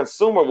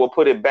will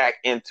put it back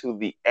into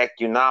the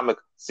economic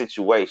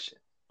situation.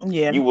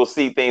 yeah. You will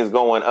see things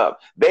going up.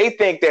 They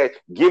think that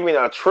giving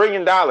 $1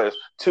 trillion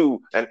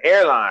to an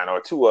airline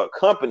or to a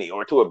company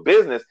or to a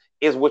business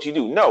is what you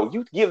do. No,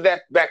 you give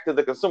that back to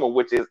the consumer,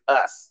 which is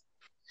us.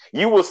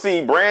 You will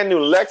see brand new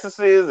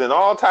Lexuses and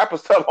all type of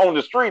stuff on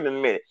the street in a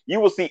minute. You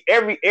will see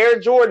every Air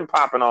Jordan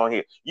popping on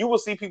here. You will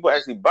see people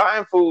actually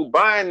buying food,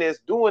 buying this,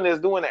 doing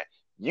that.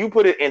 You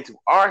put it into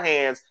our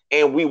hands,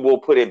 and we will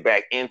put it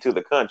back into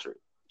the country.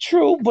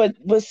 True, but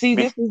see,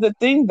 Be- this is the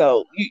thing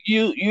though.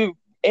 You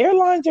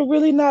airlines are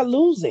really not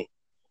losing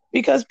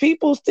because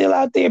people still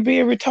out there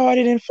being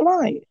retarded and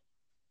flying.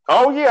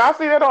 oh yeah, I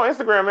see that on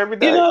Instagram every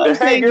You know day. what I'm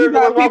Hey saying? You girl,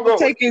 got what's people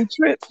going? taking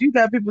trips. You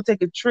got people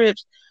taking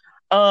trips,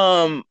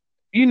 um,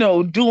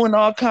 doing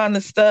all kind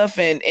of stuff,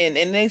 and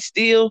they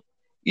still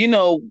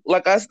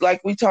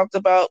like we talked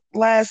about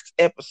last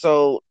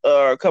episode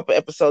or a couple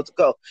episodes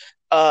ago,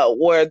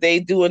 where they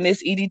doing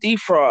this EDD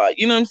fraud.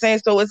 You know what I'm saying?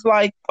 So it's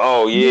like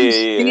Oh yeah,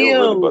 yeah, they were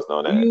really busting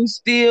on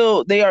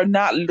that. they are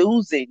not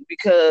losing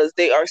because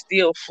they are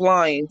still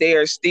flying, they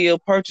are still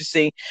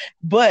purchasing,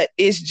 but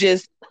it's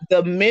just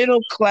the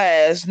middle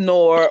class,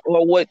 nor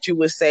or what you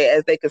would say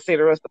as they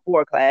consider us the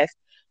poor class.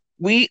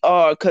 We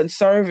are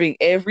conserving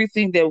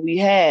everything that we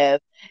have,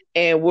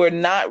 and we're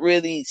not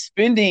really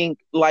spending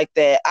like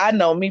that. I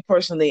know me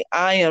personally,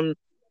 I am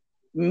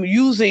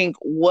using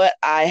what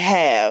I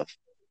have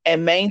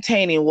and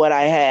maintaining what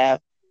I have,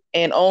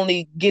 and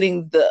only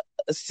getting the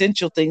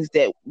essential things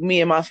that me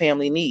and my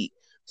family need.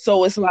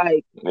 So it's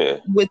like Yeah,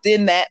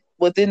 within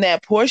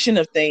that portion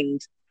of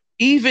things,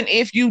 even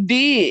if you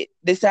did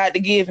decide to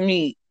give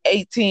me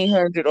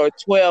 1,800 or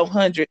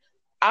 1,200,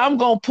 I'm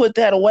gonna put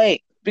that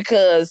away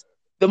because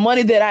the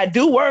money that I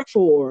do work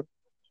for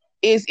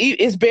is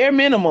bare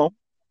minimum.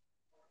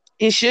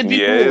 It should be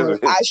yeah, more.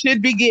 I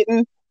should be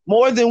getting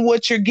more than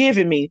what you're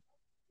giving me.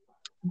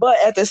 But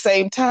at the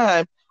same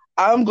time,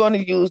 I'm going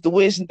to use the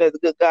wisdom that the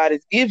good God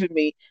has given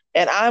me.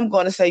 And I'm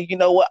going to say, you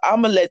know what?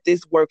 I'm going to let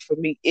this work for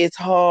me. It's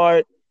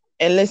hard.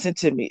 And listen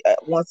to me.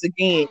 Once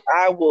again,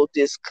 I will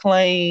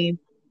disclaim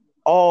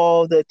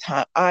all the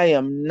time. I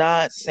am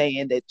not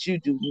saying that you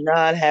do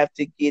not have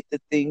to get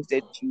the things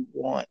that you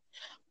want.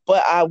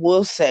 But I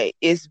will say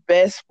it's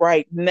best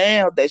right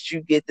now that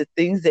you get the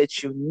things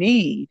that you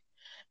need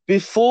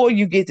before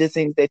you get the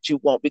things that you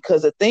want,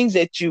 because the things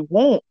that you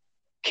want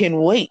can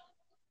wait.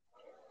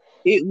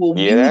 It will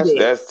yeah. be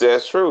That's there.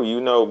 that's true.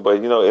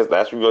 But it's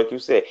that's like you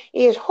said.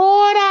 It's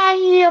hard out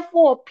here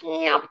for a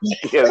pimp.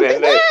 Yeah,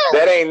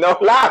 that ain't no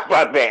lie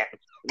about that.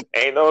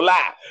 Ain't no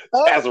lie.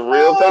 That's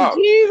real Oh, talk.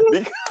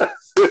 Jesus.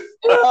 Because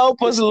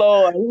Help us,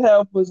 Lord.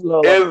 Help us,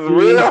 Lord. it's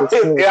real.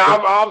 Jesus.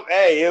 Help us.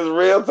 Hey, it's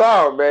real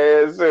talk,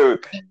 man.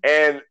 Shoot.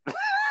 And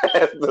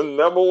that's the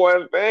number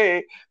one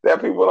thing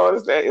that people don't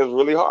understand. It's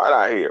really hard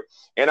out here.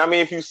 And I mean,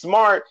 if you're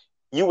smart,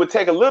 you would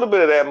take a little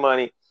bit of that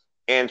money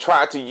and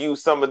try to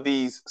use some of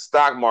these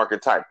stock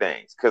market type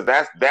things, because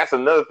that's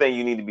another thing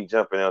you need to be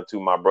jumping into,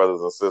 my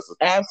brothers and sisters,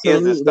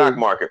 is the stock Absolutely.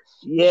 market.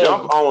 Yes.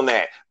 Jump on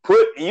that.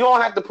 You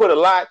don't have to put a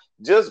lot,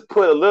 just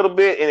put a little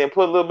bit and then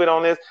put a little bit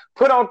on this.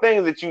 Put on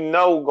things that you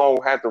know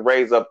gonna have to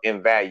raise up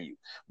in value.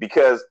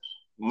 Because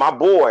my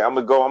boy, I'm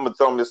gonna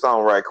throw him this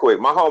on right quick.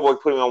 My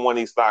homeboy put me on one of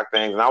these stock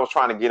things, and I was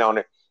trying to get on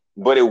it,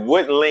 but it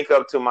wouldn't link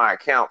up to my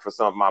account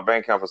my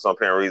bank account for some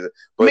apparent reason.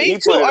 But Me he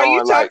put too. it Are you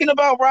on like, talking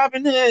about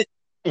Robin Hood?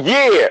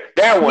 yeah,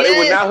 that one. It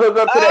would Yes. not hook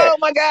up to that. Oh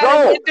my God, it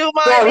So didn't do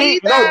mine so he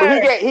no, but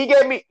either.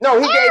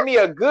 he gave me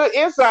a good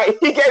insight.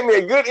 He gave me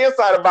a good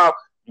insight about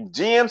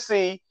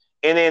GMC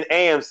and then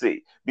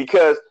AMC,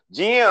 because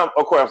GM,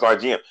 of course, I'm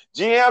sorry,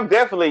 GM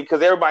definitely,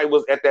 because everybody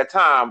was at that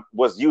time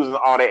was using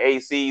all their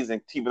ACs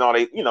and keeping all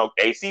their,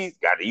 ACs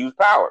got to use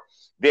power.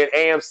 Then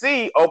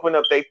AMC opened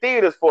up their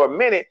theaters for a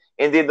minute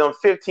and did them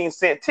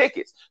 15-cent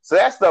tickets. So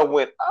that stuff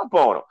went up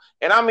on them.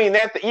 And I mean,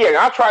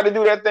 I tried to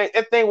do that thing.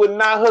 That thing would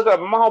not hook up.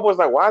 My homeboy's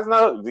like, why is it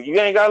not hooked? You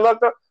ain't got it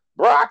hooked up?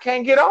 Bro, I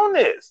can't get on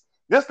this.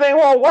 This thing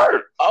won't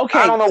work. I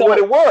Okay, don't know what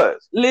so it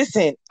was.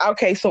 listen.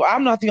 Okay, so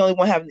I'm not the only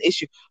one having the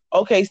issue.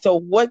 Okay, so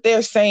what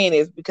they're saying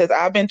is, because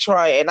I've been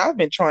trying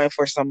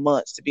for some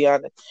months, to be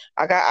honest.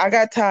 I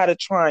got tired of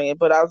trying,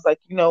 but I was like,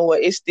 you know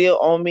what, it's still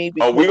on me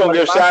Oh, because one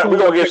of my we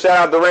gonna coworkers. give shout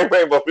out to Rain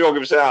Rainbow. We gonna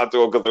give a shout out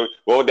to him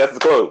because that's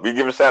close. We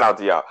give a shout out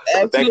to y'all.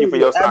 So thank you for Absolutely,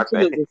 your stock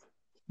thing. absolutely.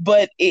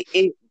 But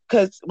it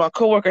because my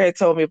coworker had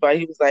told me about it.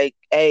 He was like,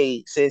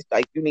 "Hey, sis,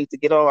 like you need to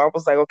get on." I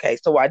was like, "Okay."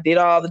 So I did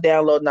all the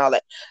download and all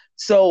that.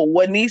 So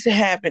what needs to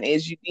happen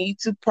is you need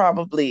to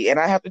probably, and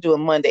I have to do it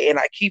Monday, and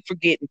I keep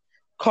forgetting,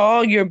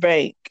 call your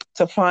bank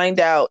to find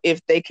out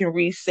if they can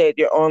reset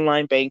your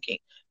online banking.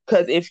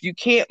 Because if you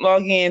can't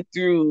log in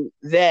through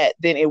that,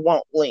 then it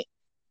won't link.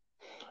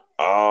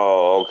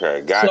 Oh,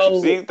 okay, got you.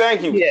 So See,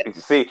 thank you. yeah,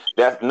 See,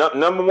 that's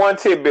number one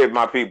tidbit,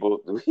 my people.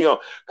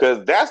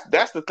 Because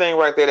that's the thing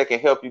right there that can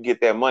help you get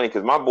that money.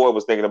 Because my boy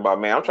was thinking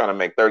about, man, I'm trying to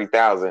make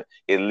 30,000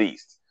 at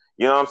least.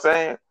 You know what I'm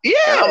saying?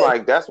 And I'm yeah,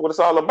 like, that's what it's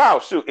all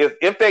about. Shoot,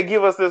 if they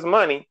give us this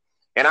money,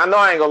 and I know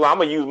I ain't gonna lie, I'm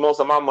gonna use most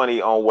of my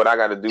money on what I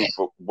got to do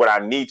for what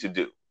I need to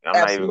do. I'm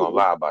not even gonna absolutely.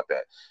 lie about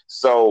that.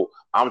 So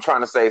I'm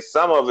trying to say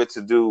some of it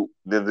to do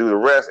the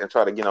rest and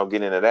try to get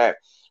into that.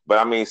 But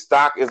I mean,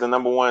 stock is the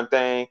number one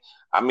thing.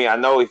 I mean, I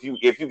know if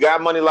you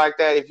got money like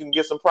that, if you can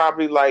get some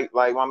property like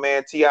my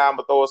man Ti, I'm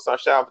gonna throw a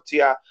shout out for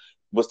Ti,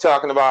 was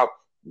talking about,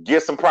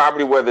 get some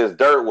property, whether it's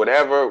dirt,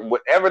 whatever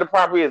the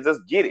property is,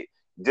 just get it,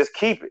 just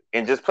keep it,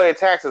 and just pay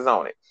taxes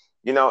on it,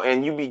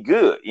 and you be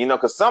good,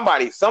 because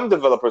some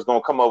developer's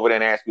gonna come over there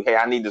and ask you, hey,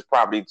 I need this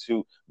property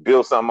to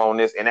build something on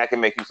this, and that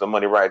can make you some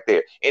money right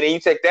there, and then you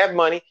take that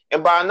money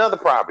and buy another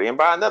property and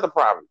buy another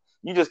property.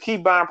 You just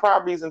keep buying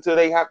properties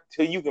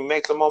till you can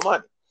make some more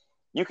money.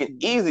 You can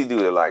easily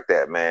do it like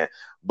that, man.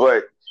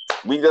 But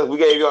we gave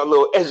you a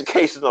little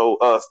educational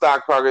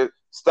stock market.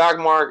 Stock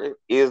market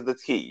is the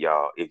key,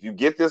 y'all. If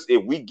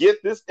we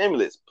get this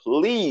stimulus,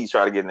 please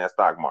try to get in that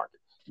stock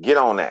market. Get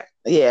on that.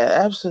 Yeah,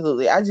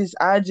 absolutely. I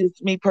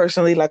just, me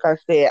personally, like I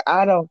said,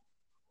 I don't,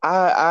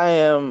 I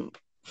am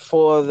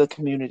for the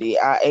community.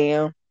 I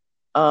am.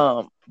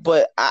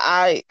 But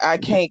I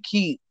can't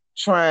keep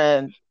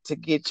trying to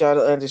get y'all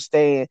to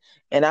understand,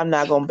 and I'm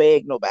not gonna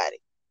beg nobody.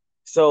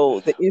 So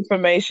the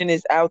information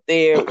is out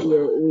there.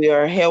 We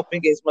are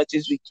helping as much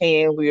as we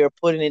can. We are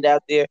putting it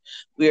out there.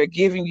 We are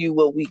giving you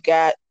what we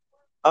got.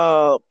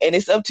 And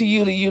it's up to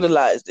you to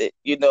utilize it,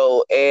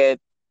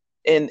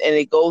 and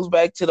it goes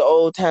back to the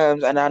old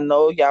times. And I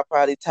know y'all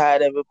probably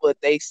tired of it, but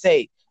they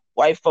say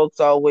white folks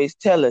always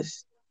tell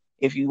us,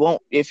 if you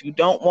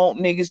don't want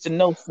niggas to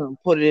know something,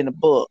 put it in a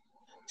book.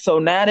 So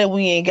now that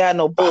we ain't got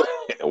no book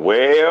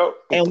Well,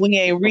 and we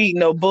ain't reading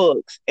no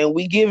books and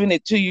we giving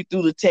it to you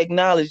through the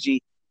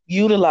technology,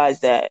 utilize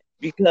that,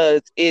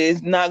 because it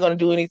is not going to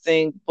do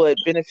anything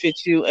but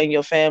benefit you and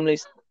your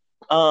families.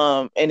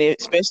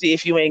 Especially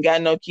if you ain't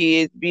got no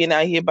kids, being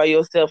out here by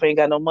yourself, ain't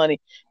got no money,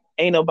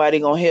 ain't nobody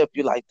gonna help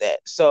you like that.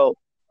 So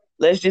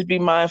let's just be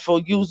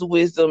mindful, use the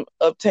wisdom,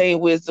 obtain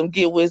wisdom,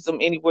 get wisdom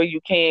anywhere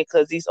you can,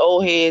 because these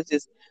old heads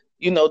is,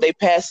 they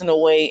passing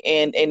away,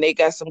 and they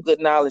got some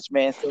good knowledge,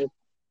 man. So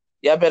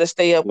y'all better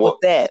stay up with well,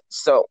 that.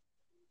 So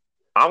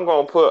I'm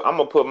gonna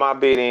put my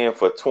bid in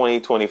for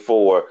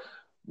 2024.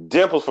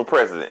 Dimples for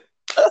president.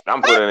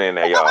 I'm putting it in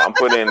there, y'all. I'm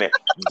putting it in there.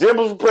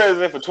 Dimples for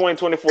president for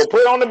 2024.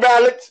 Put it on the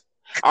ballot.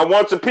 I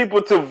want the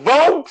people to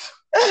vote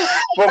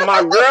for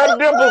my girl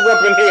Dimples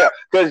up in here,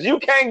 because you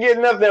can't get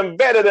nothing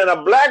better than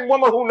a black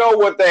woman who know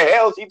what the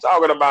hell she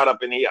talking about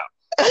up in here.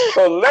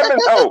 So let me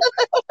know.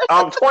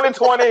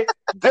 2020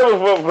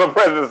 Dimples for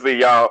presidency,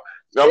 y'all.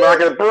 I'm not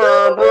gonna.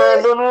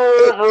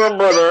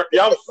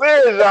 Y'all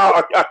serious,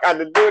 y'all. Y'all got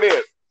to do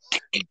this.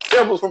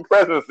 Dimples for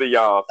presidency,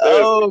 y'all.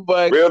 Seriously. oh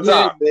my Real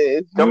talk.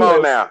 goodness, Come you on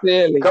are now.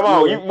 silly. Come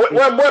on. You are silly.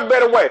 What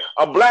better way?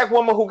 A black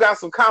woman who got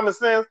some common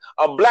sense,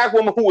 a black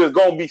woman who is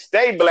going to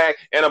stay black,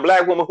 and a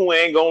black woman who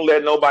ain't going to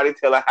let nobody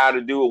tell her how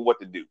to do or what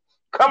to do.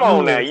 Come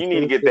on now. You are You need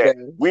to get stupid that.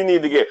 ass. We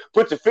need to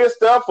put your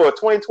fist up for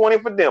 2020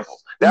 for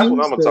Dimples. That's what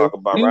I'm going to talk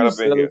about right You up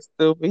in so here.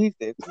 stupid. He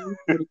said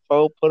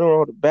 2024, put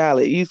her on the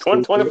ballot. You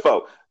stupid.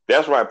 2024.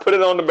 That's right. Put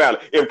it on the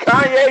ballot. If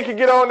Kanye can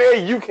get on there,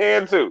 you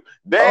can too.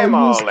 Oh, Damn you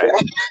all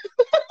that.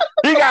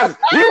 He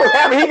was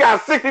happy. He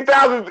got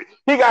 60,000.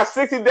 He got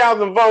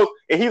 60,000 votes,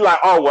 and he like,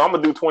 oh well, I'm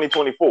gonna do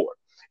 2024.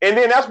 And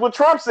then that's what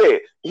Trump said.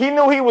 He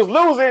knew he was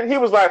losing. He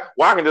was like,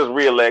 well, I can just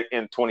reelect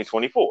in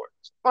 2024.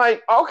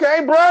 Like,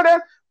 okay, bro,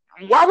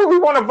 why would we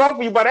want to vote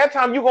for you? By that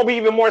time, you're gonna be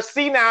even more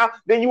senile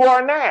than you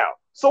are now.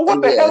 So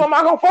what the yeah, hell am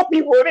I gonna vote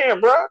you for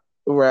then, bro?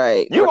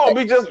 right, You're right.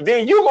 gonna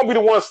be you're gonna be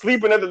the one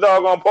sleeping at the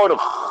doggone podium.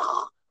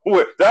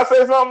 Did I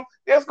say something?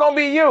 It's gonna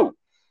be you.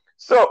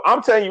 So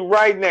I'm telling you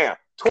right now,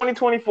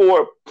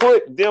 2024,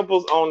 put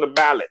Dimples on the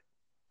ballot.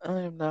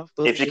 I am not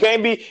If you foolish.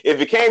 can't be, if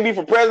you can't be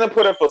for president,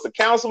 put her for some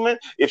councilman.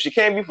 If she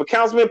can't be for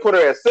councilman, put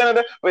her as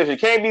senator. But if she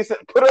can't be,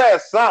 put her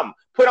as something.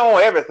 Put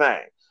on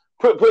everything.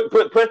 Put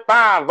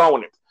 5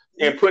 on it,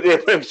 and put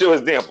it put sure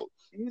it's Dimples.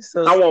 You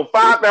so I want stupid.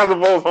 5,000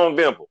 votes on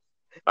Dimples.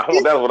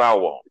 That's what I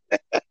want.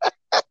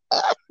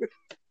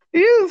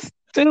 You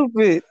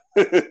stupid.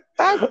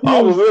 I I'm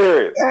can't.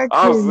 serious. I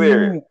I'm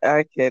serious. can't.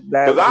 I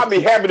cannot Because with I'll be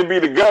you. happy to be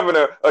the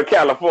governor of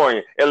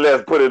California, and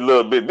let's put it a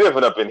little bit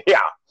different up in here.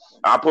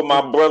 I put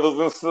my brothers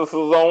and sisters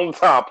on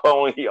top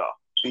on here.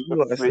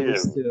 You are so Serious.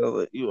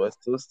 silly. You are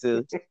so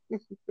silly.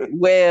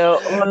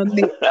 Well, on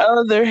the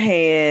other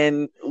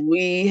hand,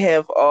 we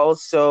have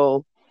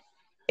also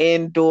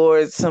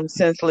endured some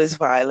senseless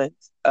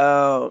violence.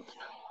 Oh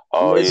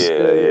yeah,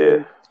 Mr.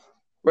 yeah.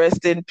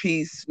 Rest in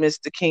peace,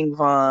 Mr. King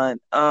Von.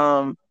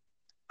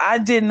 I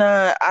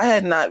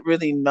had not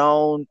really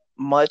known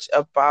much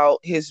about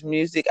his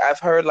music. I've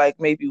heard like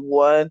maybe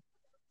one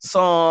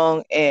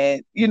song,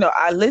 and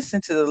I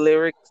listened to the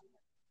lyrics,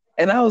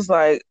 and I was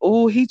like,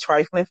 "Ooh, he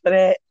trifling for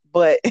that."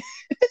 But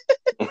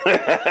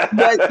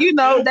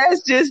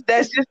that's just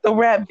the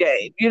rap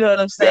game. You know what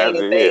I'm saying? That's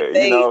And it. they Yeah,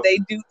 they they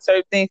do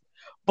certain things.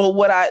 But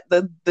what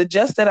the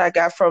gist that I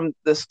got from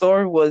the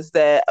story was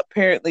that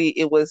apparently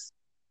it was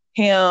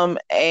him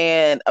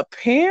and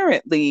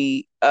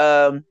apparently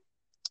NBA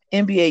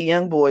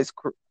YoungBoy's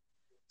crew.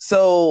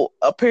 So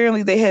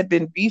apparently they had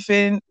been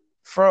beefing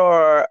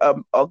for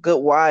a good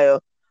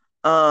while.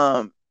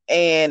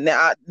 And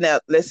now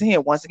listen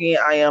here. Once again,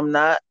 I am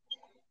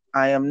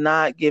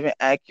not giving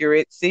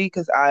accuracy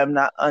because I am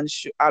not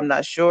unsure. I'm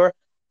not sure.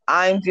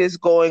 I'm just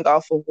going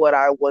off of what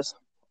I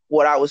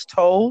was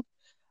told.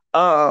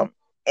 Um,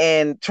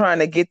 and trying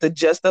to get the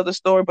gist of the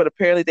story. But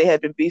apparently they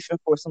had been beefing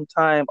for some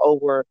time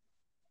over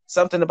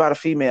something about a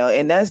female,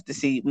 and that's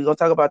deceit. We're gonna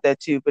talk about that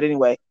too. But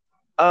anyway,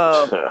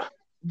 um,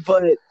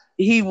 but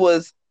he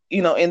was,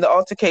 in the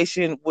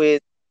altercation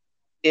with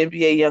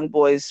NBA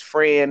YoungBoy's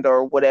friend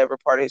or whatever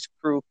part of his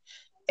crew,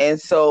 and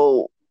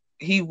so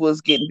he was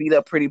getting beat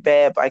up pretty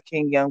bad by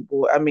King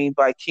YoungBoy. I mean,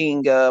 by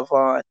King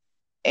Von.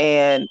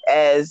 And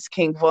as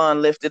King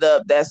Von lifted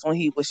up, that's when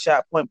he was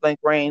shot point blank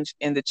range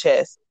in the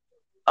chest.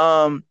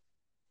 Um,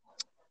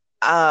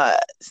 uh,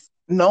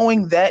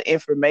 Knowing that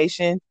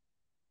information,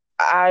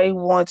 I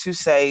want to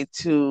say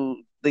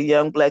to the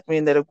young black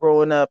men that are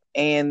growing up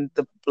and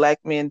the black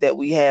men that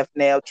we have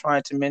now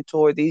trying to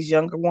mentor these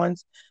younger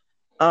ones.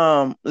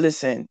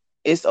 Listen,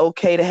 it's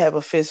okay to have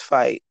a fist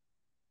fight,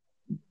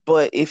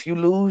 but if you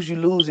lose, you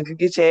lose. If you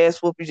get your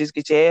ass whooped, you just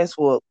get your ass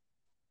whooped.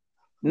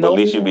 But at No,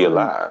 least you be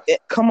alive.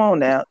 come on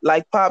now.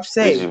 Like Pop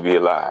At least say, you be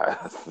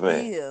alive,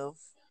 man. live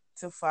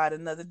to fight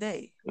another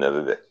day.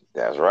 Another day.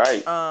 That's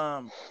right.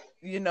 And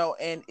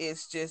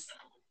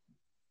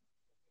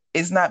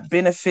it's not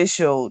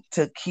beneficial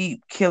to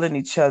keep killing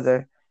each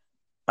other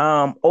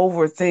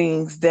over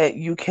things that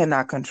you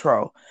cannot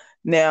control.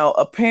 Now,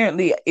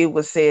 apparently, it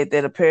was said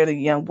that apparently,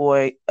 young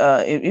boy,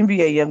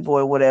 NBA young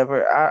boy,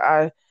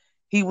 whatever,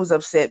 he was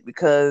upset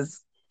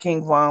because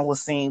King Von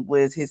was seen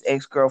with his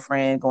ex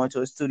girlfriend going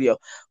to a studio,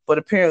 but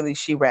apparently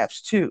she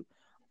raps too.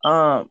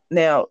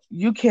 Now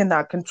you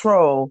cannot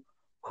control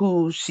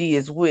who she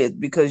is with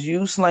because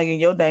you slinging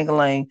your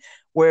dangalang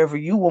wherever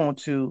you want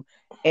to,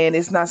 and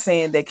it's not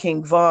saying that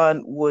King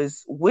Von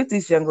was with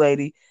this young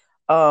lady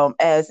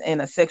as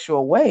in a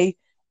sexual way.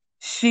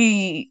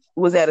 She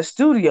was at a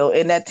studio,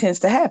 and that tends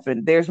to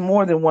happen. There's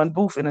more than one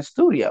booth in a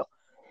studio.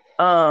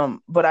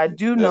 But I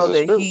do This know is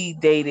that true. he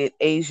dated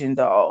Asian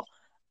Doll,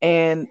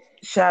 and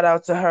shout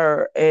out to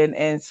her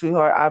and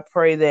sweetheart. I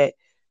pray that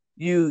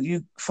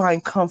you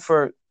find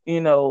comfort,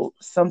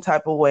 some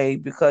type of way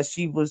because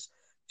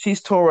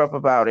she's tore up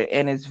about it,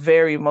 and it's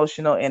very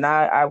emotional. And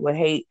I would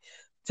hate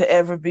to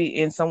ever be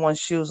in someone's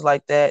shoes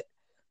like that.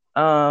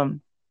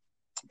 Um,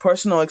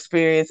 Personal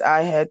experience,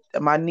 I had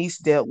my niece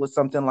dealt with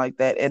something like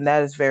that, and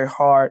that is very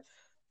hard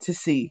to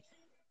see.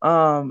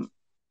 um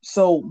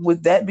so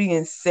with that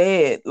being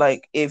said,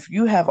 like if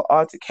you have an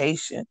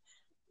altercation,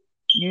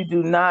 you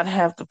do not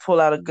have to pull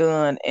out a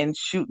gun and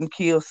shoot and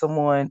kill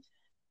someone,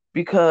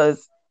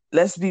 because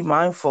let's be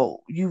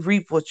mindful, you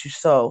reap what you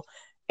sow,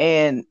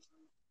 and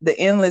the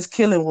endless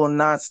killing will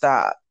not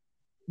stop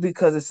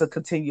because it's a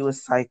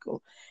continuous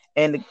cycle.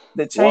 And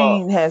the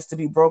Well, chain has to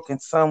be broken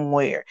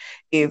somewhere.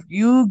 If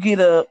you get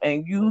up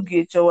and you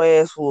get your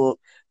ass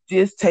whooped,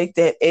 just take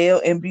that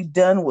L and be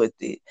done with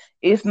it.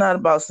 It's not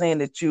about saying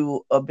that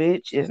you a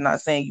bitch. It's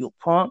not saying you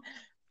a punk.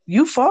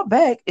 You fought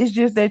back. It's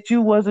just that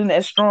you wasn't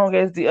as strong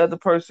as the other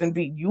person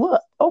beat you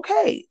up.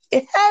 Okay,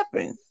 it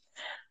happens.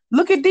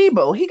 Look at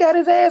Debo. He got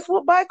his ass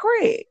whooped by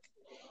Craig.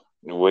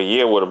 well,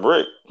 yeah, with a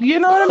brick. You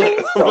know what I mean?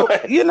 So,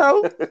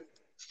 But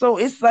so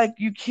it's like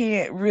you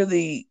can't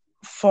really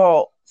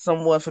fault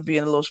someone for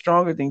being a little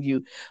stronger than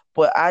you.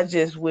 But I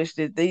just wish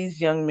that these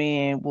young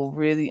men will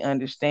really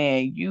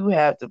understand you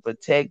have to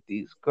protect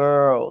these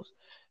girls.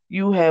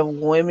 You have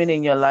women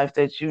in your life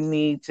that you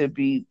need to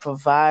be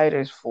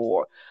providers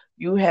for.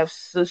 You have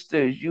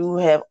sisters, you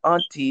have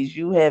aunties,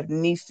 you have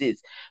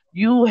nieces,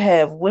 you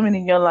have women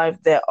in your life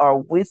that are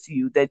with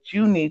you that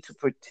you need to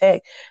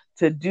protect.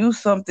 To do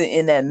something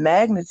in that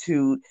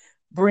magnitude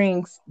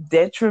brings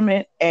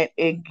detriment, and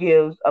it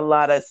gives a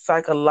lot of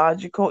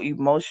psychological,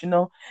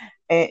 emotional,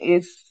 and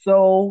it's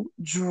so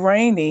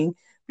draining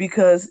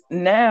because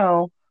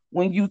now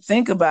when you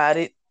think about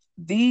it,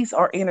 these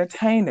are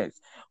entertainers.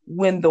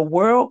 When the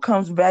world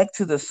comes back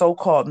to the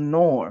so-called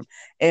norm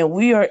and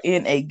we are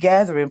in a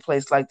gathering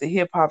place like the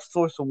Hip Hop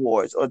Source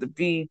Awards or the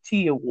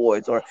BET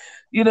Awards, or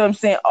you know what I'm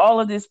saying, all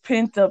of this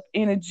pent up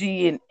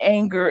energy and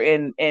anger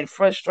and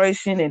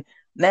frustration, and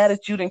now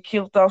that you done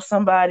killed off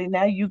somebody,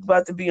 now you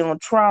about to be on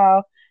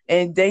trial,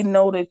 and they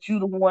know that you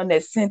the one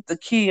that sent the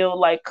kill.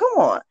 Like, come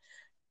on,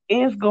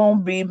 it's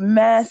gonna be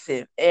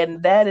massive,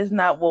 and that is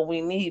not what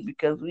we need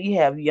because we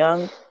have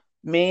young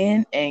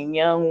men and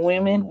young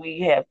women. We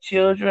have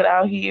children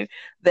out here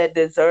that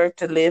deserve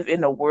to live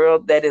in a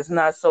world that is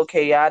not so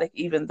chaotic,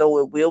 even though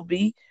it will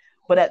be.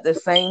 But at the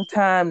same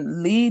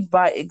time, lead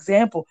by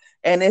example.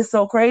 And it's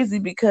so crazy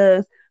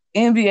because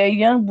NBA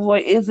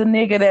YoungBoy is a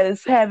nigga that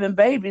is having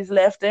babies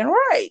left and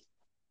right.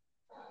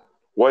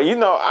 well,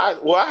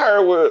 I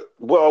heard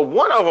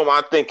one of them.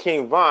 I think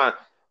King Von.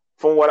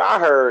 From what I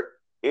heard,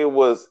 it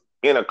was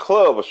in a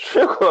club, a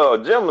strip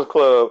club, a gentleman's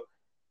club,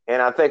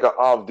 and I think an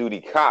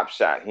off-duty cop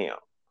shot him.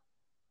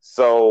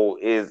 So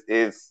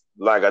it's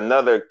like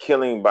another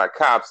killing by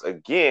cops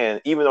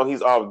again, even though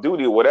he's off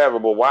duty or whatever.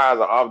 But why has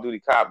an off-duty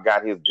cop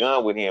got his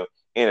gun with him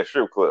in a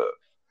strip club?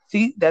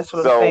 See, that's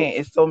what I'm So saying.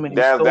 It's so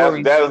many that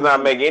stories does to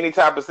not it. make any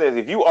type of sense.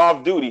 If you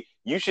off duty,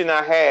 you should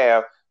not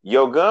have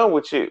your gun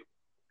with you.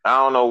 I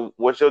don't know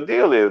what your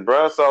deal is,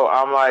 bro. So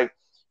I'm like,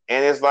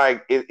 and it's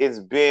like it's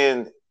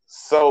been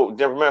so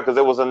different because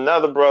there was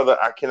another brother,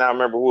 I cannot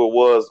remember who it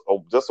was,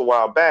 just a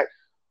while back,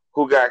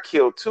 who got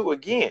killed too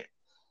again.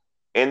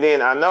 And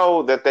then I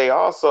know that they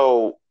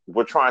also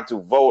were trying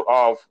to vote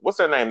off what's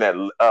her name,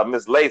 that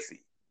Miss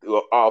Lacey,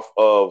 off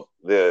of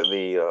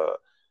the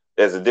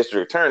as a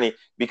district attorney,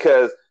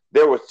 because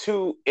there were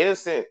two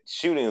innocent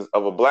shootings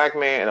of a black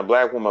man and a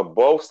black woman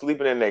both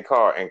sleeping in their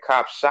car, and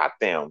cops shot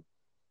them,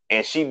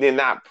 and she did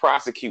not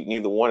prosecute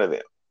neither one of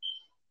them.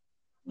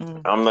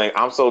 Mm. I'm like,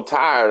 I'm so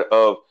tired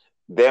of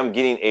them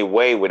getting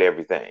away with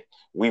everything.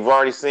 We've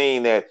already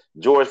seen that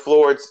George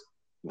Floyd's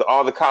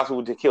all the cops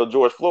who killed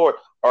George Floyd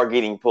are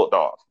getting pulled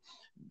off.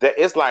 that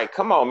it's like,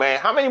 come on, man,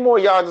 how many more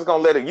y'all just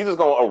gonna let it? You just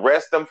gonna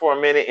arrest them for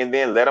a minute and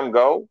then let them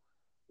go?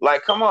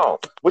 Like, come on,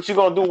 what you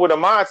gonna do with a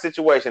mod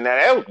situation?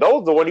 Now,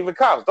 those weren't even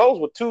cops. Those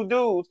were two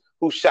dudes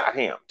who shot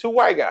him, two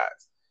white guys.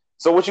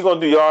 So what you gonna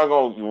do? Y'all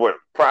gonna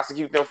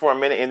prosecute them for a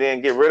minute and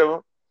then get rid of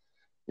them?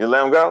 You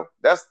let them go?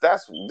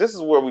 This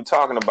is where we're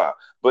talking about.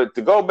 But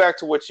to go back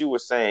to what you were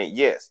saying,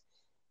 yes,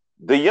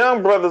 the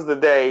young brothers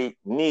today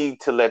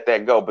need to let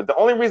that go. But the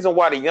only reason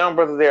why the young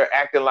brothers they're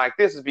acting like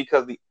this is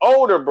because the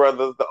older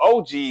brothers, the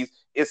OGs,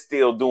 is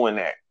still doing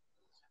that.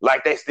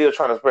 Like they still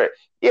trying to spread.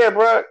 Yeah,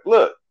 bro,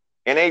 look.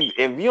 And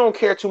if you don't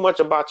care too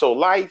much about your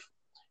life,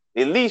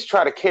 at least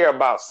try to care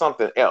about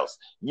something else.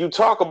 You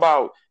talk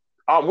about,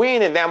 we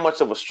ain't in that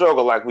much of a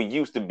struggle like we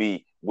used to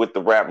be with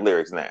the rap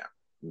lyrics now.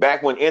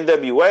 Back when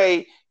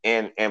NWA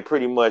and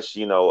pretty much,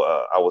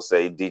 I would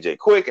say DJ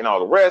Quick and all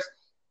the rest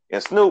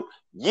and Snoop,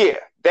 yeah,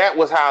 that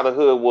was how the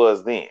hood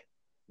was then.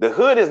 The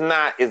hood is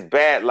not as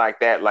bad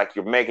like that, like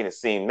you're making it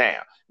seem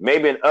now.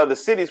 Maybe in other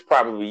cities,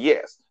 probably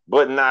yes,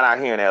 but not out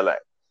here in LA.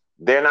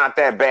 They're not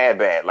that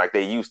bad like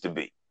they used to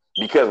be.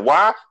 Because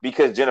why?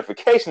 Because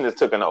gentrification is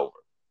taken over.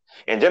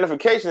 And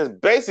gentrification is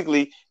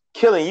basically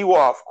killing you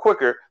off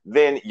quicker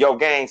than your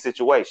gang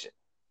situation.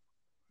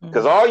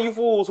 Because all you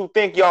fools who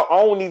think y'all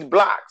own these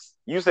blocks,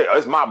 you say, oh,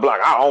 it's my block,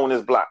 I own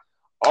this block.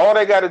 All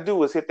they got to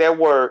do is hit that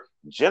word,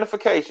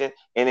 gentrification,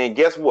 and then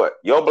guess what?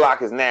 Your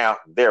block is now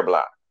their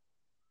block.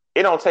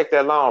 It don't take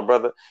that long,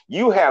 brother.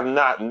 You have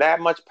not that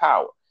much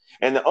power.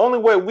 And the only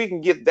way we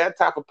can get that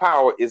type of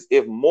power is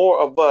if more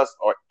of us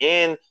are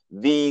in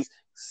these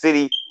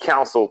city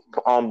council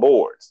on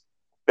boards.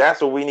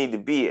 That's where we need to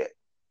be at.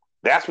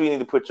 That's where you need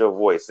to put your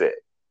voice at.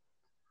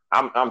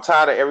 I'm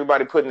tired of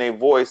everybody putting their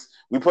voice.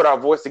 We put our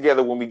voice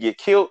together when we get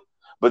killed,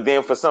 but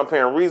then for some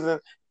apparent reason,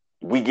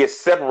 we get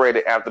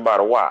separated after about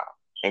a while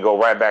and go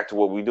right back to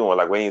what we're doing,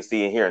 like we ain't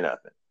see and hear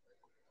nothing.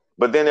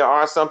 But then there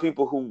are some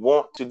people who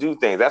want to do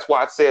things. That's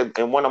why I said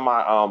in one of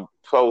my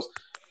posts,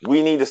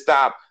 we need to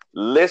stop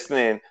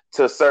listening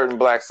to certain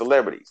black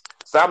celebrities.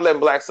 Stop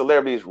letting black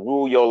celebrities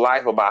rule your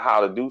life about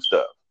how to do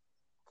stuff.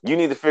 You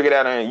need to figure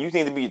that out, and you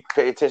need to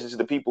pay attention to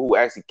the people who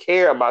actually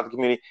care about the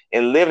community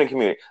and live in the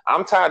community.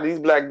 I'm tired of these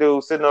black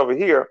dudes sitting over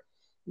here,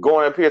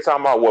 going up here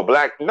talking about, well,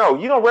 black. No,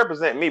 you don't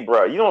represent me,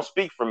 bro. You don't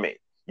speak for me.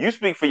 You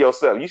speak for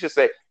yourself. You should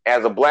say,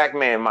 as a black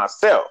man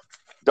myself.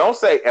 Don't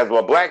say, as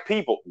a black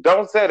people.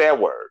 Don't say that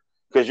word,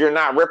 because you're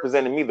not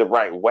representing me the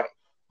right way.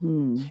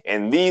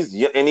 And these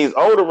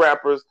older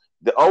rappers,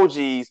 the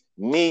OGs,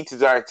 need to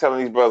start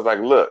telling these brothers, like,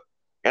 look.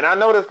 And I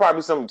know there's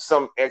probably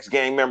some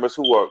ex-gang members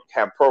who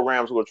have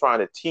programs who are trying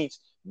to teach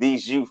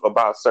these youth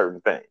about certain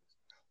things.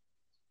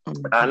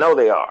 I know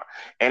they are.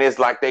 And it's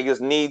like they just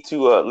need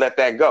to let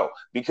that go.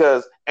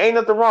 Because ain't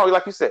nothing wrong,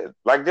 like you said,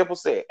 like Dimple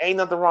said, ain't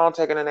nothing wrong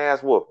taking an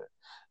ass whooping.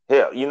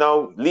 Hell,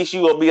 at least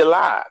you will be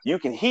alive. You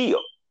can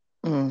heal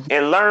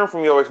and learn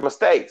from your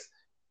mistakes.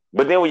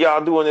 But then when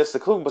y'all doing this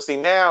seclusion, but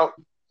see now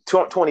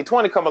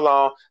 2020 come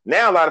along.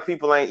 Now a lot of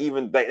people ain't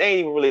even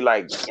really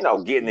like,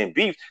 getting in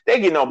beef.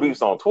 They getting on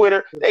beefs on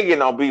Twitter. They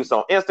getting on beefs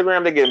on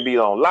Instagram. They getting beat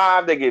on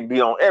live. They get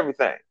beat on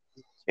everything.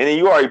 And then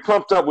you already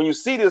pumped up when you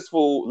see this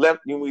fool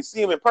when we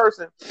see him in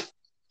person.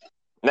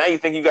 Now you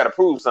think you got to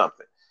prove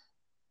something.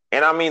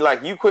 And I mean,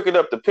 like, you quick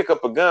enough to pick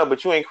up a gun,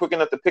 but you ain't quick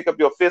enough to pick up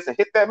your fist and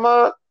hit that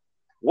mug.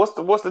 What's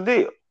the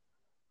deal?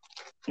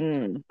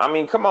 I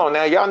mean, come on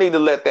now. Y'all need to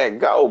let that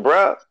go,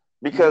 bruh.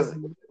 Because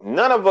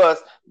none of us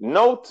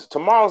know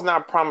tomorrow's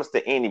not promised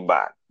to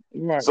anybody.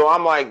 Right. So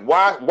I'm like,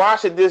 why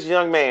should this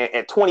young man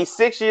at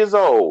 26 years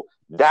old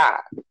die?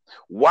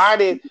 Why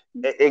did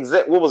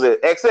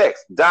XX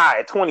die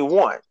at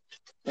 21?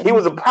 He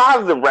was a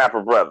positive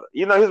rapper, brother.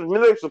 His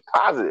lyrics were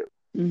positive.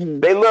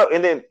 They love,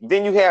 and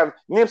then you have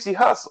Nipsey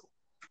Hussle.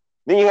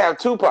 Then you have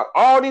Tupac.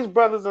 All these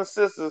brothers and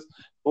sisters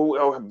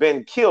who have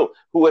been killed,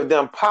 who have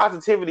done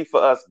positivity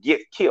for us,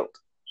 get killed.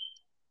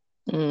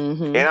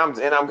 And I'm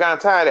kind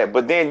of tired of that.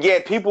 But then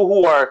yet people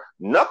who are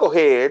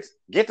knuckleheads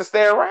get to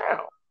stay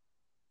around.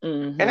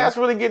 And that's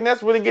really getting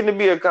to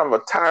be a kind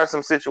of a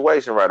tiresome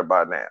situation right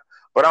about now.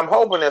 But I'm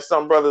hoping that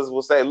some brothers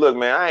will say, look,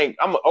 man,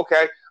 I'm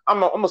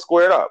gonna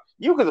square it up.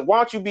 Why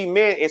don't you be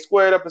men and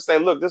square it up and say,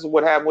 look, this is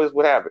what happened, this is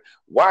what happened.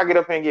 Why get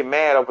up and get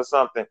mad over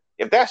something?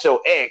 If that's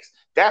your ex,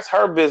 that's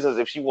her business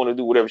if she want to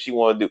do whatever she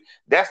want to do.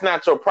 That's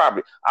not your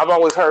property. I've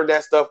always heard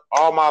that stuff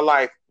all my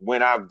life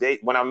when I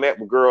met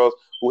with girls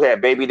who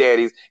had baby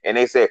daddies, and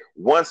they said,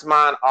 once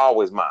mine,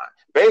 always mine.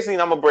 Basically,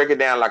 I'm gonna break it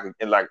down like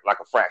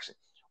a fraction.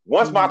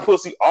 Once my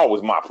pussy,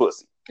 always my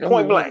pussy.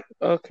 Point blank.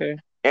 Okay.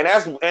 And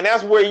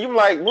that's where you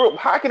like,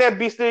 how can that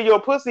be still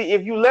your pussy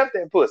if you left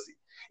that pussy?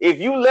 If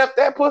you left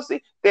that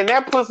pussy, then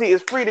that pussy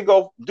is free to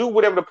go do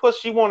whatever the pussy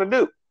she want to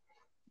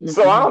do.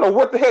 So I don't know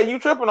what the hell you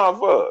tripping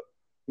off of.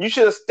 You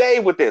should have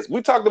stayed with this.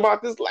 We talked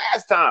about this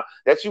last time,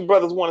 that you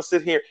brothers want to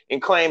sit here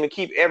and claim and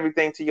keep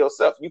everything to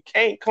yourself. You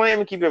can't claim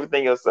and keep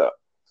everything yourself.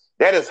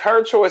 That is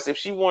her choice if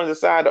she want to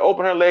decide to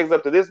open her legs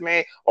up to this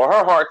man or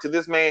her heart to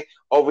this man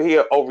over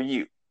here over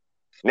you.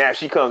 Now, if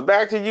she comes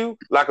back to you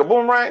like a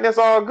boomerang, that's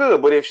all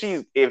good. But if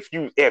you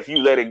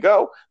let it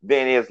go,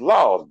 then it's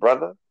laws,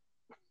 brother.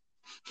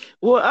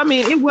 Well, I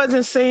mean, it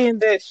wasn't saying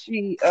that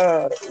she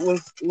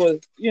was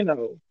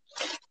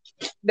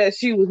that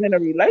she was in a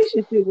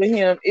relationship with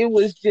him. It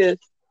was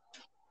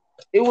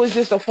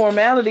just a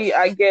formality,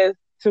 I guess,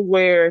 to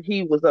where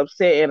he was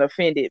upset and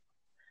offended.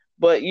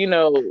 But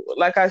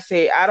like I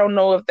said, I don't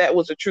know if that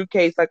was a true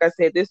case. Like I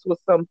said, this was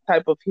some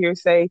type of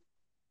hearsay,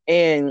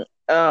 and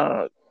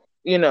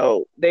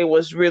they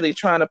was really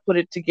trying to put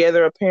it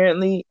together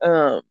apparently.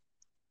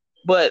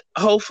 But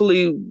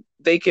hopefully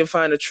they can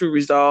find a true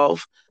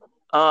resolve.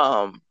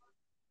 Um,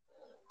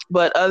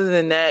 but other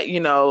than that,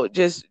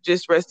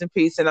 just rest in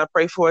peace, and I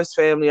pray for his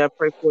family. I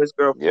pray for his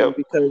girlfriend Yep.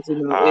 because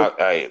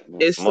I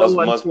it's much so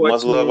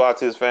much love unfortunate. out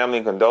to his family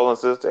and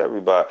condolences to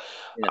everybody.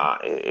 Yeah,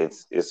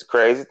 It's a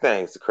crazy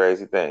thing. It's a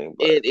crazy thing,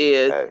 but it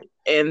is. hey.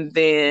 And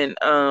then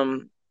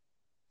on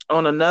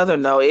another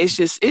note, it's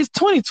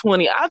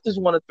 2020. I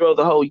just want to throw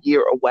the whole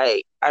year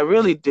away. I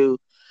really do.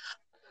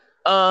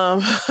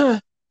 Um,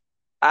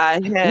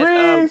 I had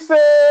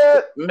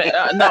Reset.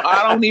 no,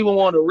 I don't even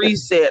want to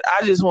reset.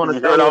 I just want to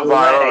throw it I'm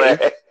sorry, my away.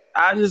 bad.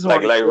 I just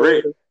want Like to like throw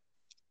re- it.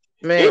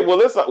 Man,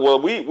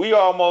 we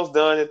almost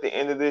done at the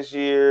end of this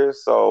year,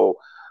 so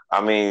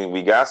I mean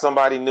we got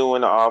somebody new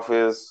in the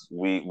office.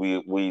 We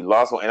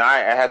lost one, and I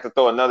had to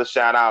throw another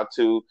shout out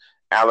to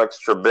Alex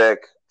Trebek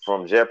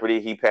from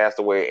Jeopardy. He passed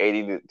away at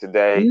 80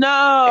 today,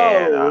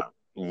 and no.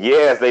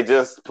 yes, they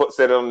just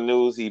said it on the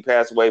news. He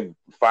passed away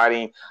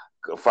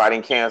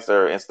fighting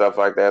cancer and stuff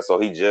like that. So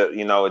he just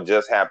it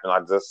just happened. I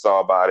just saw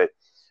about it.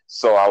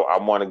 So I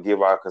want to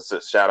give our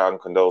shout out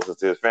and condolences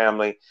to his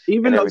family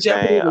Even and though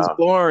Jeopardy everything. was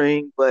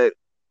boring, but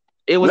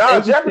it was No,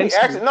 Jeopardy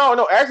educational. actually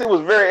no, actually it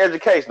was very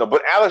educational.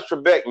 But Alex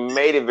Trebek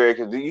made it very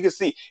because you can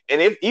see,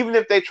 and even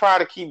if they try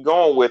to keep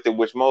going with it,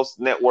 which most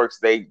networks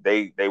they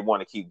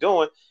want to keep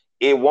doing,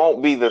 it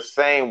won't be the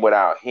same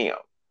without him.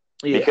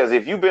 Yeah, Because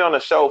if you've been on the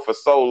show for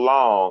so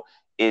long,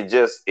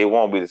 it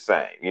won't be the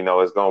same.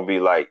 It's gonna be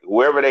like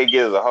whoever they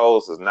get as a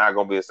host is not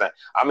gonna be the same.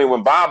 I mean,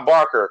 when Bob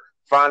Barker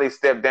finally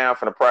stepped down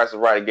from The Price is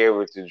Right and gave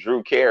it to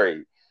Drew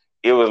Carey,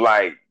 it was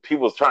like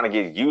people was trying to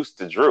get used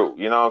to Drew.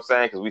 You know what I'm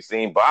saying? Because we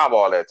seen Bob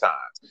all that time.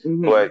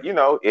 hmm But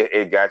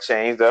it got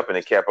changed up and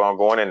it kept on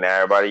going, and now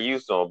everybody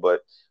used to him.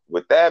 But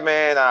with that,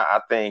 man, I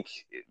think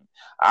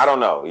I don't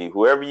know.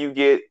 Whoever you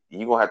get,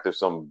 you're gonna have to have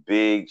some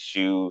big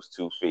shoes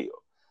to fill.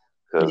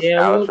 Because yeah.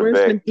 Alex Well,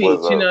 rest Trebek in was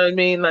peace. You know what I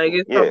mean? Like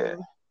yeah.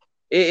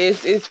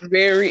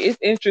 it's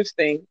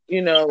interesting.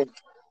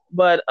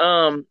 But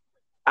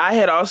I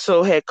had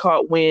also had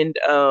caught wind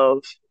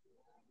of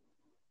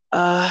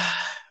uh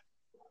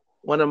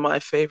one of my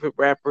favorite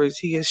rappers.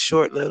 He is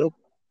short little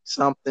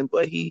something,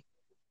 but he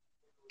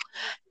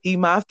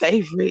my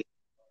favorite.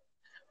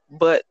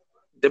 But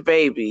the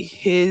baby,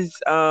 his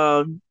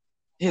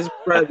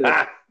brother,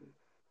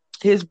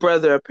 his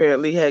brother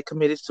apparently had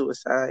committed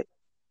suicide.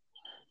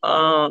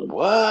 Um,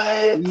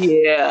 What?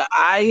 yeah,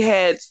 I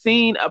had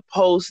seen a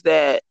post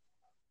that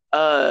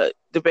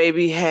the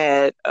baby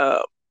had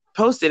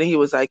posted, and he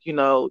was like,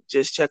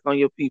 just check on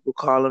your people,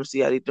 call them, see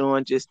how they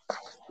doing, just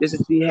to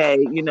see, hey,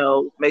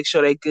 make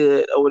sure they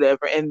good or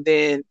whatever. And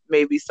then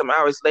maybe some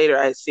hours later,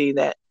 I had seen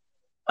that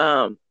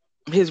um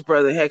his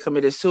brother had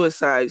committed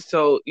suicide.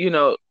 So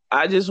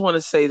I just want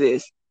to say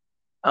this: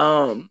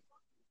 um,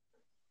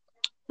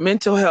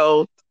 mental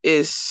health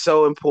is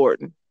so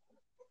important.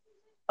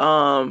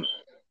 Um,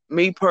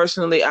 Me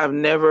personally, I've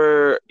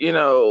never,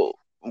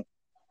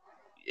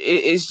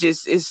 it's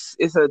just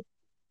it's a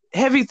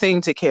heavy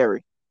thing to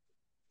carry.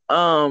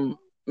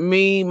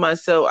 Me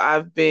myself,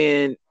 I've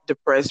been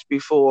depressed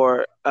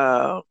before,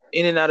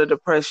 in and out of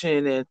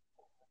depression, and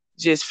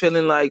just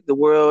feeling like the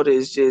world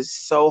is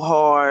just so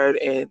hard,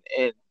 and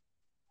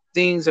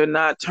things are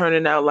not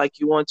turning out like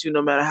you want to,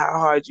 no matter how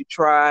hard you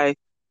try.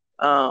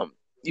 Um,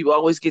 you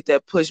always get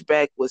that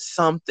pushback with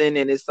something,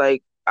 and it's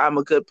like, I'm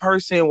a good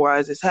person. Why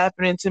is this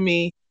happening to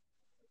me?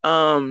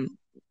 Um,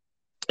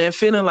 and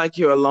feeling like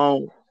you're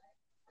alone.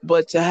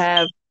 But to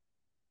have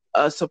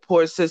a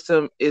support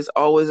system is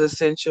always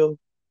essential.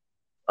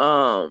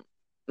 Um,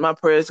 my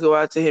prayers go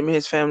out to him and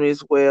his family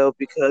as well,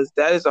 because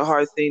that is a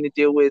hard thing to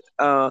deal with.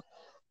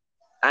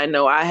 I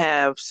know I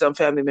have some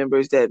family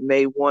members that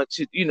may want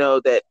to,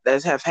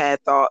 that have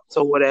had thoughts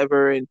or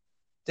whatever and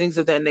things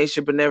of that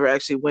nature, but never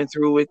actually went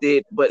through with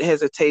it. But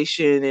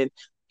hesitation, and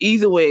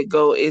either way it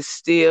go, is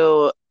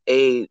still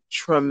a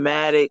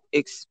traumatic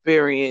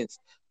experience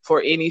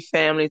for any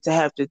family to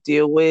have to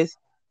deal with,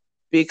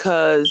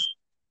 because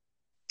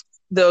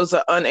those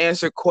are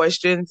unanswered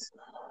questions.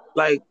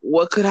 Like,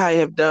 what could I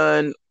have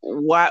done?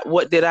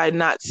 What did I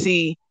not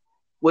see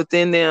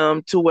within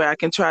them to where I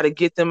can try to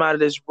get them out of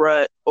this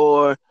rut?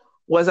 Or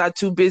was I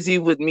too busy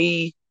with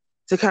me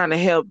to kind of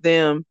help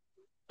them?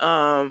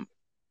 Um,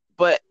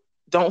 but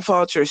don't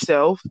fault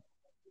yourself,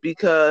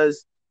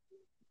 because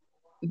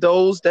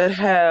those that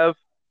have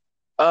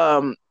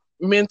um,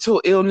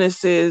 mental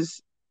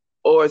illnesses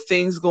or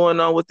things going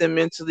on with them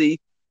mentally,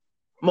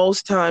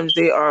 most times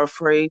they are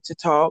afraid to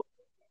talk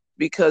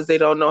because they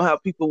don't know how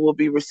people will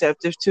be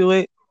receptive to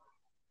it.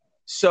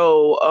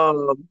 So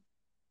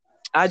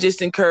I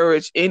just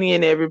encourage any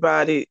and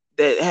everybody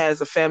that has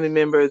a family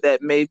member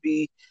that may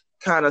be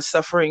kind of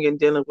suffering and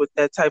dealing with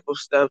that type of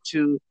stuff,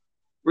 to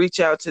reach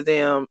out to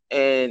them.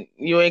 And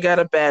you ain't got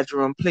to badger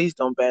them. Please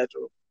don't badger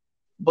them,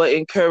 but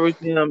encourage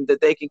them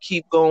that they can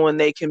keep going,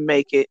 they can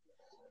make it,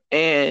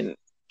 and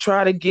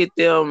try to get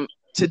them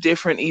to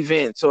different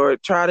events, or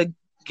try to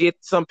get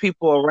some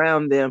people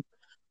around them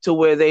to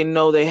where they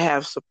know they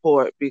have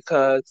support,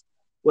 because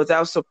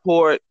without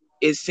support,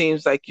 it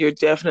seems like you're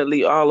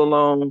definitely all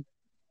alone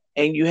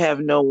and you have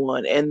no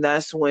one. And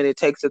that's when it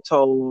takes a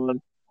toll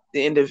on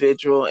the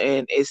individual.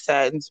 And it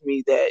saddens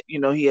me that,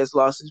 he has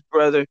lost his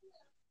brother.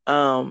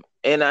 And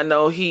I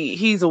know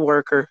he's a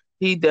worker.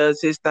 He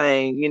does his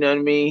thing, you know what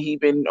I mean? He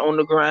been on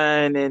the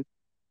grind, and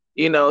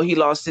he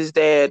lost his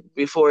dad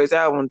before his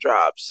album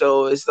dropped.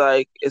 So it's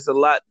like it's a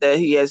lot that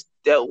he has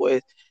dealt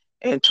with.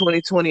 And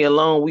 2020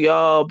 alone, we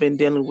all been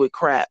dealing with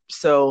crap.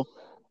 So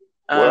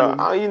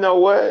Well, you know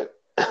what?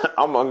 Because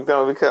I'm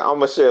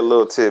gonna share a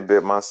little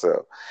tidbit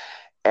myself.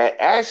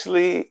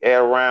 Actually,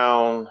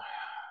 around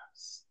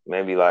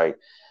maybe like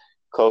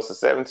close to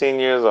 17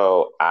 years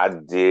old, I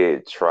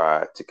did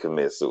try to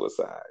commit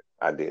suicide.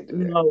 I did do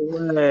that. No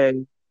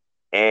way.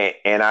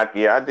 And I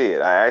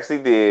did. I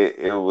actually did.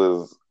 It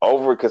was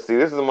over because see,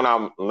 this is when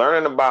I'm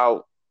learning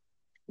about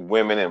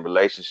women and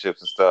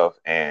relationships and stuff,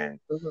 and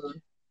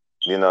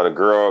the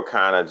girl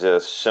kind of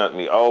just shunned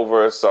me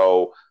over.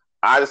 So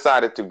I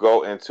decided to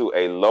go into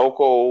a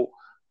local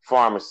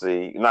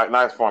pharmacy,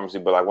 not pharmacy,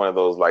 but like one of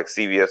those like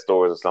CVS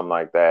stores or something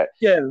like that.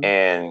 Yeah.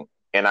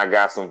 And I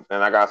got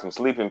some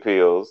sleeping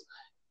pills,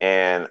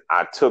 and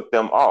I took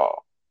them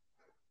all.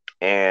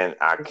 And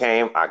I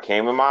came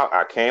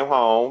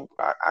home,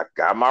 I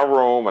got my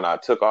room, and I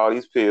took all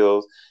these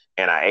pills,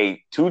 and I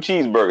ate 2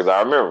 cheeseburgers,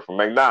 I remember, from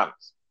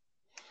McDonald's.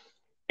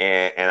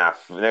 And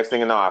next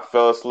thing you know, I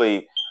fell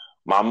asleep.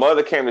 My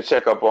mother came to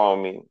check up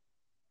on me,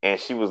 and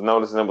she was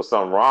noticing there was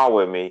something wrong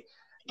with me.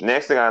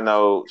 Next thing I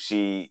know,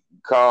 she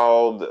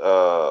called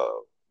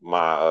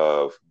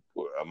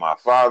my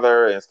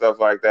father and stuff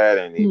like that,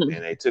 and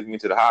they took me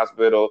to the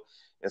hospital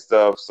and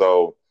stuff.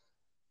 So,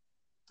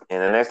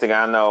 and the next thing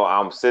I know,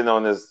 I'm sitting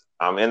on this.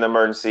 I'm in the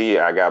emergency.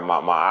 I got my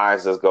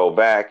eyes just go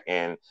back,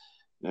 and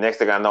next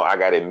thing I know, I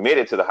got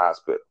admitted to the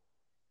hospital.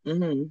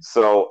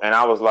 So, and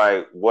I was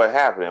like, "What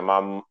happened?" And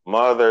my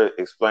mother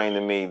explained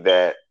to me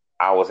that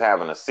I was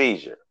having a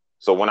seizure.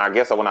 So when I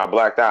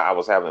blacked out, I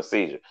was having a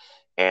seizure.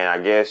 And I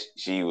guess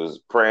she was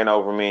praying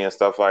over me and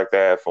stuff like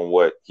that from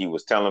what he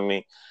was telling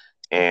me.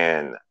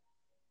 And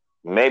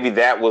maybe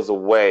that was a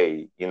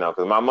way,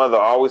 because my mother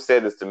always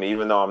said this to me,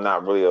 even though I'm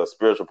not really a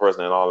spiritual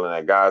person and all of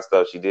that God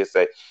stuff. She did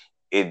say,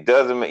 it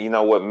doesn't,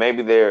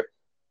 maybe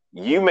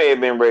you may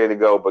have been ready to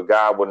go, but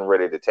God wasn't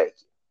ready to take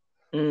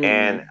you.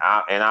 And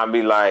I'll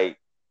be like,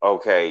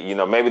 okay,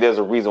 maybe there's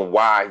a reason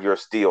why you're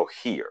still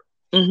here,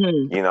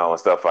 and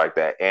stuff like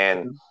that.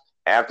 And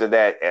after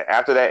that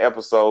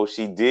episode,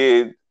 she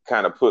did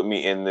kind of put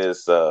me in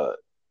this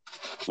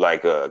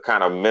like a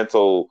kind of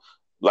mental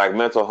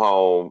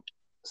home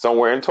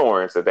somewhere in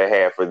Torrance that they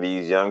had for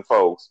these young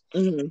folks.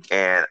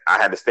 And I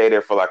had to stay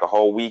there for like a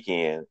whole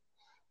weekend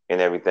and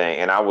everything.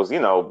 And I was,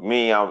 I'm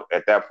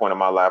at that point in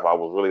my life, I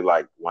was really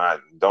like, when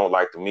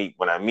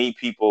I meet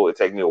people, it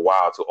takes me a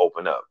while to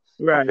open up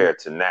compared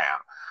to now,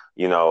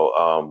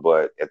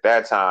 but at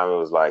that time it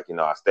was like,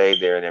 I stayed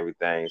there and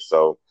everything.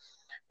 So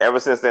ever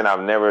since then,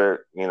 I've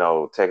never,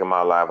 taken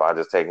my life. I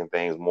just taken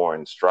things more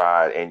in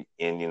stride and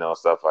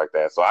stuff like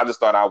that. So I just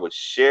thought I would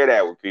share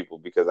that with people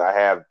because I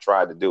have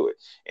tried to do it.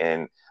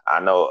 And I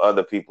know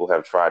other people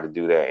have tried to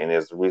do that. And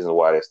there's the reason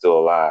why they're still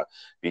alive,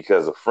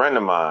 because a friend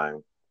of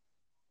mine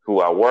who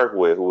I work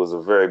with, who was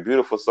a very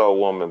beautiful soul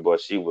woman,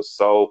 but she was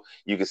so,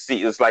 you could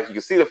see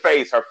the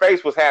face. Her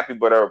face was happy,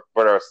 but her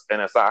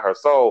and inside her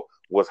soul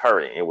was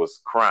hurting. It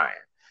was crying.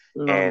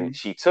 And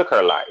she took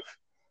her life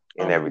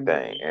and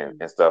everything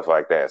and stuff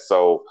like that.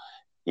 So,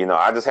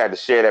 I just had to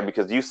share that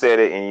because you said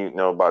it and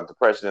about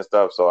depression and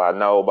stuff. So I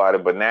know about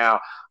it, but now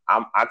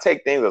I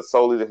take things a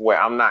solely different way.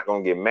 I'm not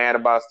going to get mad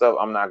about stuff.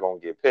 I'm not going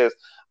to get pissed.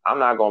 I'm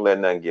not going to let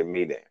nothing get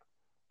me down.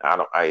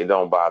 It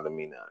don't bother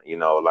me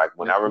now. Like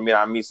whenever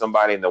I meet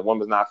somebody and the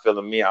woman's not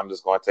feeling me, I'm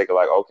just going to take it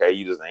like, okay,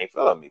 you just ain't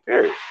feeling me,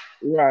 period.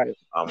 Right.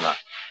 I'm not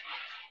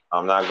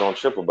going to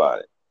trip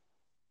about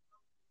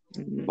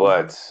it.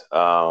 But,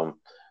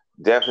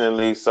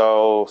 definitely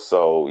so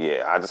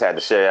yeah, I just had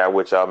to share that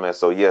with y'all, man.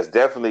 So yes,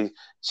 definitely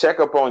check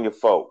up on your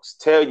folks.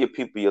 Tell your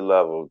people you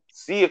love them.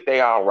 See if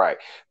they all right.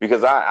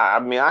 Because I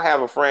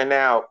have a friend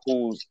now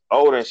who's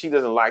older and she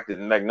doesn't like to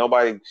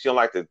she don't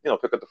like to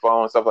pick up the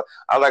phone and stuff.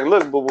 I was like,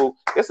 look, boo boo,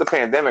 it's a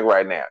pandemic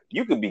right now.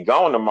 You could be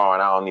gone tomorrow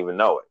and I don't even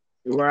know it.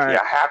 Right.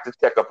 Yeah, I have to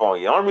check up on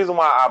you. The only reason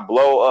why I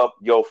blow up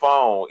your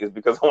phone is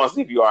because I want to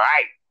see if you're all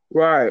right.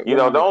 Right.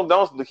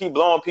 Don't keep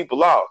blowing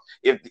people off.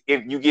 If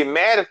you get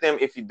mad at them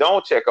if you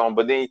don't check on,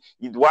 but then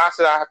why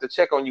should I have to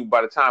check on you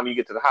by the time you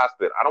get to the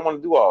hospital? I don't want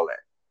to do all that.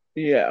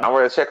 Yeah. I'm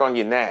ready to check on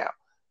you now.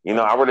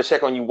 I'm ready to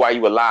check on you while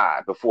you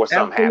alive before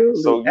something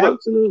happens. So look,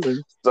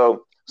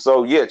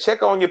 so yeah,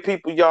 check on your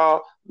people,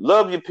 y'all.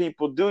 love your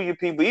people, do your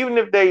people, even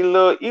if they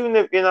look, even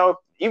if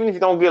even if you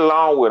don't get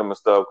along with them and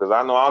stuff. Because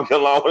I know I don't get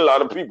along with a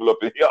lot of people up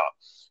in here,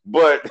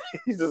 but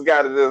you just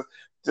got to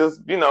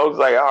just it's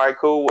like, all right,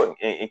 cool,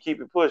 and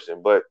keep it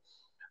pushing. But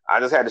I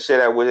just had to share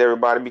that with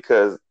everybody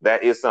because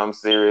that is something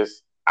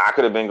serious. I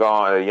could have been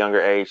gone at a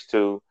younger age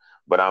too,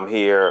 but I'm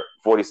here,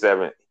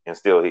 47, and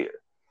still here.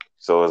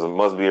 So it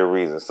must be a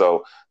reason.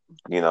 So,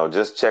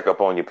 just check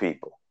up on your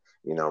people,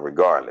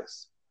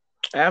 regardless.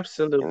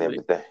 Absolutely. And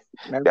everything.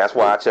 Absolutely. That's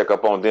why I check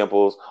up on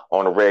Dimples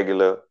on a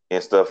regular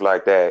and stuff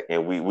like that.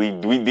 And we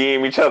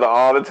DM each other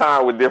all the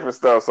time with different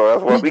stuff. So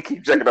that's why we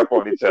keep checking up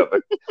on each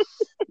other.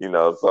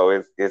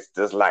 So it's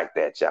just like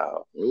that,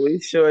 y'all. We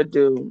sure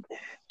do.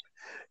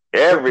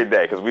 Every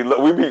day,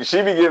 because she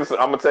be getting some,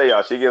 I'm gonna tell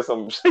y'all, she gets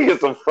some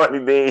funny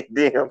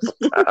DMs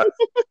sometimes.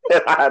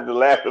 And I had to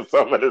laugh at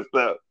some of this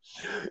stuff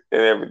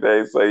and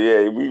everything. So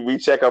yeah, we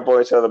check up on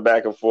each other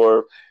back and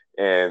forth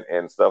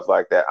and stuff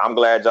like that. I'm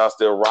glad y'all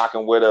still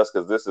rocking with us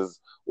because this is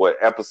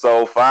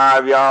episode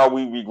 5, y'all.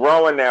 We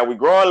growing now. We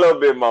growing a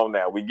little bit more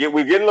now. We getting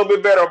a little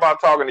bit better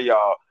about talking to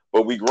y'all,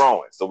 but we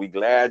growing. So we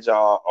glad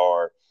y'all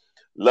are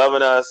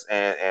loving us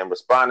and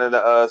responding to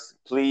us.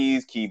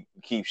 Please keep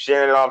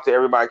sharing it off to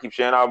everybody. Keep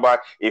sharing it off by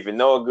if you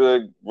know a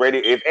good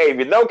radio. If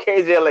you know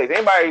KJLH,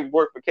 anybody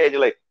work for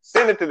KJLH,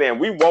 send it to them.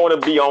 We want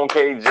to be on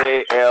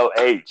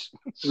KJLH.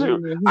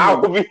 Mm-hmm. I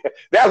will be.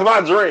 That's my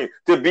dream,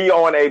 to be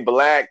on a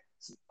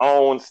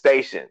Black-owned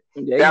station.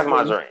 That's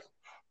my dream.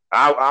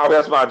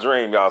 That's my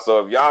dream, y'all.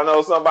 So if y'all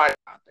know somebody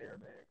out there,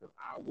 man, because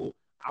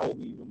I will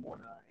be even more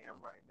than I am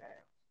right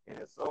now, and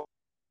it's so.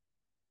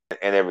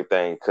 And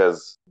everything,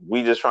 because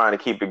we just trying to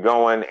keep it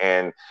going,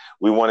 and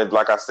we wanted,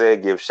 like I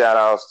said, give shout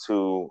outs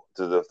to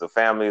the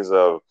families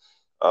of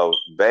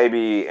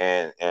Baby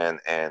and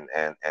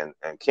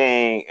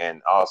King,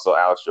 and also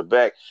Alex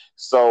Trebek.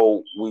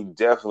 So we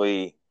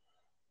definitely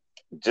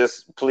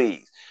just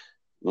please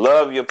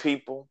love your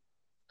people,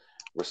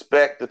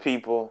 respect the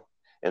people,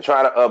 and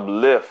try to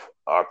uplift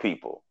our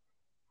people.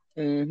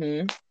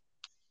 Mm-hmm.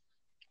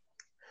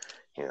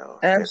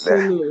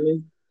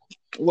 Absolutely.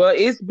 Well,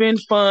 it's been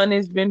fun.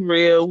 It's been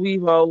real.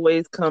 We've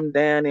always come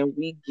down and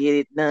we get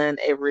it done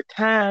every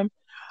time.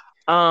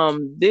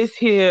 This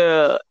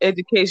here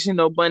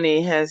educational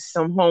bunny has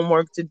some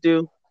homework to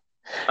do.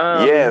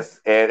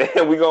 Yes, and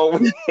we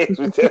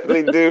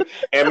definitely do.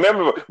 And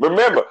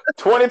remember,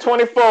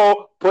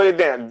 2024, put it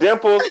down.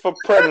 Dimples for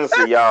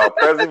presidency, y'all.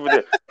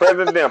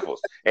 President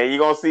Dimples, and you're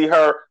gonna see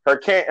her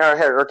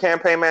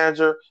campaign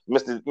manager,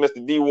 Mr.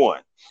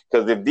 D1.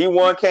 Because if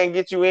D1 can't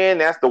get you in,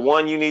 that's the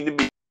one you need to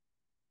be.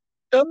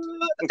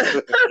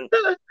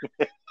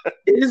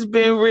 It's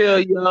been real,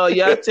 y'all.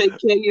 Y'all take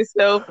care of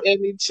yourself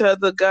and each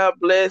other. God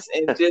bless,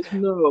 and just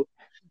know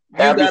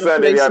happy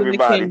Sunday to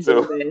everybody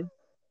too. Man.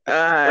 All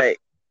right.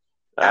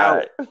 All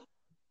right.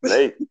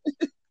 Late.